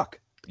fucking duck.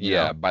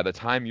 Yeah, by the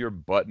time your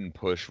button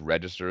push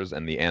registers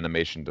and the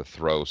animation to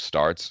throw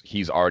starts,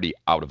 he's already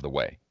out of the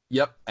way.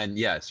 Yep, and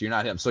yes, you're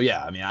not him. So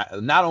yeah, I mean,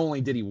 not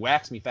only did he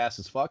wax me fast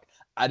as fuck,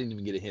 I didn't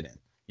even get a hit in.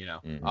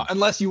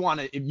 Unless you want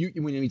to,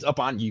 when he's up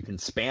on you, you can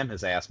spam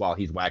his ass while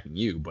he's whacking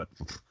you, but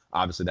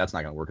obviously that's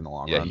not going to work in the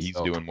long run. Yeah, he's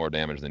doing more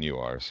damage than you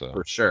are, so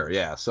for sure.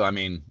 Yeah, so I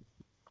mean,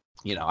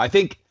 I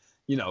think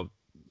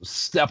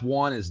step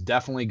one is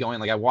definitely going.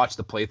 Like I watched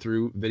the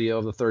playthrough video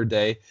of the third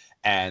day,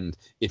 and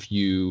if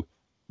you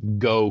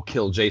go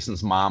kill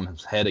Jason's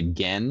mom's head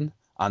again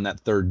on that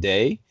third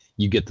day,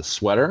 you get the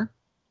sweater.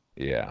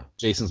 Yeah,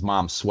 Jason's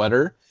mom's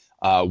sweater,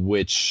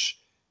 which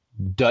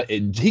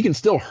he can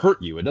still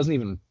hurt you. It doesn't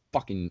even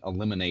fucking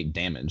eliminate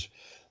damage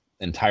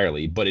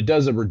entirely, but it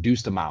does a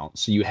reduced amount.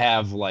 So you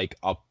have like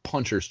a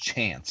puncher's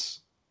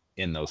chance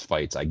in those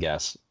fights, I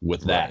guess,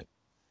 with that. Right.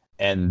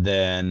 And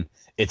then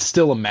it's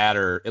still a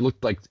matter. It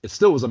looked like it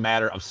still was a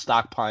matter of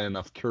stockpiling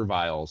enough cure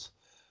vials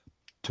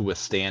to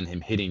withstand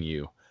him hitting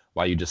you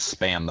while you just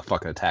spam the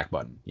fucking attack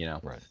button,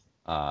 Right.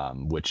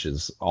 Which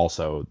is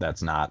also,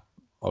 that's not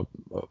a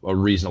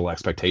reasonable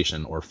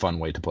expectation or fun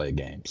way to play a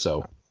game.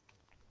 So,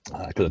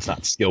 because it's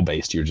not skill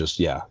based, you're just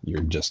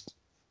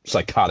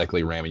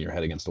psychotically ramming your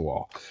head against the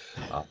wall,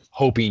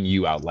 hoping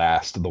you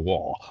outlast the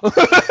wall.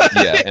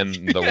 Yeah, and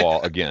the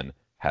wall again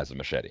has a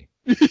machete.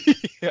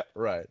 Yeah,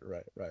 right.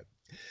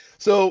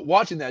 So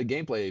watching that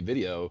gameplay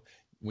video,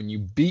 when you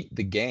beat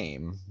the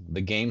game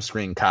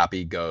screen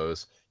copy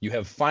goes, "You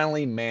have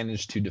finally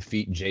managed to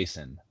defeat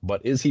Jason,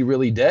 but is he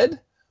really dead?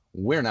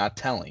 We're not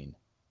telling.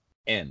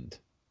 End."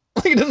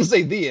 Like it doesn't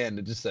say the end,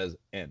 it just says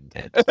end.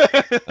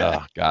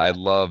 Oh God, I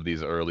love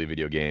these early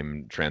video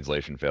game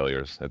translation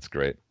failures. That's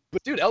great.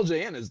 But dude,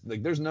 LJN is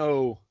like,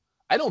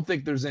 I don't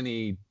think there's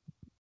any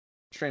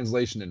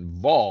translation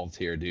involved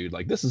here, dude.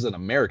 Like this is an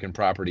American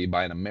property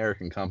by an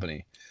American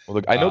company. Well,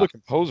 look, I know the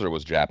composer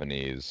was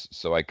Japanese,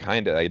 so I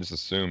just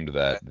assumed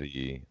that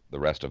the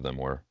rest of them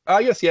were.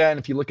 I guess, yeah. And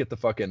if you look at the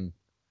fucking,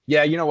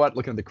 yeah, you know what?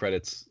 Looking at the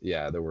credits,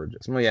 yeah, there were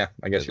just, well, yeah,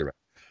 I guess you're right.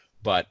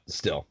 But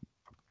still,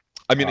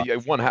 I mean,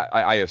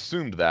 I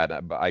assumed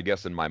that, but I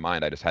guess in my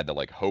mind I just had to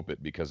like hope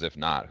it, because if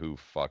not, who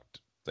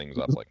fucked things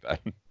up like that?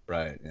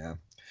 Right. Yeah.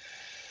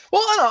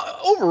 Well,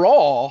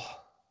 overall,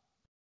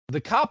 the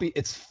copy,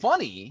 it's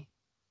funny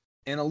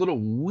and a little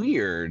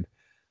weird,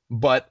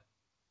 but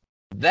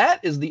that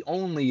is the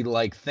only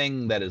like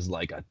thing that is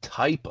like a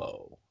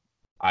typo,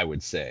 I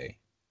would say.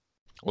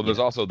 Well, there's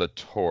also the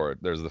tort.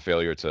 There's the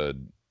failure to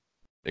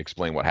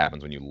explain what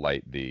happens when you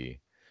light the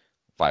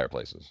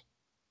fireplaces.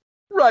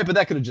 Right, but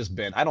that could have just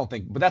been, I don't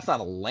think, but that's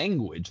not a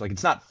language. Like,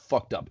 it's not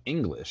fucked up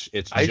English.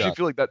 I actually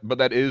feel like that, but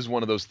that is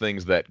one of those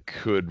things that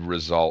could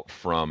result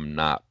from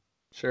not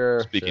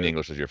speaking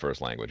English as your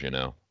first language,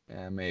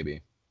 Yeah,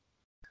 maybe.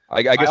 I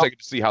I guess I al-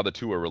 could see how the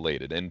two are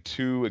related, and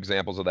two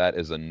examples of that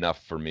is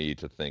enough for me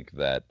to think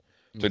that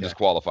to okay.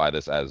 disqualify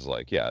this as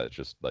like, yeah, it's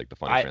just like the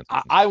funny I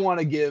transitions. I want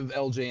to give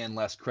LJN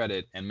less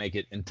credit and make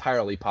it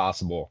entirely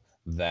possible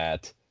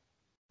that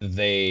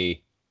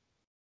they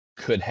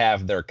could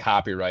have their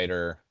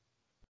copywriter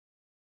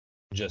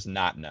just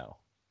not know.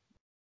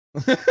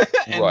 And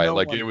Right, no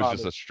like one it was just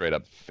bothered. a straight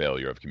up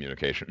failure of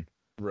communication.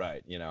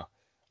 Right,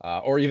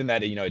 or even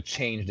that it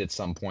changed at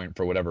some point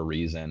for whatever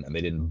reason, and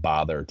they didn't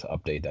bother to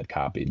update that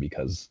copy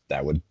because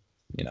that would,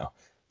 you know,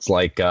 it's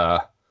like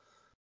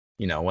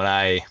when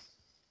I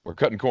We're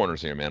cutting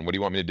corners here, man. What do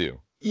you want me to do?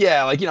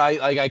 yeah,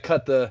 I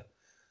cut the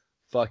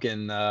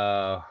fucking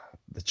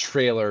the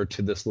trailer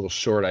to this little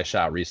short I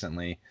shot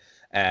recently,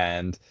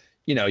 and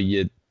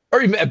you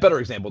or even a better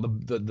example,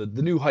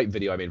 the new hype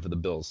video I made for the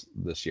Bills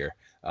this year.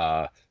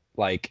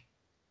 Like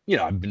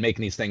I've been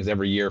making these things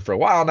every year for a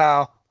while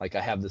now. Like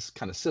I have this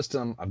kind of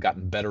system. I've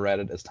gotten better at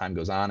it as time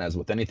goes on, as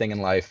with anything in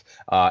life.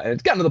 And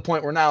it's gotten to the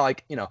point where now,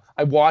 like,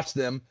 I watch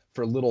them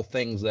for little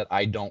things that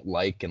I don't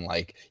like. And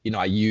like,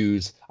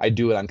 I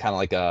do it on kind of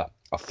like a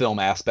film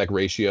aspect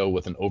ratio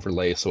with an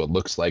overlay. So it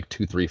looks like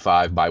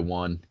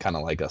 2:3:5:1, kind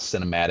of like a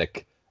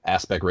cinematic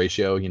aspect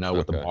ratio,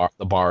 with Okay.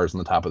 the bars on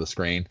the top of the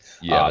screen.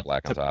 Yeah, the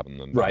black on To, top and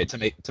then right.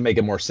 bottom. To make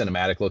it more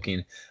cinematic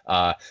looking.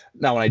 Now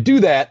when I do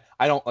that,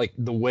 I don't like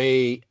the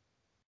way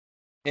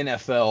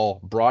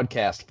NFL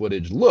broadcast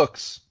footage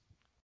looks.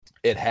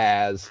 It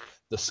has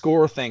the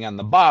score thing on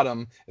the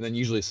bottom, and then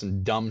usually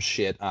some dumb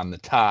shit on the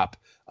top.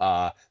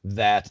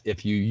 That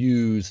if you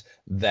use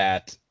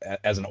that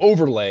as an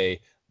overlay,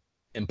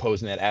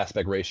 imposing that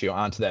aspect ratio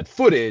onto that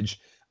footage,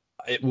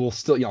 it will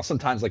still,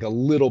 sometimes like a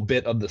little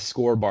bit of the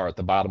score bar at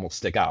the bottom will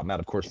stick out. And that,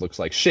 of course, looks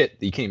like shit.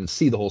 You can't even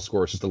see the whole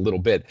score. It's just a little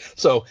bit.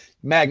 So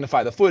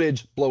magnify the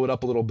footage, blow it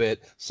up a little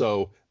bit.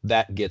 So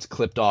that gets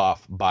clipped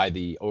off by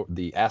the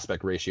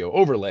aspect ratio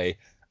overlay.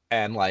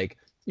 And like,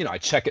 I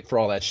check it for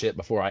all that shit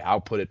before I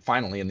output it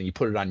finally. And then you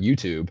put it on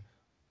YouTube.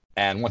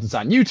 And once it's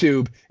on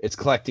YouTube, it's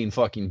collecting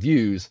fucking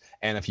views.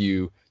 And if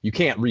you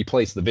can't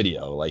replace the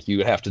video, like you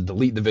would have to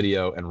delete the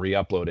video and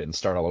re-upload it and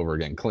start all over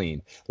again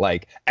clean.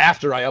 Like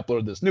after I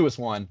uploaded this newest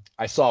one,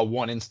 I saw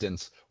one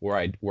instance where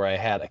I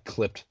had a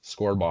clipped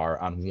score bar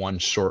on one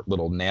short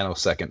little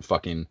nanosecond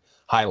fucking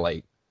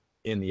highlight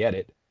in the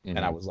edit. And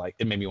I Hmm. was like,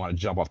 it made me want to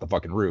jump off the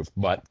fucking roof.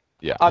 But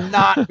Yeah. I'm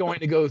not going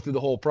to go through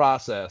the whole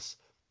process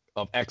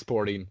of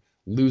exporting,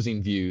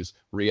 losing views,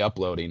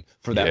 re-uploading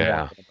for that one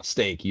Yeah. little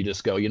mistake. You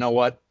just go, you know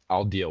what?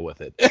 I'll deal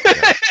with it. Yeah.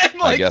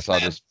 And I like guess I'll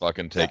that, just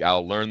fucking that,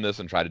 I'll learn this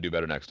and try to do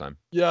better next time.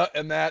 yeah,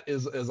 and that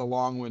is a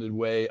long-winded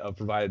way of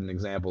providing an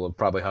example of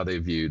probably how they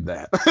viewed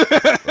that.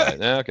 Right.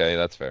 Okay,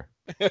 that's fair.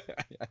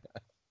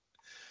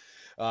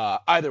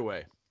 Either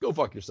way, go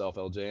fuck yourself,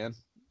 LJN.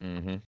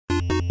 Hmm.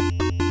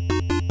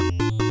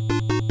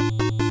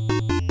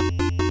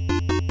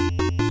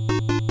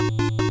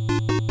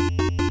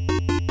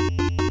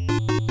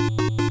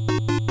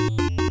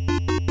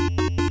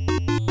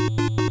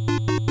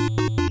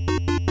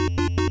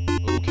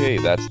 Okay,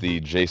 that's the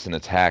Jason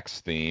Attacks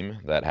theme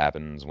that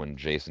happens when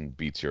Jason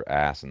beats your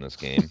ass in this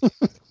game.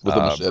 With a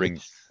machete. Bring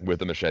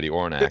with a machete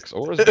or an axe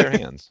or his bare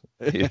hands.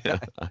 Yeah,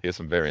 he has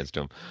some variants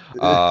to him.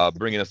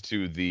 Bringing us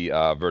to the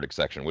verdict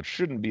section, which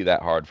shouldn't be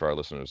that hard for our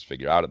listeners to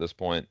figure out at this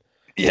point.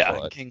 Yeah,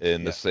 But King.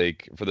 in the Yeah.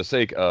 sake, for the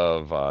sake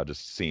of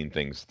just seeing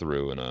things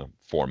through in a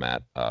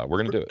format, we're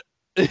gonna do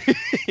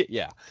it.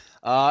 Yeah.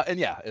 And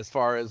yeah, as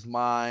far as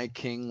my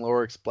King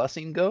Lorik's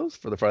blessing goes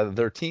for the Friday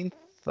the 13th,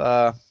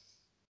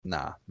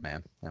 nah,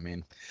 man. I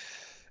mean,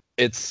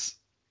 it's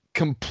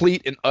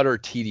complete and utter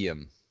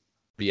tedium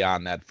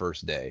beyond that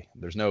first day.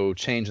 There's no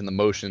change in the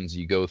motions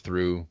you go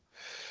through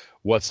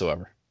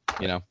whatsoever.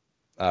 You know,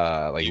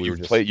 like we were You've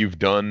just played, you've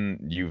done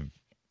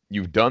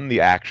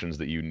the actions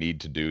that you need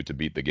to do to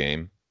beat the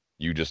game.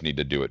 You just need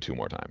to do it two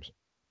more times.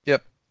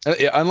 yep.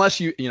 Yeah, unless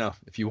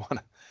if you want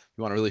to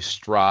really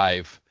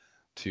strive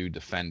to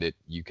defend it,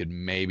 you could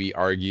maybe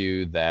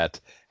argue that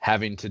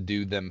having to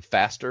do them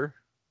faster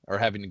or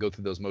having to go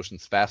through those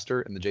motions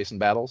faster in the Jason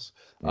battles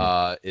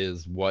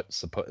is what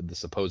the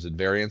supposed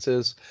variance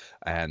is,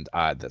 and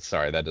that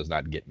does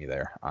not get me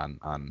there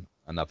on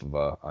enough of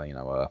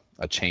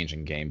a change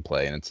in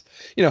gameplay, and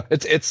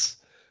it's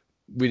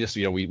we just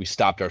we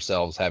stopped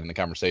ourselves having the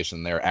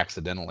conversation there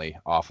accidentally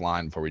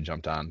offline before we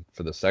jumped on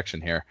for this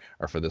section here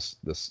or for this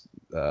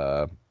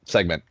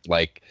segment.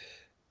 Like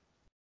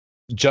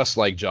just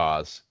like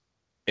Jaws,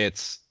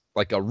 it's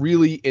like a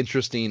really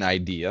interesting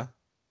idea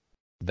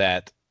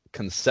that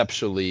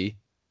conceptually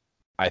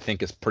I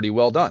think is pretty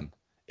well done.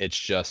 It's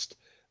just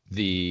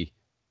the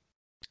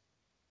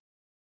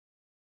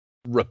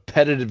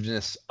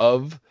repetitiveness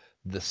of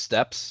the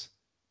steps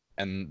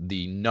and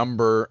the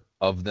number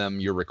of them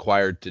you're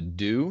required to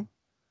do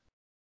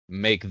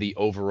make the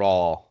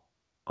overall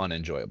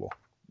unenjoyable,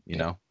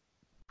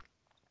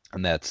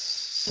 and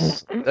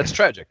that's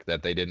tragic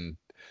that they didn't,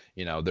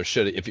 there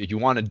should, if you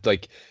wanted,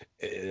 like,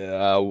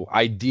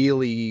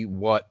 ideally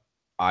what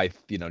I,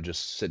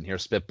 just sitting here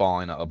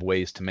spitballing of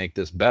ways to make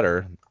this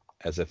better,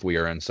 as if we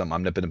are in some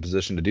omnipotent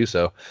position to do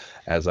so,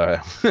 as I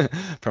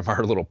from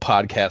our little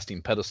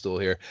podcasting pedestal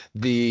here.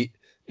 The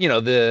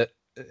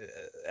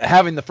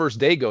having the first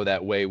day go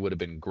that way would have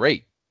been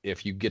great.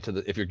 If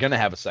you're gonna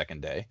have a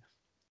second day,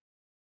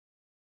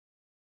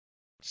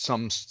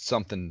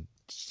 something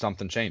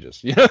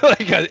changes.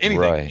 Like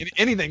Right.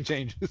 anything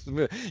changes.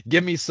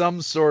 Give me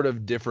some sort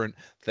of different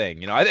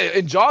thing.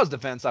 In Jaws'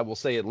 defense, I will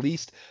say at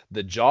least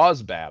the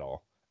Jaws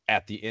battle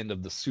at the end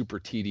of the super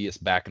tedious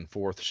back and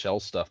forth shell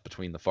stuff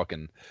between the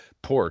fucking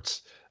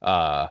ports,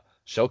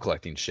 shell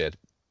collecting shit,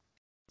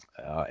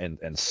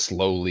 and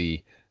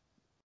slowly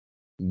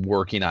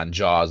working on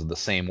Jaws the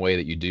same way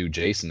that you do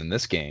Jason in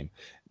this game.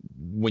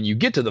 When you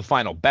get to the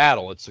final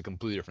battle, it's a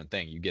completely different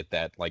thing. You get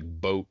that like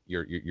boat.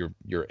 You're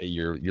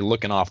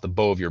looking off the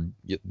bow of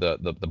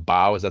the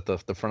bow. Is that the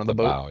front of the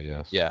boat? Bow,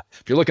 yes. Yeah.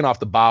 If you're looking off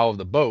the bow of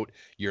the boat,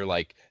 you're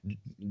like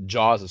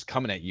Jaws is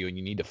coming at you, and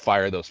you need to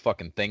fire those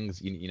fucking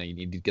things. You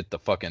need to get the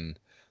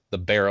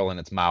barrel in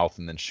its mouth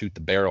and then shoot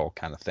the barrel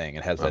kind of thing.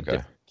 It has that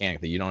different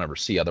mechanic that you don't ever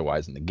see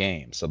otherwise in the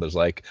game. So there's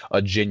like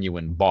a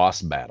genuine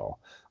boss battle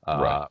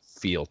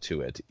feel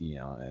to it.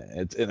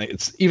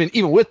 It's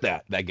even with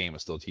that game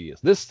is still tedious.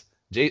 This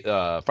Friday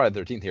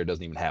the 13th here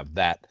doesn't even have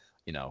that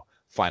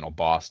final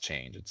boss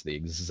change. It's the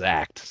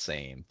exact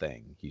same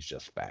thing. He's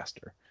just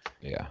faster.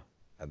 Yeah,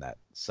 and that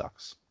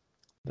sucks.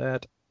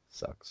 That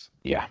sucks.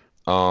 Yeah.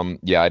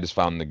 I just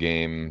found the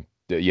game.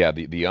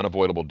 The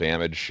unavoidable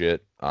damage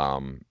shit.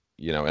 And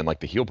like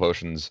the heal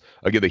potions.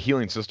 Again, the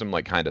healing system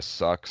like kind of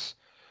sucks.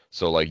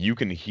 So like you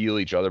can heal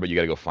each other, but you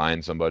got to go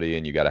find somebody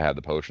and you got to have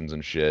the potions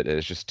and shit.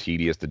 It's just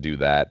tedious to do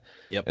that.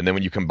 Yep. And then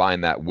when you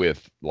combine that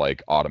with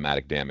like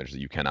automatic damage that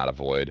you cannot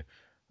avoid,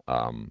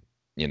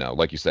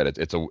 like you said,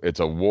 it's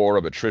a war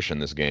of attrition,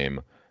 this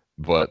game,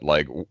 but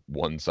like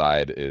one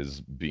side is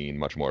being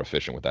much more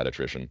efficient with that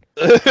attrition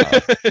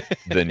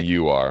than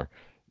you are.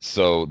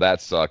 So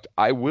that sucked.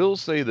 I will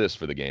say this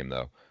for the game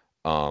though.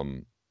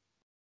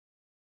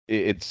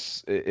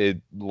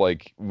 It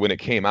like when it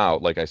came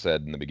out, like I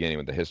said in the beginning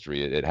with the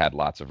history, it had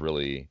lots of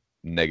really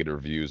negative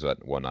reviews and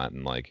whatnot,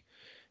 and like,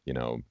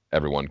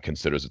 everyone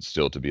considers it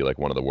still to be like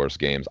one of the worst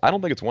games. I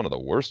don't think it's one of the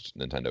worst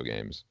Nintendo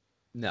games.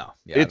 No,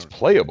 it's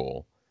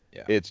playable.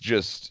 Yeah, it's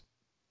just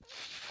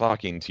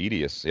fucking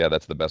tedious. Yeah,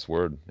 that's the best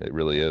word. It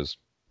really is.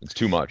 It's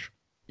too much.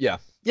 Yeah.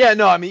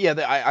 No, I mean,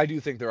 I do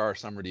think there are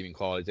some redeeming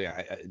qualities.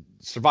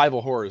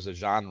 Survival horror as a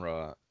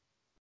genre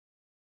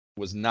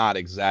was not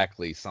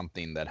exactly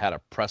something that had a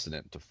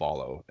precedent to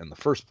follow in the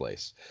first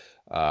place.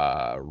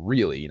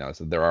 Really,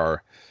 so there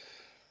are.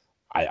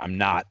 I'm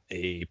not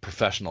a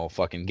professional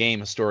fucking game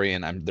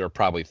historian. There are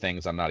probably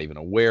things I'm not even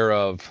aware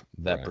of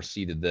that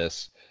preceded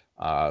this.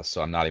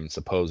 So I'm not even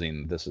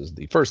supposing this is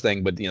the first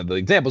thing. But the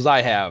examples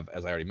I have,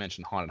 as I already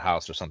mentioned, Haunted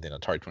House or something,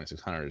 Atari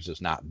 2600 is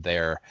just not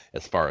there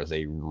as far as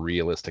a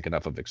realistic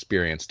enough of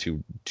experience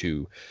to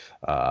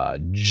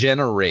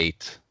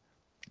generate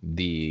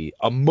the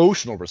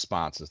emotional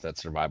responses that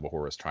survival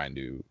horror is trying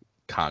to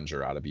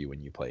conjure out of you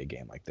when you play a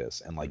game like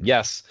this. And like,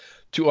 yes,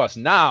 to us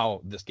now,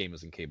 this game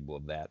is incapable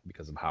of that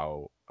because of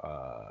how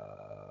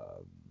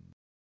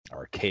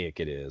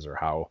archaic it is, or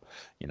how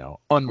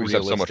unrealistic. We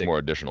have so much more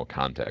additional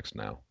context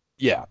now.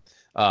 Yeah.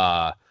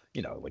 I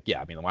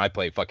mean, when I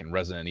play fucking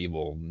Resident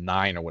Evil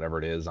 9 or whatever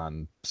it is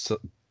on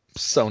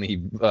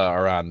Sony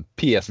or on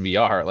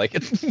PSVR, like,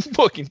 it's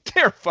fucking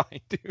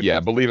terrifying, dude. Yeah,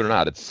 believe it or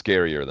not, it's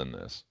scarier than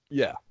this.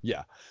 Yeah.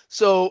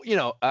 So,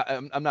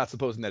 I'm not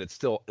supposing that it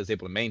still is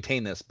able to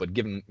maintain this, but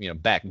given,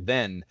 back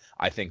then,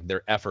 I think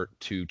their effort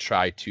to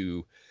try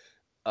to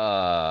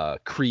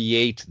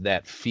create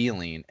that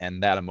feeling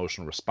and that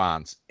emotional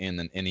response in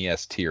an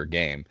NES tier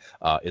game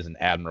is an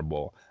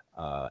admirable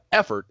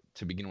effort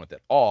to begin with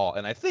at all.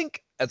 And I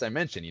think, as I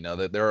mentioned,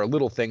 that there are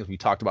little things we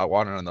talked about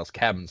wandering in those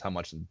cabins, how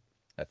much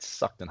that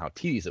sucked and how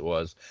tedious it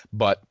was.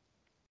 But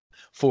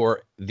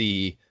for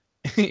the,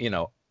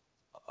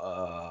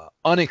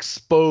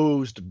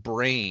 unexposed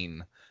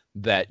brain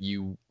that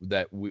a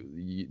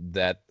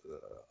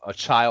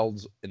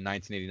child's in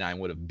 1989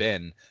 would have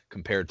been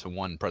compared to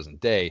one present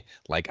day,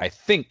 like, I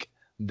think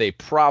they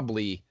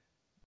probably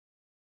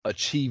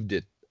achieved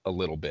it a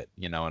little bit,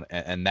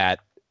 and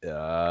that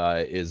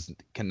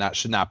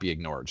should not be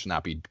ignored, should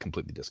not be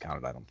completely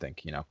discounted, I don't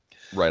think.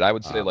 Right. I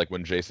would say like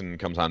when Jason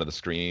comes onto the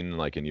screen,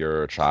 like, and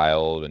you're a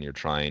child and you're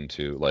trying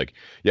to, like,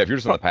 if you're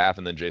just on the path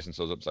and then Jason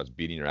shows up and starts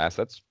beating your ass,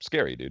 that's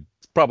scary, dude.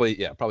 Probably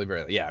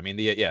very. I mean,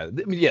 the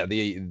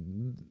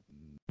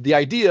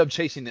idea of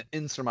chasing an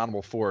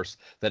insurmountable force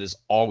that is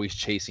always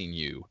chasing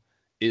you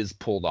is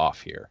pulled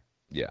off here.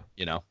 Yeah.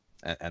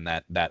 And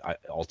that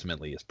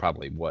ultimately is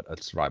probably what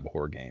a survival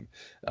horror game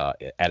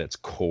at its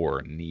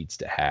core needs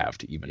to have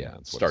to even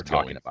start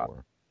talking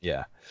about.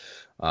 Yeah.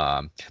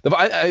 I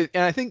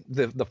think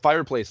the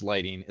fireplace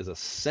lighting is a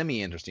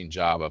semi-interesting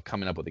job of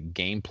coming up with a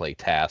gameplay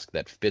task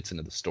that fits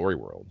into the story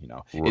world.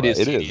 Right. It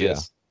is. Yeah.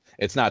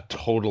 It's not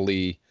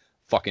totally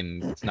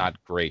fucking. It's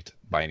not great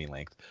by any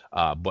length.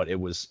 But it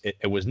was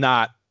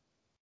not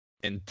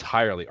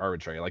entirely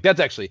arbitrary. Like that's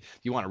actually, if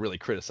you want to really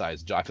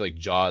criticize Jaws, I feel like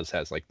Jaws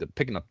has like the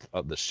picking up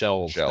of the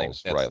shells thing.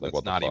 Shells, right? Like That's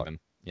what the not fuck? even.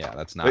 Yeah,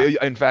 that's not.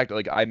 In fact,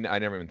 like I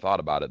never even thought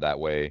about it that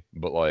way,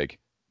 but like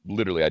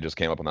literally, I just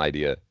came up with an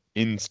idea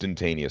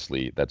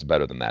instantaneously that's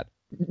better than that.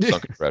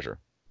 Sunken treasure.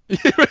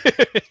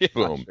 Yeah,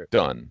 Boom, sure.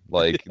 done.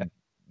 Like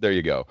there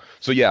you go.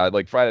 So yeah,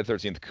 like Friday the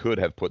 13th could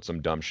have put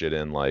some dumb shit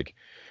in, like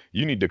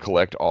you need to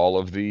collect all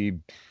of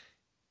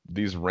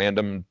these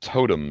random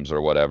totems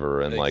or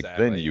whatever, and like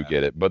then Exactly. you Yeah.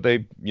 get it. But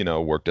they,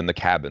 worked in the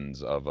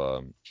cabins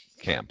of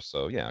camp.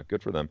 So yeah,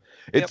 good for them.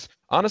 Yep. It's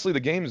honestly the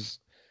game's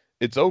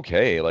it's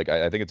okay. Like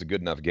I think it's a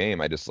good enough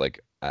game. I just like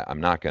I'm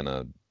not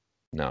gonna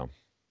no.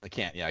 I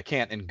can't. Yeah, I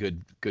can't in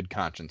good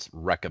conscience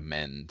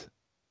recommend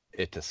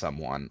it to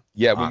someone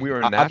Yeah, when we were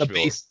in on the Nashville,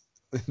 base.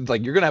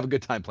 Like you're gonna have a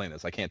good time playing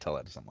this. I can't tell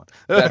that to someone.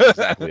 that's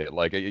exactly it.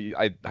 Like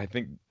I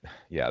think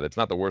yeah, that's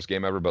not the worst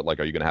game ever, but like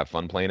are you gonna have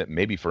fun playing it?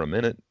 Maybe for a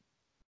minute,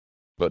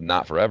 but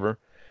not forever.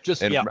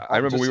 Just And yeah, I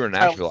remember we just were in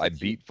entirely Nashville. for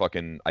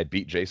you. I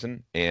beat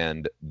Jason,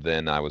 and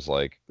then I was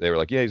like, they were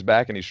like, yeah, he's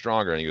back and he's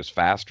stronger and he was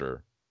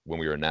faster when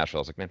we were in Nashville.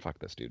 I was like, man, fuck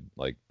this dude.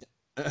 Like,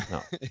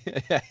 no.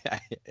 Yeah,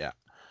 yeah.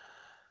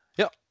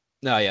 Yep.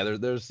 No, yeah.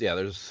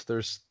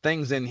 There's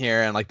things in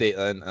here, and like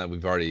and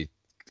we've already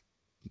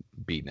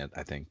beaten it,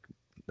 I think,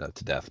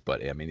 to death.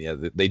 But I mean, yeah,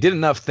 they did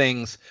enough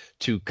things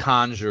to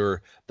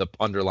conjure the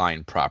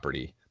underlying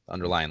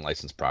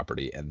license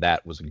property, and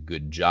that was a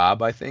good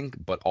job, I think.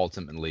 But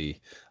ultimately,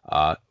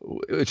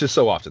 which is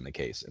so often the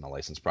case in a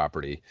licensed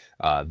property,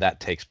 that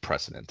takes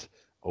precedent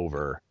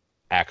over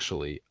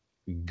actually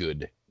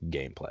good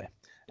gameplay,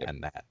 Yep.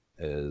 and that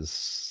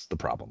is the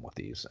problem with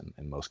these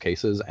in most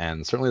cases,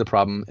 and certainly the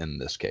problem in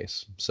this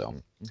case. So,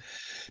 Mhm.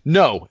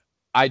 no,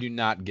 I do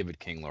not give it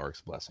King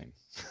Lorik's blessing.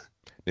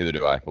 Neither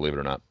do I, believe it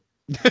or not.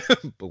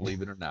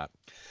 Believe it or not.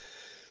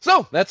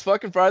 So that's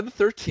fucking Friday the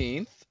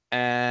 13th.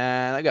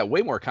 And I got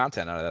way more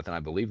content out of that than I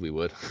believed we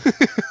would.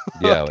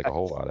 Yeah, like a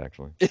whole lot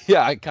actually.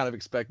 Yeah, I kind of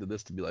expected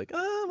this to be like,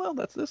 oh, well,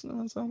 that's this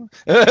and that's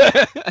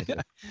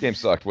that. Game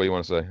sucked. What do you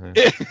want to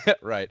say?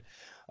 Right.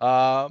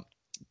 Um,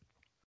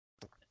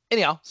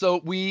 anyhow, so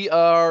we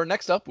are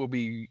next up. We'll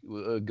be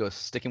go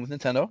sticking with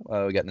Nintendo.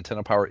 We got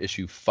Nintendo Power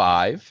Issue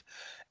 5.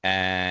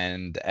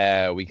 And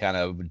we kind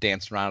of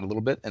danced around a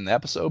little bit in the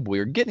episode. But we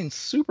are getting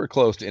super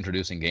close to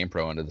introducing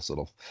GamePro into this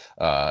little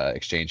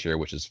exchange here,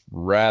 which is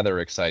rather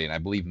exciting. I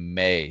believe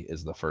May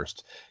is the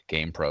first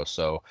GamePro.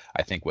 So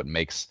I think what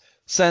makes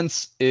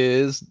sense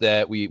is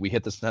that we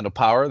hit this Nintendo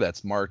Power.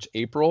 That's March,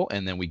 April,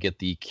 and then we get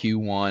the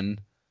Q1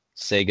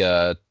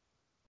 Sega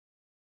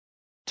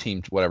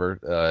Team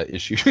whatever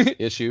issue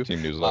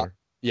Team newsletter.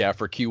 yeah,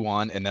 for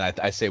Q1, and then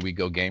I say we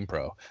go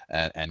GamePro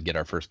and get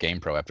our first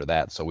GamePro after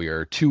that. So we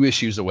are 2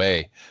 issues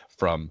away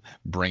from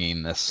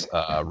bringing this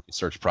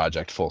research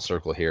project full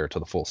circle here to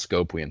the full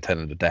scope we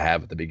intended it to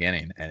have at the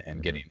beginning,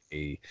 and getting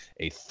a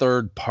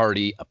third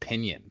party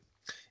opinion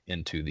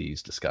into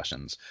these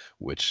discussions,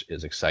 which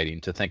is exciting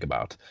to think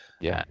about.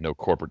 Yeah, no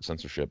corporate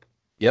censorship.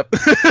 Yep.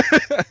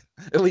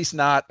 At least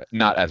not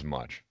As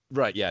much.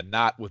 right. Yeah,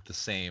 not with the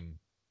same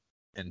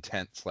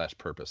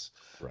intent/purpose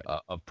Right.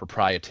 of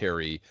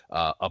proprietary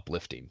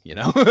uplifting,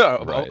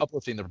 Right.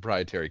 uplifting the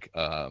proprietary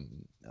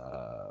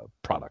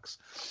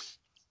products.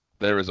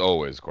 There is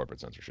always corporate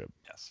censorship.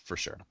 Yes, for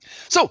sure.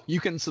 So you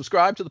can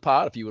subscribe to the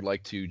pod if you would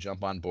like to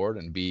jump on board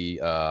and be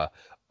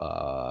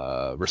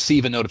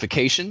receive a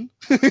notification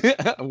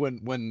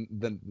when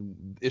the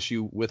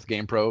issue with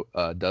GamePro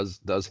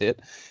does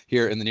hit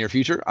here in the near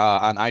future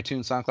on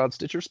iTunes, SoundCloud,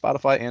 Stitcher,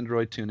 Spotify,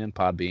 Android, TuneIn,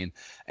 Podbean,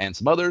 and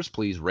some others.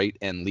 Please rate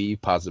and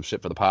leave positive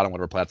shit for the pod on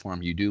whatever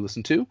platform you do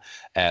listen to,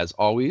 as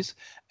always.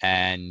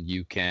 And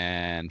you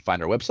can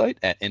find our website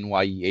at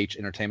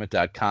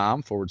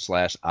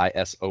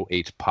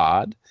nyehentertainment.com/ISOH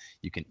pod.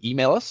 You can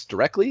email us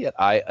directly at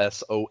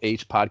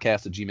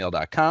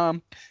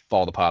isohpodcast@gmail.com.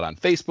 Follow the pod on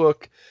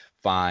Facebook.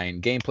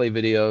 Find gameplay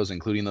videos,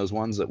 including those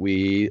ones that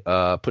we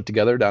put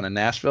together down in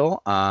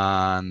Nashville,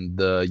 on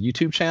the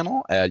YouTube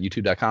channel at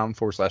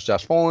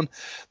youtube.com/Josh Folan.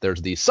 There's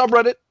the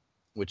subreddit,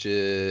 which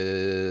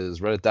is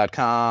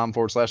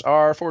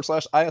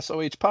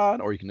reddit.com/r/ISOH pod,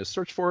 or you can just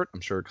search for it.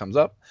 I'm sure it comes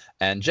up.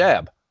 And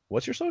Jab,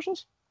 what's your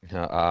socials?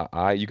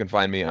 You can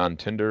find me on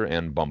Tinder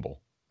and Bumble.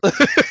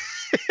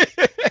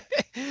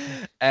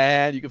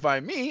 And you can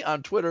find me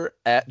on Twitter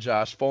at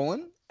Josh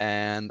Folan,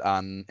 and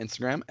on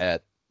Instagram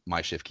at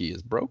my shift key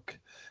is broke.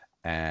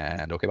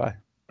 And okay, bye.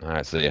 All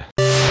right, see ya.